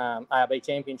ARB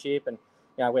Championship. And,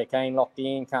 you know, we're keen, locked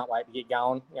in, can't wait to get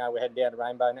going. You know, we're heading down to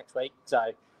Rainbow next week.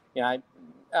 So, you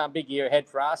know, big year ahead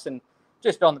for us. And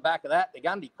just on the back of that, the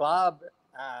Gundy Club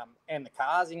and the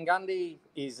cars in Gundy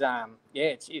is,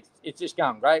 it's just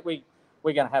going great. We're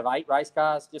going to have 8 race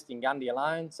cars just in Gundy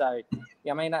alone. So,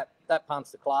 yeah, I mean, that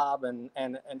pumps the club and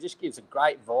just gives a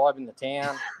great vibe in the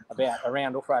town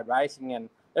around off-road racing, and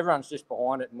everyone's just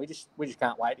behind it, and we just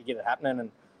can't wait to get it happening.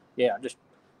 And, yeah,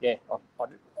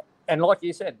 and like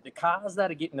you said, the cars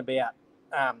that are getting about,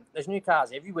 there's new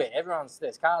cars everywhere.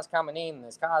 There's cars coming in,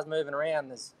 there's cars moving around.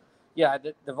 There's, yeah,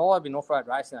 the vibe in off-road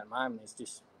racing at the moment is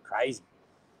just crazy.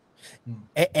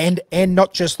 And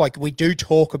not just like we do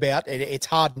talk about it, it's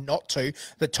hard not to,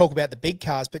 but talk about the big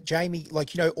cars. But Jamie,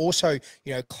 like, you know, also,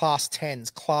 you know, class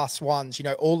 10s, class 1s, you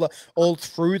know, all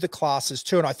through the classes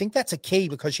too. And I think that's a key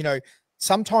because, you know,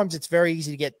 sometimes it's very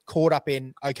easy to get caught up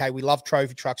in, okay, we love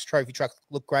trophy trucks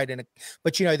look great in it,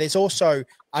 but, you know, there's also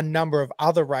a number of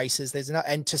other races.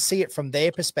 And to see it from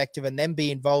their perspective and then be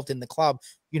involved in the club,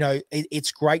 you know,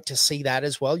 it's great to see that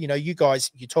as well. You know, you guys,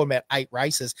 you're talking about 8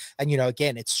 races, and, you know,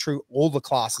 again, it's through all the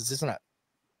classes, isn't it?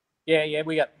 Yeah,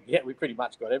 we pretty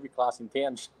much got every class in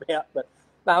town just about, but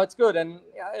no, it's good. And,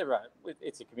 you know, everyone,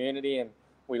 it's a community and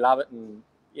we love it. And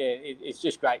yeah, it's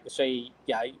just great to see,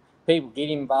 you know, people get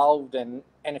involved, and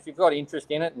if you've got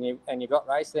interest in it and you've got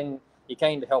race, then you're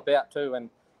keen to help out too. And,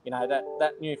 you know,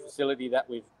 that new facility that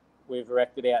we've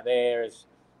erected out there is,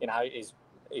 you know, is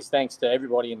thanks to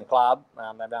everybody in the club.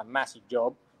 They've done a massive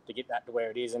job to get that to where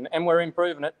it is, and we're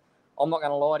improving it. I'm not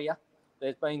going to lie to you.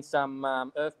 There's been some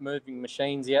earth-moving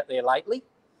machines out there lately.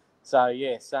 So,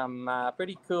 yeah, some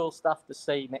pretty cool stuff to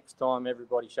see next time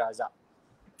everybody shows up.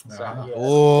 So, yeah.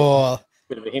 Oh,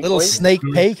 little sneak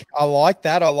peek. I like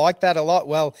that. I like that a lot.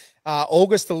 Well,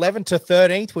 August 11th to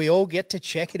 13th, we all get to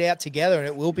check it out together, and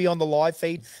it will be on the live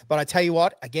feed. But I tell you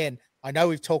what, again, I know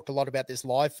we've talked a lot about this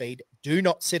live feed. Do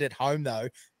not sit at home, though.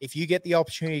 If you get the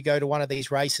opportunity to go to one of these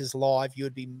races live, you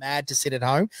would be mad to sit at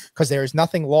home, because there is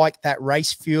nothing like that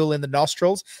race fuel in the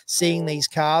nostrils, seeing these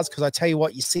cars. Because I tell you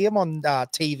what, you see them on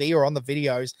TV or on the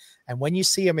videos, and when you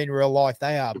see them in real life,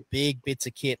 they are big bits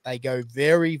of kit. They go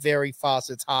very, very fast.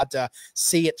 It's hard to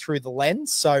see it through the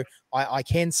lens. So I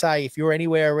can say if you're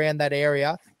anywhere around that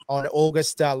area on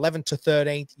August 11th to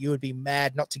 13th, you would be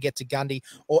mad not to get to Gundy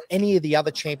or any of the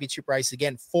other championship races.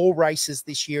 Again, 4 races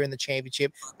this year in the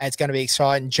championship, and it's going to be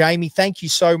exciting. Jamie, thank you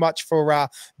so much for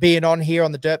being on here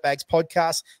on the Dirtbagz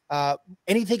podcast.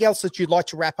 Anything else that you'd like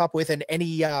to wrap up with, and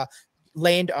any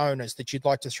landowners that you'd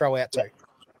like to throw out to?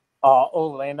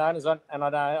 All the landowners, and I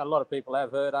know a lot of people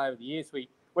have heard over the years. We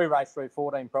race through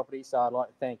 14 properties, so I'd like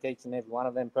to thank each and every one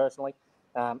of them personally,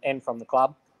 and from the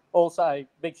club. Also,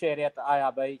 big shout out to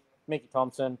ARB, Mickey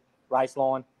Thompson,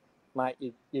 Raceline, mate.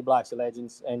 You blokes are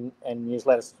legends, and you just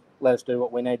let us do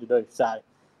what we need to do. So,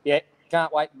 yeah,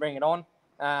 can't wait to bring it on.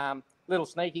 Little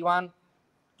sneaky one,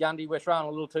 Gundy, we're throwing a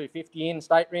little 250 in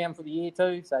state round for the year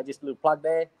too. So just a little plug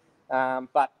there.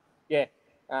 But yeah,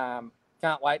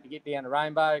 can't wait to get down to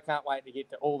Rainbow. Can't wait to get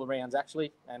to all the rounds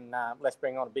actually, and let's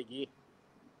bring on a big year.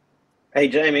 Hey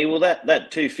Jamie, will that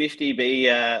 250 be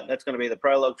that's going to be the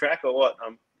prologue track or what?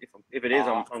 If it is,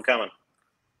 I'm coming.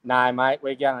 No, mate,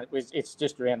 we're going. It's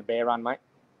just around the bear run, mate.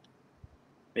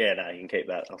 Yeah, no, you can keep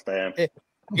that. I'll stay home.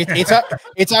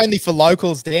 It's only for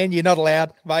locals, Dan. You're not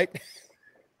allowed, mate.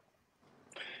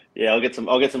 Yeah, I'll get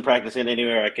some practice in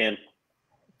anywhere I can.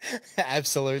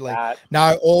 Absolutely.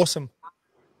 No, awesome.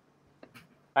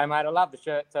 Hey, mate, I love the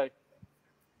shirt too.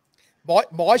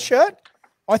 My shirt?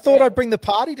 I thought I'd bring the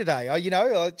party today.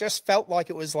 I just felt like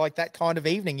it was like that kind of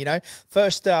evening,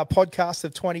 First podcast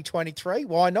of 2023.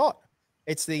 Why not?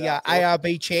 It's the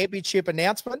ARB Championship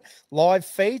announcement, live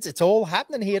feeds. It's all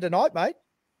happening here tonight, mate.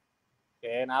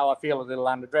 Yeah, no, I feel a little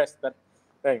underdressed, but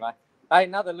anyway. Hey,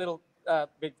 another little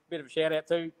bit of a shout out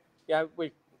too.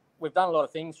 We've done a lot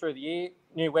of things through the year.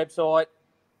 New website,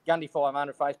 Gundy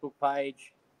 500 Facebook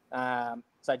page.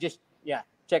 So just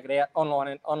check it out.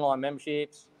 Online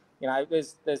memberships.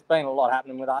 There's been a lot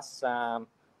happening with us, and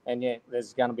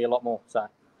there's going to be a lot more. So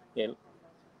yeah,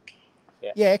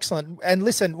 excellent. And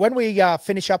listen, when we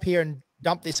finish up here and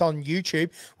dump this on YouTube,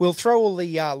 we'll throw all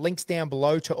the links down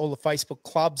below to all the Facebook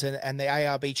clubs and the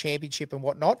ARB Championship and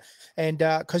whatnot. And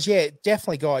because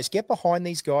definitely, guys, get behind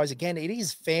these guys. Again, it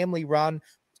is family run,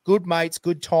 good mates,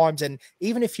 good times, and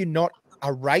even if you're not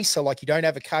a racer, like you don't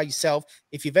have a car yourself,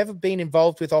 if you've ever been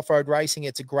involved with off-road racing,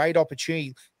 it's a great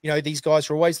opportunity. These guys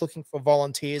are always looking for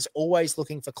volunteers, always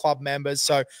looking for club members.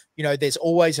 So, there's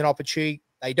always an opportunity.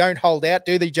 They don't hold out,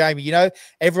 do they, Jamie?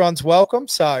 Everyone's welcome.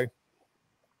 So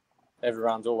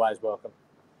everyone's always welcome.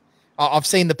 I've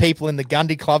seen the people in the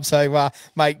Gundy Club. So,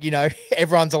 mate,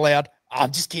 everyone's allowed.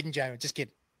 I'm just kidding, Jamie. Just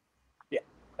kidding. Yeah,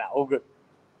 all good.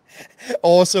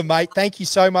 Awesome, mate. Thank you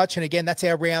so much. And again, that's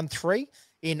our round 3.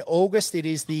 In August, it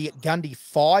is the Gundy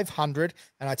 500,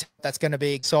 and that's going to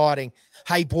be exciting.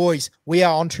 Hey, boys, we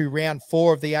are on to round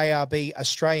 4 of the ARB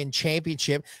Australian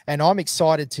Championship, and I'm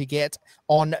excited to get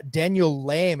on Daniel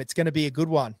Lamb. It's going to be a good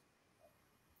one.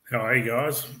 How are you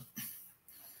guys?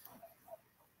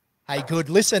 Hey, good.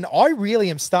 Listen, I really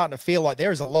am starting to feel like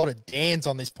there is a lot of Dans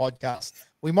on this podcast.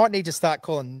 We might need to start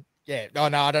calling, I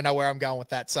don't know where I'm going with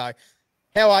that. So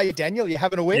how are you, Daniel? You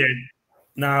having a win? Yeah.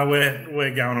 No,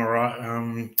 we're going all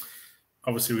right.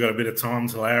 Obviously, we've got a bit of time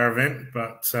till our event,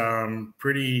 but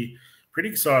pretty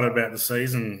excited about the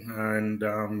season and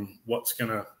what's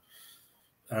going to.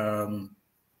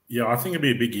 I think it'll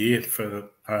be a big year for the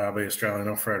ARB Australian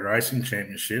Off-Road Racing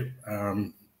Championship.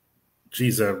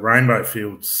 A rainbow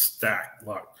field stacked.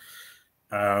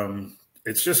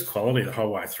 It's just quality the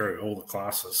whole way through, all the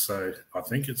classes. So I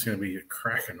think it's going to be a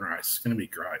cracking race. It's going to be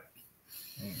great.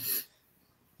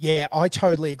 Yeah, I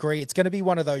totally agree. It's going to be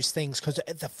one of those things because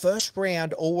the first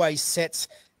round always sets,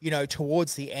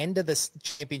 towards the end of this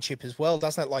championship as well,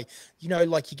 doesn't it? Like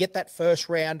you get that first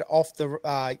round off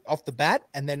the bat,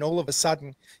 and then all of a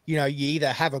sudden, you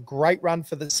either have a great run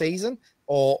for the season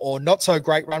or not so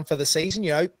great run for the season,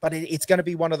 but it's going to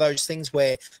be one of those things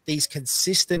where these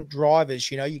consistent drivers,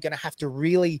 you're going to have to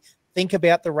really think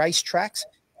about the racetracks.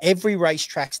 Every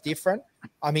racetrack's different.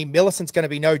 I mean, Millicent's going to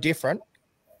be no different.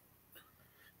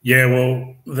 Yeah,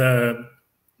 well, the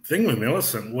thing with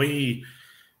Millicent,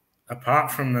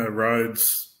 apart from the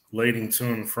roads leading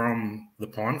to and from the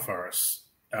pine forests,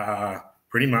 are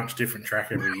pretty much different track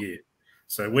every year.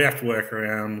 So we have to work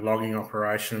around logging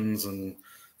operations and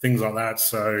things like that.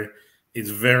 So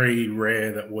it's very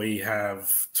rare that we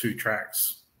have 2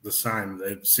 tracks the same.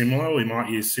 They're similar. We might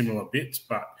use similar bits,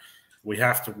 but we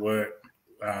have to work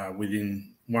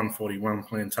within 141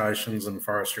 plantations and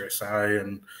Forestry SA,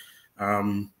 and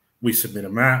we submit a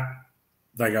map.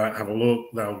 They go and have a look.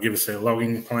 They'll give us their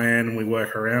logging plan, and we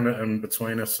work around it. And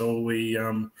between us all, we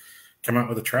come up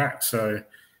with a track. So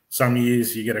some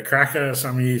years you get a cracker.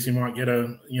 Some years you might get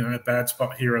a bad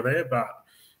spot here or there. But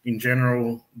in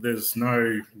general, there's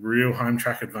no real home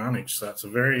track advantage. So it's a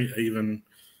very even.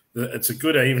 It's a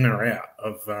good evener out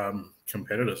of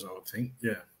competitors, I would think.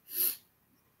 Yeah.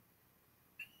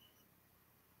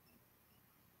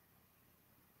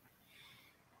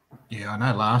 Yeah, I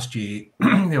know last year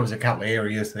there was a couple of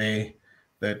areas there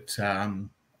that,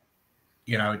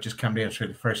 it just come down through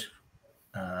the fresh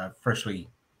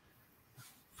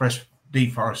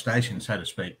deforestation, so to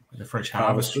speak, the fresh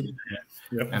harvest.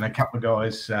 Yep. And a couple of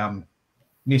guys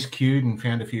miscued and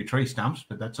found a few tree stumps,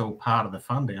 but that's all part of the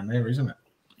fun down there, isn't it?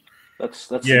 That's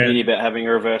the beauty about having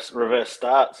a reverse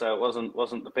start. So it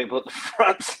wasn't the people at the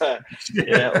front. So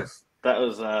that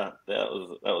was a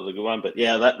good one. But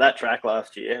yeah, that track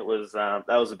last year was that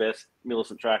was the best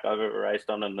Millicent track I've ever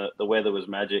raced on, and the weather was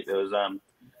magic. There was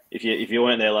if you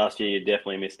weren't there last year, you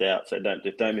definitely missed out. So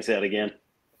don't miss out again.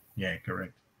 Yeah,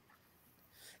 correct.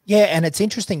 Yeah, and it's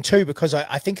interesting too because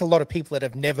I think a lot of people that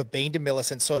have never been to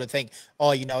Millicent sort of think,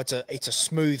 oh, you know, it's a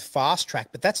smooth, fast track,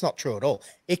 but that's not true at all.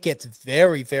 It gets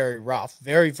very, very rough,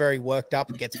 very, very worked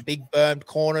up. It gets big bermed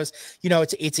corners. You know,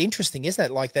 it's interesting, isn't it?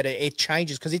 Like that it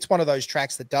changes because it's one of those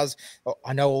tracks that does.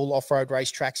 I know all off-road race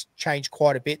tracks change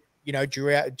quite a bit, you know,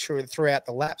 throughout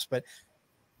the laps, but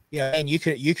you know, and you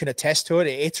can attest to it.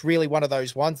 It's really one of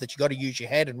those ones that you got to use your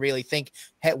head and really think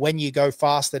when you go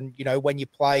fast and, you know, when you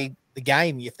play the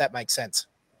game, if that makes sense.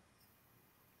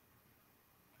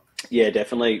 Yeah,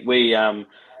 definitely. We and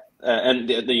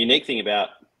the unique thing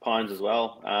about Pines as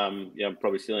well, you know,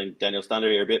 probably stealing Daniel's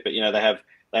thunder here a bit, but you know, they have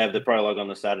the prologue on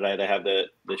the Saturday. They have the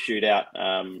shootout,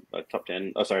 like top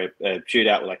 10. Oh, sorry,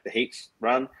 shootout with like the heats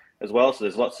run as well. So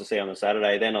there's lots to see on the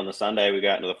Saturday. Then on the Sunday we go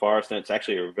out into the forest and it's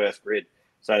actually a reverse grid.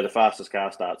 So the fastest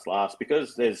car starts last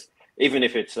because even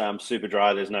if it's super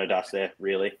dry, there's no dust there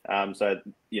really. So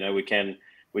you know we can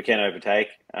overtake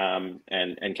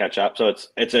and catch up. So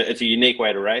it's a unique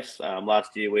way to race.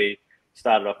 Last year we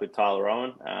started off with Tyler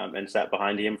Owen and sat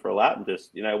behind him for a lap and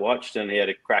just watched, and he had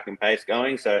a cracking pace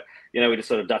going. So we just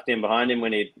sort of ducked in behind him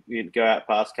when he'd go out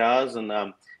past cars, and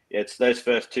it's those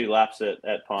first 2 laps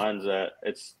at Pines.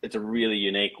 It's a really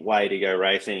unique way to go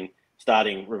racing,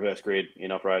 starting reverse grid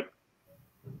in off-road.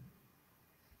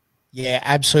 Yeah,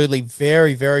 absolutely.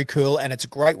 Very, very cool. And it's a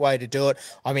great way to do it.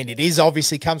 I mean, it is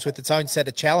obviously comes with its own set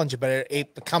of challenges, but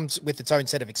it comes with its own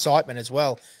set of excitement as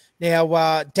well.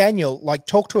 Now, Daniel, like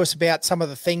talk to us about some of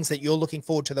the things that you're looking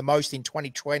forward to the most in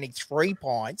 2023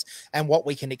 Pines and what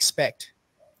we can expect.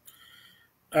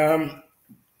 I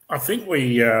think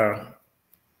we had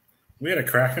a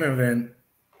cracking event.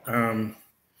 It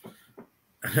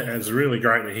was really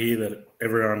great to hear that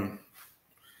everyone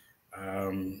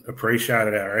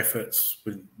appreciated our efforts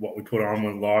with what we put on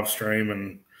with live stream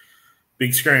and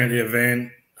big screen at the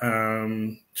event.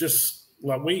 Just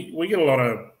like we get a lot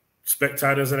of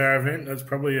spectators at our event. That's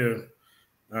probably it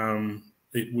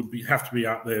would have to be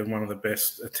up there, one of the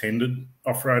best attended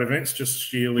off-road events, just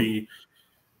sheerly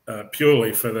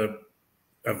purely for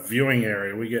a viewing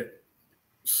area. We get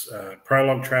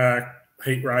prologue track,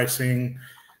 heat racing,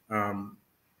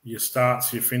 your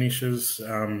starts, your finishes.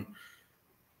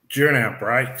 During our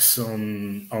breaks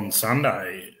on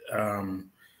Sunday,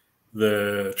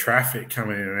 the traffic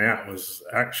coming in and out was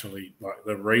actually like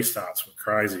the restarts were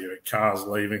crazy. We had cars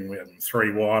leaving. We had them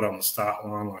 3 wide on the start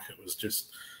line. Like it was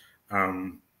just,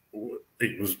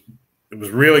 it was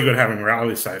really good having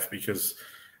Rally Safe because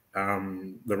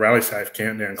the Rally Safe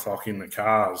countdown clock in the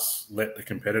cars let the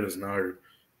competitors know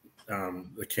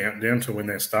the countdown to when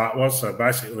their start was. So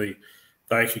basically,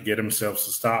 they could get themselves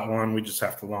to start line. We just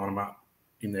have to line them up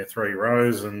in their 3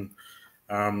 rows and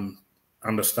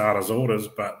under starters' orders.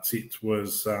 But it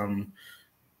was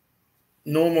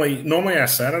normally our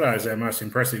Saturday is our most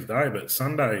impressive day, but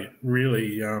Sunday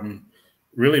really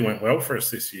went well for us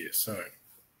this year. So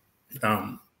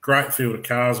great field of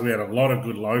cars. We had a lot of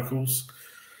good locals.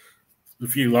 A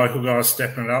few local guys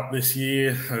stepping it up this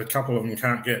year. A couple of them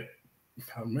can't get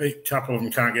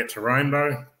to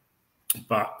Rainbow,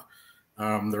 but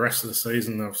the rest of the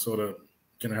season they're sort of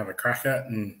going to have a crack at.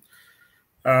 And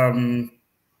I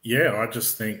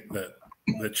just think that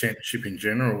the championship in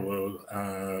general will,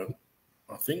 I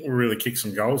think, will really kick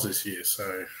some goals this year.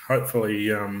 So hopefully,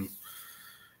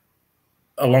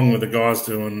 along with the guys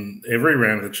doing every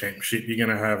round of the championship, you're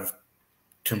going to have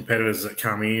competitors that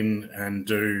come in and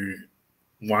do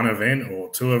 1 event or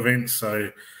 2 events.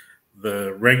 So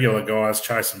the regular guys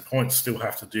chasing points still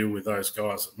have to deal with those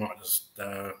guys that might just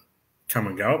come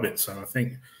and go a bit. So I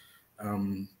think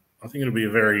it'll be a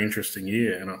very interesting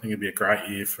year, and I think it'll be a great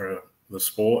year for the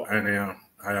sport and our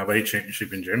ARB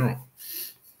championship in general.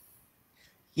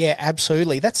 Yeah,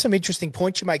 absolutely. That's some interesting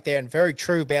points you make there, and very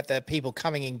true about the people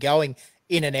coming and going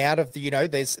in and out of the,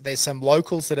 there's some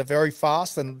locals that are very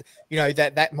fast, and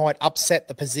that might upset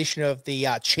the position of the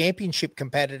championship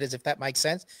competitors, if that makes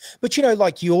sense. But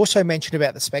like you also mentioned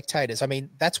about the spectators. I mean,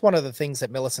 that's one of the things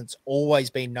that Millicent's always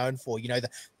been known for. The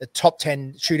top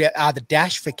 10 shootout, the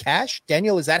Dash for Cash.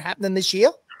 Daniel, is that happening this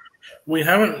year? We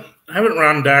haven't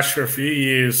run Dash for a few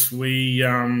years. We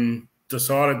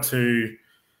decided to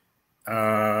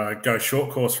go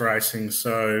short course racing,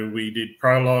 so we did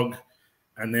prologue,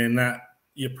 and then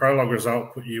your prologue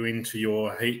result put you into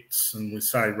your heats, and we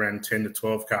say ran 10 to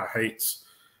 12 car heats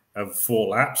of 4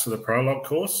 laps of the prologue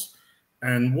course.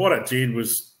 And what it did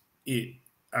was we've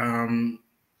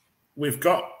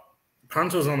got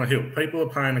punters on the hill. People are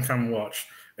paying to come and watch.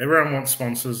 Everyone wants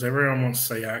sponsors. Everyone wants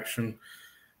to see action.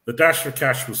 The Dash for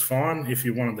Cash was fine if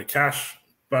you wanted the cash,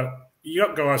 but you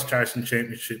got guys chasing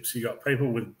championships. You got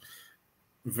people with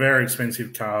very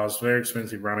expensive cars, very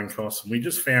expensive running costs. And we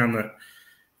just found that,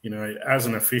 as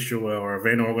an official or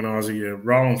event organizer, you're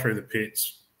rolling through the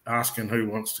pits, asking who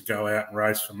wants to go out and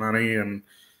race for money, and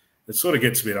it sort of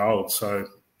gets a bit old. So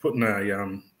putting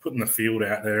the field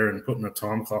out there and putting a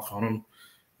time clock on them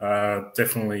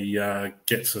definitely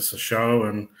gets us a show.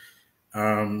 And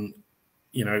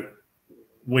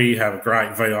we have a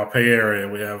great VIP area.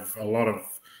 We have a lot of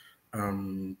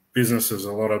businesses,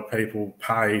 a lot of people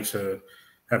pay to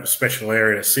have a special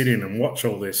area to sit in and watch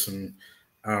all this. And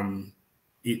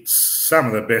it's some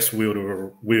of the best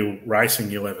wheel-to-wheel racing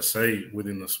you'll ever see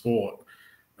within the sport.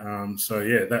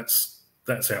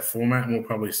 That's our format, and we'll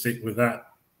probably stick with that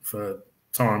for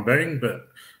time being, but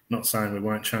not saying we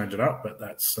won't change it up. But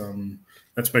that's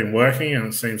been working, and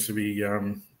it seems to be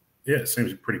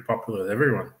pretty popular with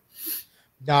everyone.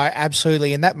 No,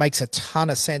 absolutely. And that makes a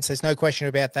ton of sense. There's no question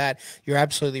about that. You're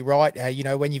absolutely right.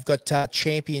 When you've got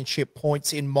championship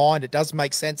points in mind, it does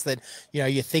make sense that,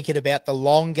 you're thinking about the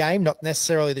long game, not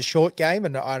necessarily the short game.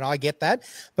 And I get that.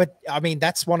 But I mean,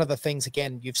 that's one of the things,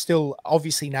 again, you've still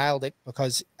obviously nailed it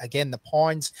because, again, the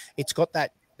Pines, it's got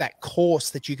that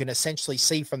course that you can essentially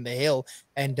see from the hill.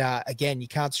 And again, you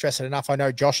can't stress it enough. I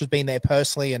know Josh has been there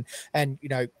personally and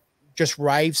just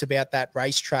raves about that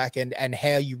racetrack and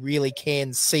how you really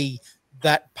can see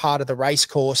that part of the race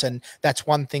course. And that's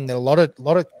one thing that a lot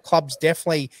of clubs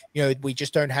definitely, we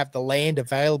just don't have the land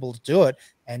available to do it.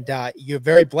 And you're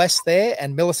very blessed there.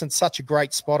 And Millicent's such a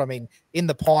great spot. I mean, in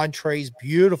the pine trees,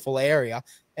 beautiful area.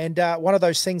 And one of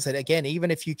those things that, again, even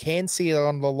if you can see it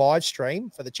on the live stream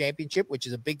for the championship, which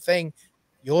is a big thing,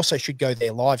 you also should go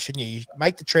there live, shouldn't you? You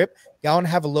make the trip, go and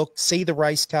have a look, see the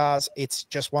race cars. It's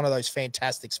just one of those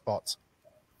fantastic spots.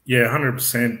 Yeah,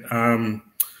 100%.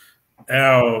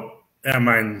 Our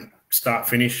main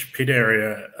start-finish pit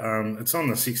area, it's on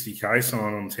the 60K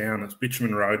sign on town. It's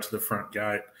Bitumen Road to the front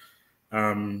gate.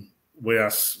 We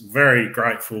are very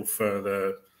grateful for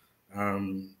the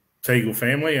Teagle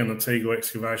family and the Teagle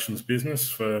Excavations business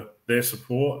for their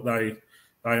support. They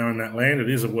own that land. It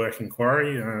is a working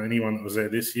quarry. Anyone that was there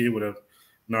this year would have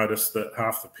noticed that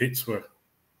half the pits were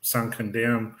sunken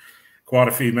down quite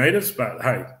a few metres. But,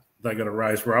 hey, they got to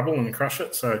raise rubble and crush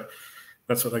it. So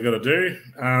that's what they got to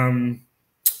do.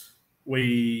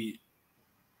 We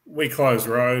close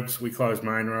roads. We close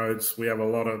main roads. We have a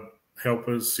lot of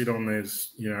helpers sit on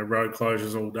these, road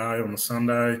closures all day on the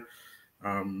Sunday.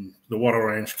 The Wattle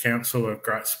Range Council are a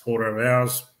great supporter of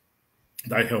ours.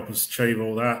 They help us achieve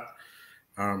all that.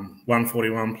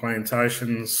 141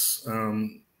 Plantations,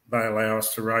 they allow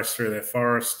us to race through their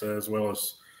forest as well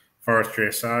as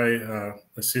Forestry SA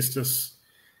assist us.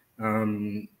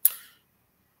 We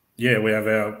have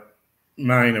our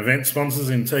main event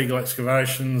sponsors in Teagle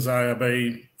Excavations,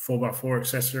 ARB, 4x4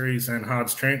 Accessories and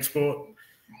Hards Transport.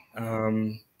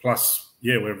 Plus,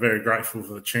 we're very grateful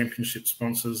for the championship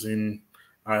sponsors in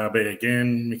ARB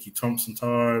again, Mickey Thompson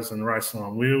Tyres and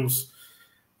Raceline Wheels.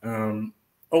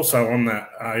 Also on that,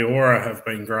 AORA have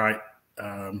been great.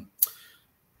 I'm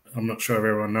not sure if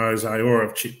everyone knows, AORA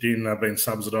have chipped in. They've been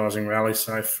subsidising Rally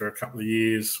Safe for a couple of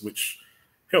years, which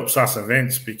helps us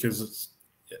events because it's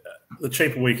the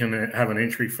cheaper we can have an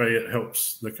entry fee, it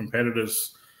helps the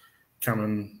competitors come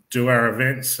and do our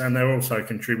events, and they're also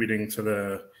contributing to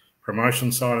the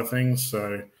promotion side of things.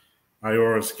 So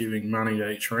AORA's giving money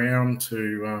to each round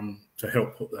to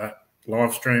help put that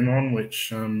live stream on,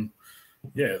 which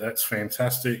that's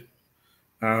fantastic.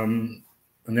 And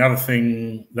the other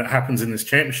thing that happens in this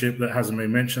championship that hasn't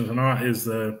been mentioned tonight is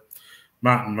the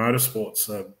Martin Motorsports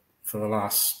for the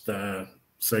last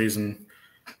season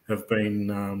have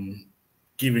been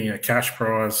giving a cash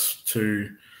prize to,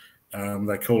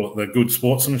 they call it the Good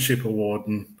Sportsmanship Award.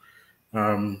 And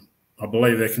I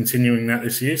believe they're continuing that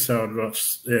this year. So I'd like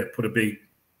put a big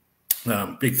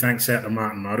thanks out to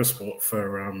Martin Motorsport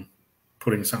for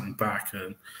putting something back.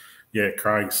 And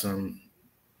Craig's and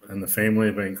the family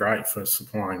have been great for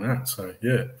supplying that. So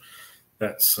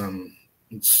that's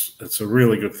it's a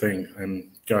really good thing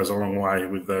and goes a long way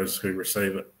with those who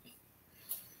receive it.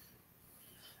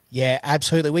 Yeah,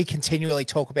 absolutely. We continually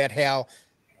talk about how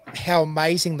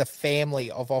amazing the family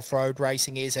of off-road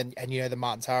racing is, and the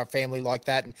Martins are a family like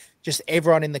that, and just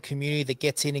everyone in the community that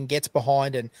gets in and gets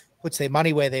behind and puts their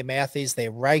money where their mouth is,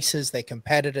 their racers, their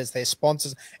competitors, their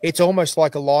sponsors. It's almost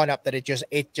like a lineup that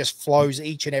it just flows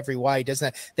each and every way, doesn't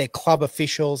it? Their club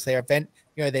officials, their event,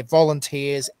 their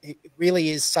volunteers. It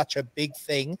really is such a big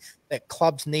thing that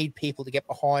clubs need people to get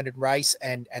behind and race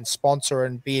and sponsor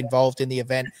and be involved in the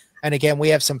event. And again, we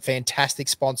have some fantastic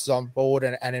sponsors on board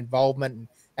and involvement.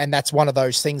 And that's one of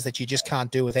those things that you just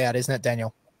can't do without, isn't it,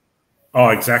 Daniel? Oh,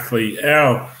 exactly.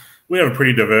 we have a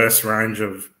pretty diverse range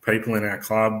of people in our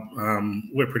club.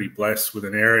 We're pretty blessed with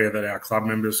an area that our club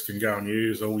members can go and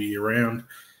use all year round.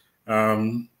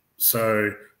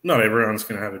 So not everyone's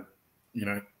going to have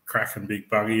a, cracking big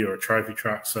buggy or a trophy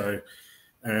truck. So,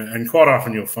 and quite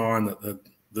often you'll find that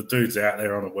the dudes out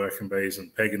there on the working bees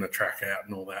and pegging the track out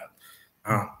and all that,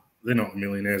 they're not the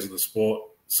millionaires of the sport.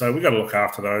 So we've got to look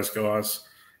after those guys.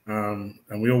 And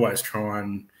we always try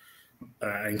and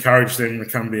encourage them to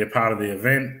come be a part of the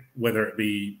event, whether it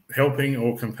be helping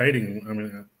or competing. I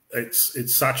mean,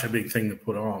 it's such a big thing to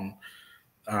put on.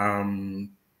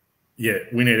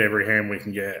 We need every hand we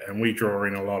can get, and we draw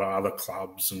in a lot of other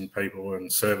clubs and people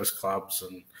and service clubs,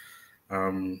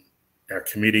 and our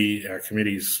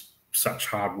committee's such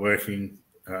hard working.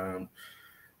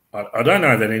 I don't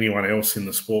know that anyone else in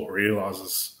the sport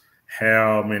realises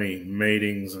how many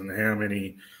meetings and how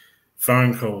many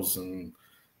phone calls and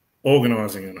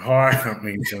organising and hire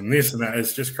companies and this and that.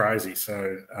 It's just crazy.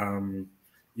 So,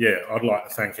 I'd like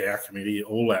to thank our committee,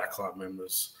 all our club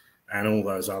members, and all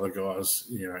those other guys,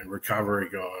 recovery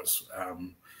guys.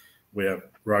 We have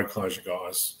road closure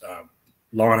guys,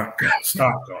 lineup guys,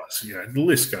 start guys. The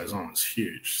list goes on. It's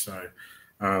huge. So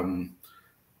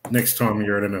next time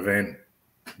you're at an event,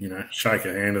 shake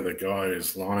a hand of the guy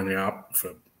who's lining you up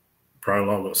for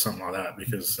prologue or something like that,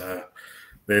 because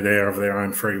they're there of their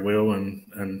own free will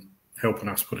and helping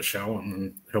us put a show on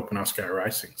and helping us go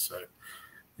racing. So,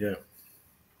 yeah.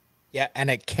 Yeah, and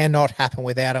it cannot happen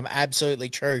without them. Absolutely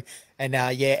true. And,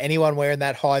 anyone wearing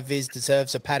that high vis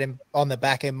deserves a pat on the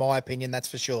back, in my opinion, that's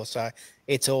for sure. So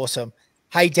it's awesome.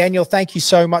 Hey, Daniel, thank you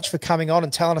so much for coming on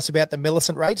and telling us about the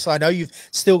Millicent race. I know you've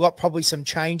still got probably some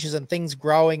changes and things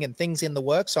growing and things in the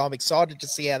works, so I'm excited to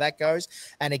see how that goes.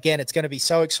 And again, it's going to be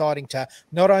so exciting to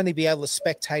not only be able to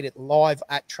spectate it live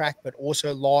at track, but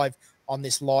also live on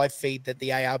this live feed that the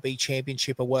ARB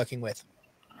Championship are working with.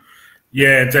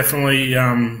 Yeah, definitely.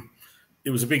 It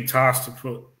was a big task to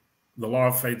put the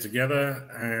live feed together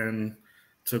and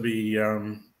to be,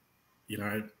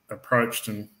 approached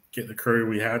and get the crew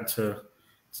we had to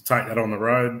take that on the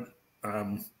road.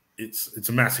 It's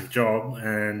a massive job,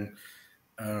 and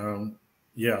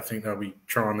I think they'll be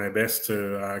trying their best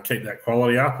to keep that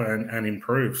quality up and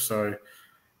improve. So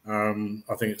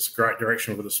I think it's a great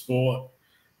direction for the sport.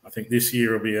 I think this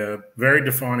year will be a very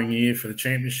defining year for the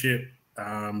championship.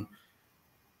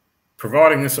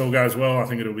 Providing this all goes well, I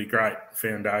think it'll be great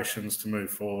foundations to move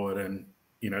forward and,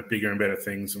 bigger and better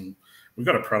things. And we've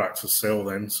got a product to sell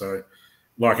then. So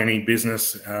like any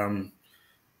business,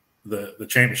 the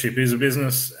championship is a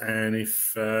business. And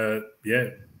if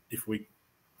we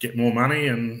get more money,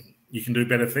 and you can do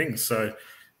better things. So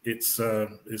it's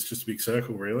just a big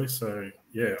circle, really. So,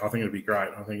 I think it'll be great.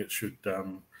 I think it should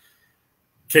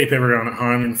keep everyone at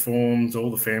home informed,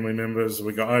 all the family members.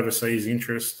 We got overseas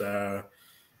interest.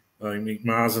 I think Mick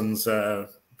Marzin's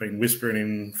been whispering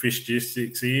in fish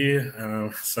gistics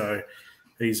here. So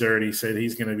he's already said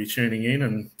he's going to be tuning in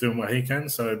and doing what he can.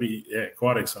 So it'd be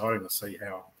quite exciting to see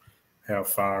how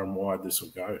far and wide this will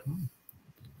go.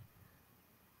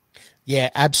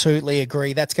 Yeah, absolutely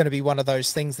agree. That's going to be one of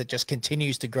those things that just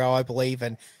continues to grow, I believe.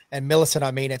 And Millicent, I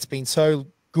mean, it's been so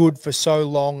good for so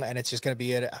long, and it's just going to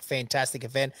be a fantastic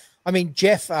event. I mean,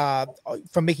 Jeff,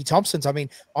 from Mickey Thompson's, I mean,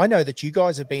 I know that you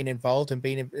guys have been involved and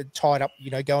been tied up,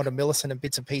 going to Millicent and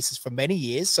bits and pieces for many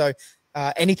years. So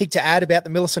anything to add about the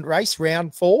Millicent race,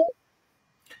 round 4?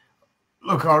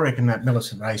 Look, I reckon that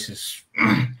Millicent race is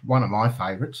one of my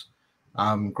favourites.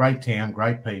 Great town,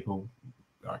 great people.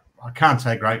 I can't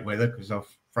say great weather because I've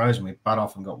frozen my butt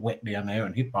off and got wet down there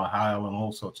and hit by hail and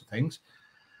all sorts of things.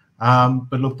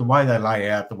 But look, the way they lay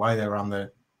out, the way they run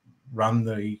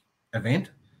the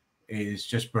event is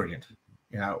just brilliant.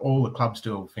 All the clubs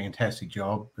do a fantastic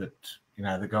job, but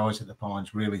the guys at the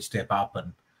Pines really step up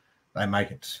and they make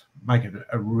it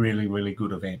a really, really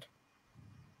good event.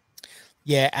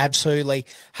 Yeah, absolutely.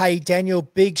 Hey, Daniel,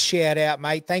 big shout out,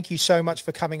 mate. Thank you so much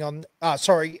for coming on.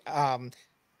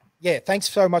 Thanks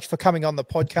so much for coming on the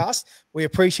podcast. We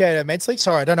appreciate it immensely.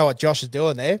 Sorry, I don't know what Josh is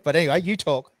doing there, but anyway, you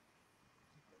talk.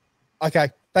 Okay.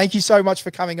 Thank you so much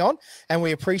for coming on, and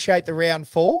we appreciate the round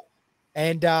 4.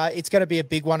 And it's going to be a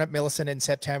big one at Millicent in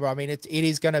September. I mean, it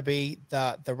is going to be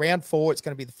the round 4. It's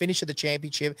going to be the finish of the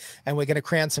championship, and we're going to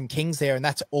crown some kings there, and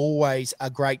that's always a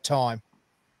great time.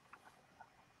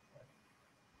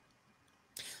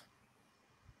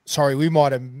 Sorry, we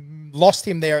might have lost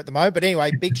him there at the moment. But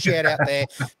anyway, big shout out there.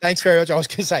 Thanks very much. I was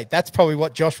going to say, that's probably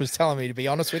what Josh was telling me, to be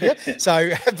honest with you. So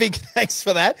big thanks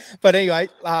for that. But anyway,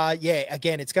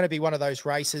 again, it's going to be one of those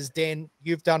races. Dan,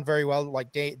 you've done very well,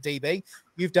 like DB.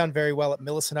 you've done very well at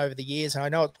Millicent over the years, and I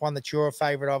know it's one that you're a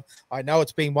favourite of. I know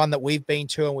it's been one that we've been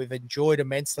to and we've enjoyed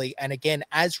immensely. And again,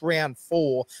 as round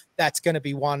 4, that's going to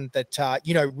be one that,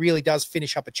 you know, really does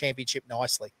finish up a championship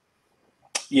nicely.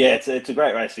 Yeah, it's a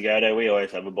great race to go to. We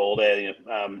always have a ball there. You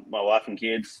know, my wife and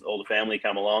kids, all the family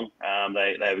come along.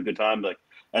 They have a good time. But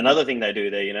another thing they do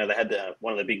there, you know, they had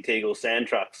one of the big Teagle sand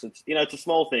trucks. It's, you know, it's a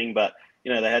small thing, but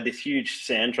you know, they had this huge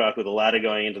sand truck with a ladder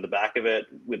going into the back of it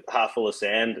with half full of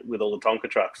sand with all the Tonka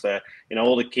trucks. So, you know,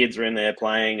 all the kids are in there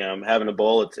playing, having a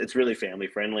ball. It's really family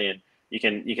friendly, and you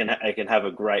can have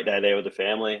a great day there with the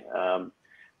family.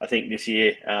 I think this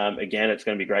year, again, it's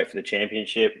going to be great for the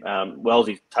championship.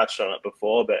 Wellesley touched on it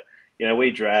before, but, you know,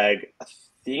 we drag, I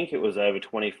think it was over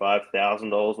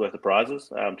 $25,000 worth of prizes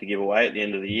to give away at the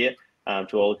end of the year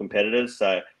to all the competitors.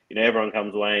 So, you know, everyone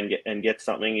comes away and gets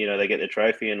something. You know, they get their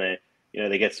trophy and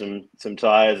they get some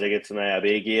tires, they get some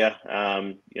ARB gear.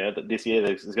 You know, this year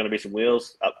there's going to be some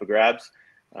wheels up for grabs.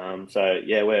 So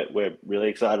yeah, we're really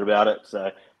excited about it. So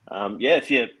yeah,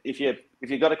 if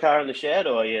you've got a car in the shed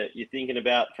or you're thinking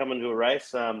about coming to a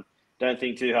race, don't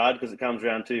think too hard because it comes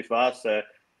around too fast. So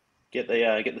get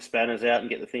the spanners out and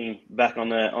get the thing back on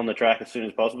the track as soon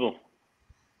as possible.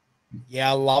 Yeah,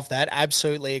 I love that.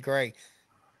 Absolutely agree.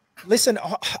 Listen,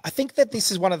 I think that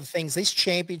this is one of the things, this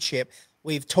championship,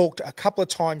 we've talked a couple of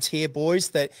times here, boys,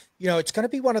 that, you know, it's going to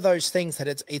be one of those things that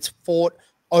it's fought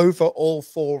over all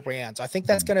 4 rounds. I think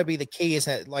that's going to be the key,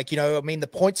 isn't it? Like, you know, I mean, the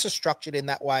points are structured in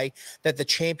that way that the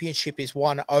championship is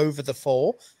won over the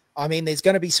 4. I mean, there's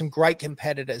going to be some great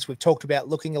competitors. We've talked about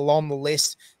looking along the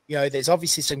list. You know, there's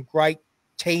obviously some great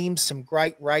teams, some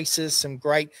great races, some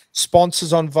great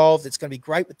sponsors involved. It's going to be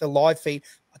great with the live feed.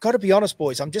 I got to be honest,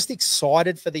 boys, I'm just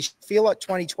excited for this. I feel like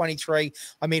 2023,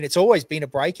 I mean, it's always been a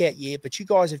breakout year, but you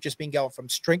guys have just been going from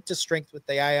strength to strength with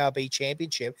the ARB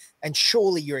championship, and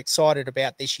surely you're excited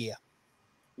about this year.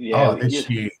 Yeah, this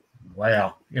year,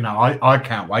 wow. You know, I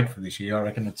can't wait for this year. I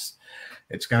reckon it's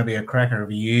going to be a cracker of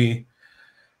a year.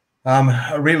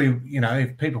 Really, you know,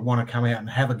 if people want to come out and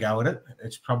have a go at it,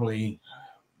 it's probably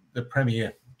the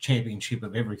premier championship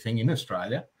of everything in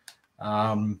Australia.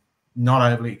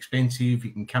 Not overly expensive.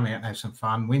 You can come out and have some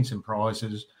fun, win some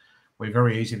prizes. We're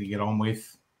very easy to get on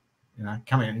with. You know,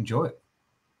 come out and enjoy it.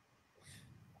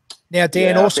 Now,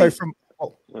 Dan, also from...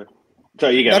 Oh. So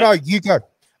you go. No, you go.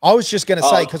 I was just going to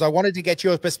say, because I wanted to get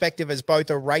your perspective as both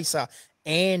a racer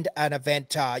and an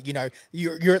event. You know,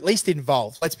 you're at least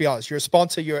involved. Let's be honest. You're a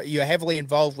sponsor. You're heavily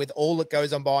involved with all that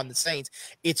goes on behind the scenes.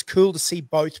 It's cool to see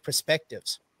both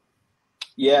perspectives.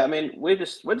 Yeah, I mean, we're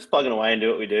just plugging away and do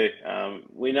what we do.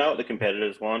 We know what the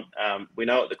competitors want. We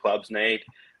know what the clubs need.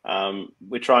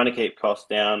 We're trying to keep costs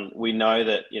down. We know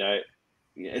that, you know,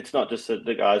 it's not just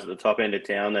the guys at the top end of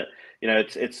town, that, you know,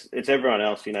 it's everyone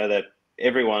else. You know, that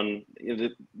everyone,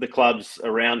 the clubs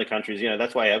around the countries, you know,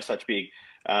 that's why you have such big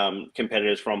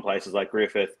competitors from places like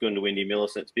Griffith, Goondiwindi,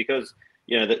 Millicent, because,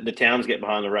 you know, the towns get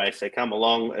behind the race. They come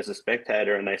along as a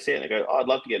spectator and they see it and they go, oh, I'd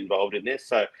love to get involved in this.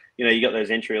 So, you know, you got those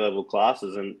entry level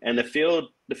classes, and the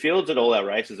fields at all our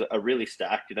races are really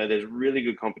stacked. You know, there's really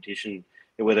good competition,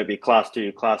 whether it be class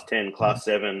 2, class 10, class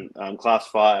 7, class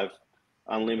 5,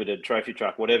 unlimited, trophy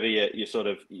truck, whatever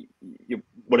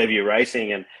whatever you're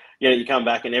racing. And, you know, you come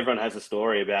back and everyone has a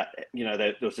story about, you know,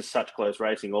 there was just such close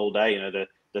racing all day. You know,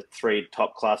 the 3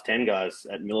 top class 10 guys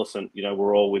at Millicent, you know,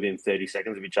 were all within 30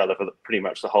 seconds of each other for pretty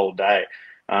much the whole day.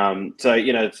 So,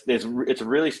 you know, it's a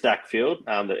really stacked field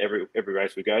that every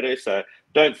race we go to. So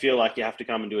don't feel like you have to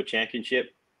come and do a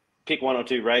championship. Pick 1 or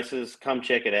 2 races, come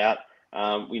check it out.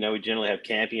 You know, we generally have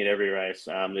camping at every race.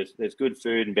 There's good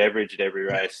food and beverage at every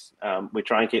race. We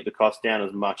try and keep the cost down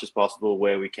as much as possible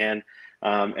where we can.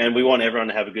 And we want everyone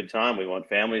to have a good time. We want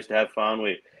families to have fun.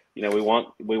 We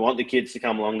want the kids to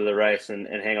come along to the race and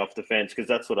hang off the fence, because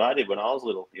that's what I did when I was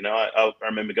little. You know, I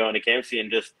remember going to Kempsey and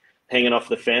just hanging off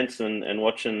the fence and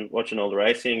watching all the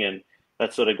racing, and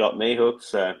that sort of got me hooked.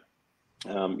 So,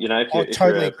 you know, I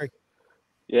totally agree.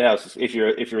 Yeah, if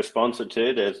you're a sponsor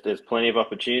too, there's plenty of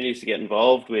opportunities to get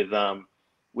involved with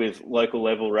local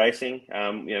level racing.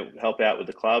 You know, help out with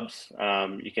the clubs.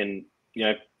 You can, you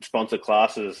know, sponsor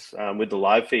classes with the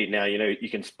live feed now. You know, you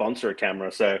can sponsor a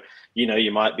camera, so, you know,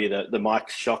 you might be the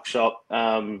Mike's Shock Shop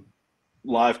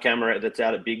live camera that's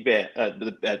out at Big Bear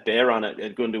at Bear Run at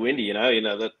Goondiwindi. You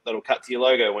know that'll cut to your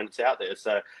logo when it's out there.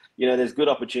 So, you know, there's good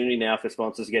opportunity now for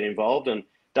sponsors to get involved, and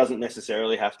doesn't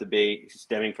necessarily have to be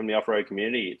stemming from the off-road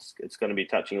community. It's going to be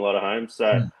touching a lot of homes.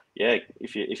 So yeah,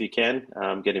 if you can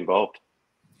get involved.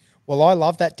 Well, I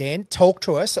love that, Dan. Talk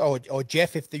to us, or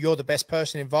Jeff, if you're the best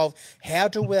person involved. How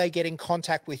do they get in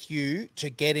contact with you to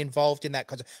get involved in that?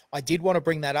 Because I did want to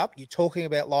bring that up. You're talking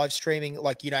about live streaming,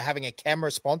 like, having a camera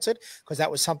sponsored, because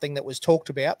that was something that was talked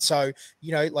about. So,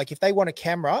 like if they want a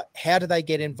camera, how do they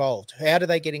get involved? How do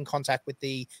they get in contact with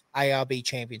the ARB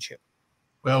Championship?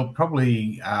 Well,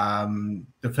 probably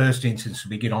the first instance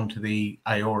would be get onto the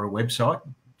AORA website,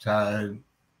 so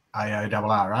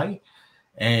AORRA,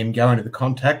 and go into the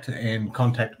contact and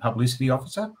contact the publicity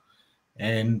officer.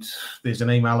 And there's an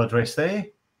email address there,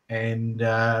 and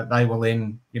they will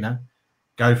then,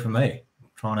 go from there,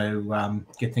 trying to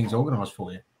get things organised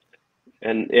for you.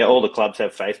 And yeah, all the clubs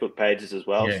have Facebook pages as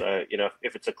well. Yeah. So,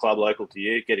 if it's a club local to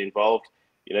you, get involved.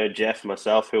 Jeff,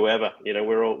 myself, whoever,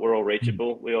 we're all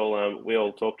reachable. We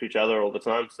all talk to each other all the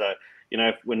time. So,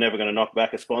 we're never going to knock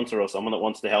back a sponsor or someone that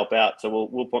wants to help out. So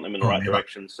we'll point them in the right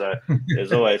direction. So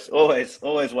there's always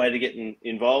way to get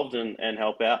involved and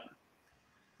help out.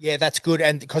 Yeah, that's good.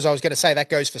 And because I was going to say that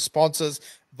goes for sponsors,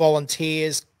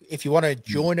 volunteers. If you want to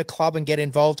join a club and get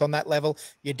involved on that level,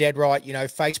 you're dead right.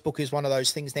 Facebook is one of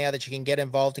those things now that you can get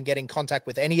involved and get in contact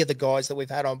with any of the guys that we've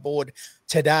had on board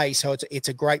today. So it's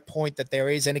a great point that there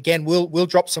is. And again, we'll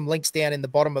drop some links down in the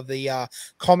bottom of the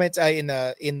comments in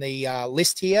the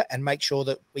list here, and make sure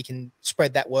that we can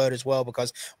spread that word as well,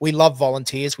 because we love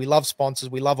volunteers, we love sponsors,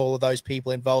 we love all of those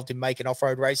people involved in making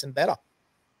off-road racing better.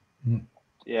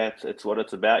 Yeah, it's what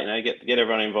it's about. Get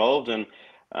everyone involved. And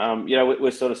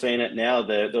we're sort of seeing it now.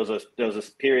 There was a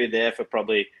period there for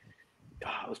probably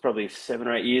 7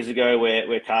 or 8 years ago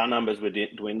where car numbers were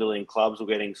dwindling, clubs were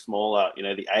getting smaller.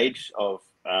 The age of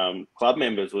club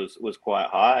members was quite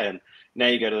high, and now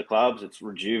you go to the clubs, it's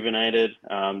rejuvenated.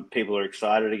 People are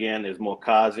excited again. There's more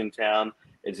cars in town.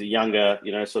 It's a younger,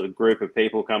 sort of group of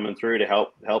people coming through to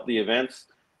help the events.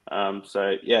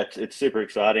 So yeah, it's super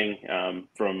exciting.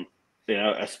 From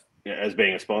as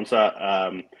being a sponsor,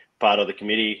 part of the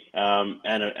committee,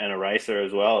 and a racer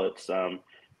as well. It's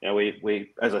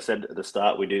we as I said at the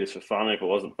start, we do this for fun. If it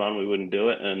wasn't fun, we wouldn't do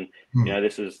it. And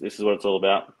this is what it's all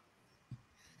about.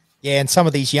 Yeah, and some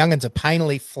of these young'uns are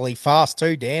painfully fast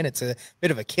too, Dan. It's a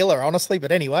bit of a killer, honestly.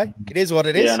 But anyway, it is what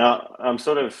it is. Yeah, no, I'm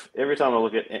sort of, every time I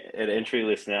look at entry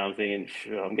lists now, I'm thinking,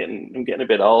 I'm getting a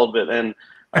bit old. But then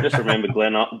I just remember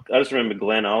Glenn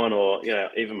Owen, or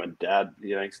even my dad.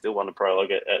 He still won a prologue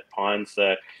at Pines.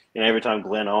 So every time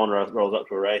Glenn Owen rolls up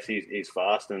to a race, he's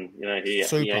fast, and he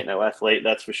ain't no athlete,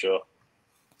 that's for sure.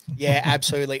 Yeah,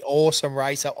 absolutely. Awesome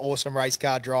racer, awesome race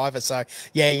car driver. So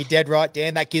yeah, you're dead right,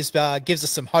 Dan. That gives us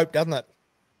some hope, doesn't it?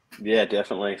 Yeah,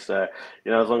 definitely. So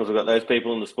as long as we've got those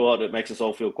people in the sport, it makes us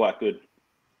all feel quite good.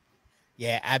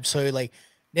 Yeah, absolutely.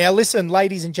 Now, listen,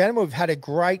 ladies and gentlemen, we've had a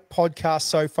great podcast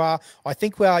so far. I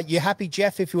think you're happy,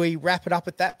 Jeff, if we wrap it up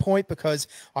at that point, because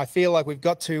I feel like we've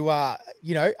got to, a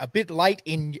bit late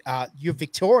in your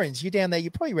Victorians. You're down there.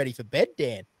 You're probably ready for bed,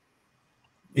 Dan.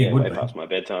 Yeah, way past my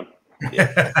bedtime.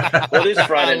 Yeah. Well, it is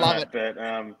Friday night, but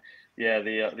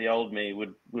the old me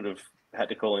would have had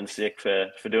to call in sick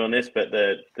for doing this, but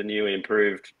the new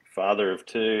improved father of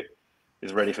two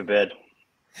is ready for bed.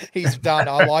 He's done.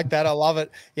 I like that. I love it.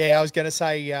 Yeah, I was going to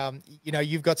say,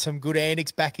 you've got some good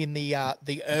antics back in the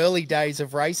early days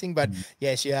of racing, but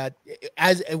yes,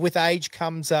 as with age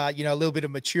comes, a little bit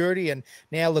of maturity, and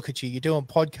now look at you. You're doing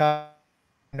podcast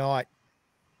night.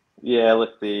 Yeah,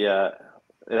 look,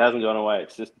 it hasn't gone away.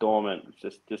 It's just dormant.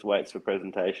 It's just waits for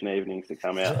presentation evenings to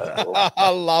come out. That's all. I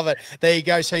love it. There you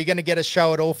go. So you're going to get a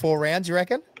show at all 4 rounds, you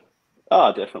reckon?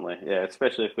 Oh, definitely. Yeah,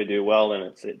 especially if we do well, then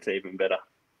it's even better.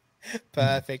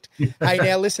 Perfect. Hey,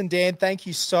 now listen, Dan, thank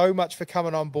you so much for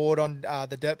coming on board on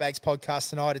the Dirtbagz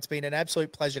podcast tonight. It's been an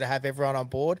absolute pleasure to have everyone on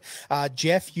board.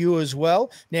 Jeff, you as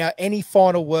well. Now, any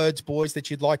final words, boys,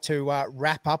 that you'd like to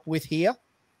wrap up with here?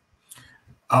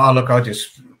 Oh, look, I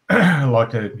just like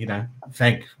to,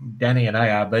 thank Danny and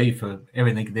ARB for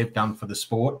everything they've done for the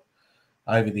sport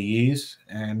over the years.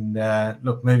 And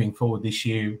look, moving forward this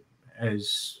year,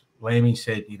 as Lammy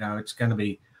said, it's going to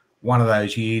be one of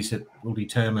those years that will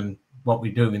determine what we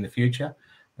do in the future.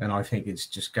 And I think it's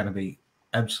just going to be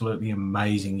absolutely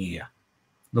amazing year.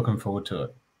 Looking forward to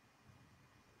it.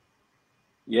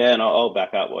 Yeah, and I'll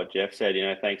back up what Jeff said.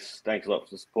 Thanks a lot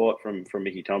for the support from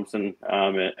Mickey Thompson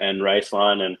and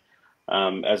Raceline.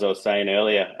 And as I was saying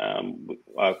earlier,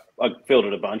 I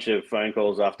fielded a bunch of phone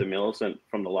calls after Millicent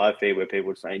from the live feed where people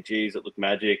were saying, geez, it looked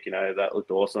magic. That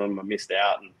looked awesome. I missed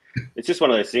out. And it's just one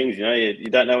of those things, you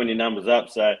don't know when your number's up.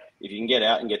 So if you can get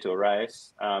out and get to a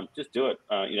race, just do it.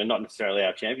 Not necessarily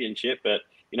our championship, but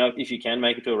you know, if you can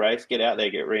make it to a race, get out there,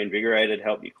 get reinvigorated,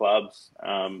 help your clubs.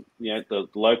 You know, the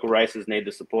local races need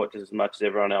the support just as much as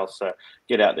everyone else. So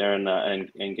get out there and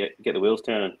get the wheels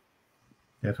turning.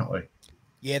 Definitely.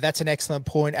 Yeah, that's an excellent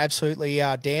point. Absolutely,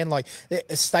 Dan. Like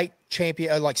a state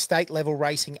champion, like state level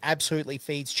racing, absolutely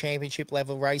feeds championship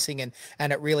level racing, and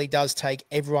it really does take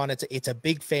everyone. It's a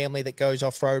big family that goes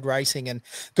off road racing. And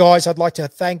guys, I'd like to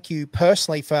thank you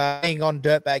personally for being on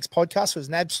Dirtbagz podcast. It was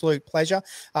an absolute pleasure.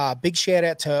 Big shout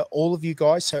out to all of you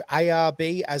guys. So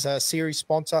ARB as a series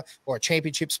sponsor or a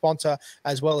championship sponsor,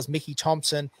 as well as Mickey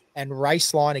Thompson and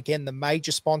Raceline, again, the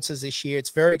major sponsors this year.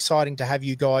 It's very exciting to have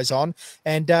you guys on.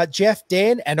 And Jeff,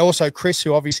 Dan, and also Chris,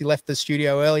 who obviously left the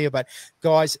studio earlier. But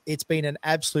guys, it's been an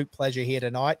absolute pleasure here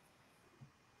tonight.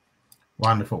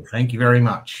 Wonderful. Thank you very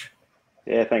much.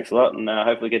 Yeah, thanks a lot. And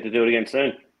hopefully get to do it again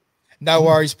soon. No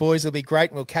worries, boys. It'll be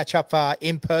great. And we'll catch up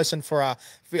in person for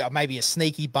maybe a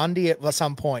sneaky Bundy at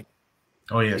some point.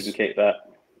 Oh, yes. You can keep that.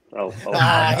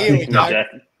 Here we go.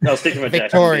 I'll stick to my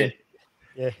Victorian.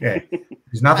 Yeah.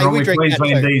 There's nothing wrong with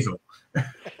Queensland diesel.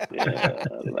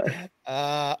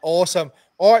 Awesome.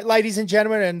 All right, ladies and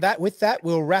gentlemen, and with that,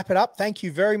 we'll wrap it up. Thank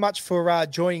you very much for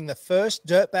joining the first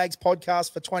Dirtbagz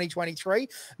podcast for 2023.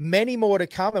 Many more to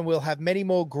come, and we'll have many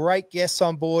more great guests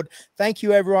on board. Thank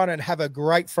you, everyone, and have a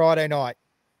great Friday night.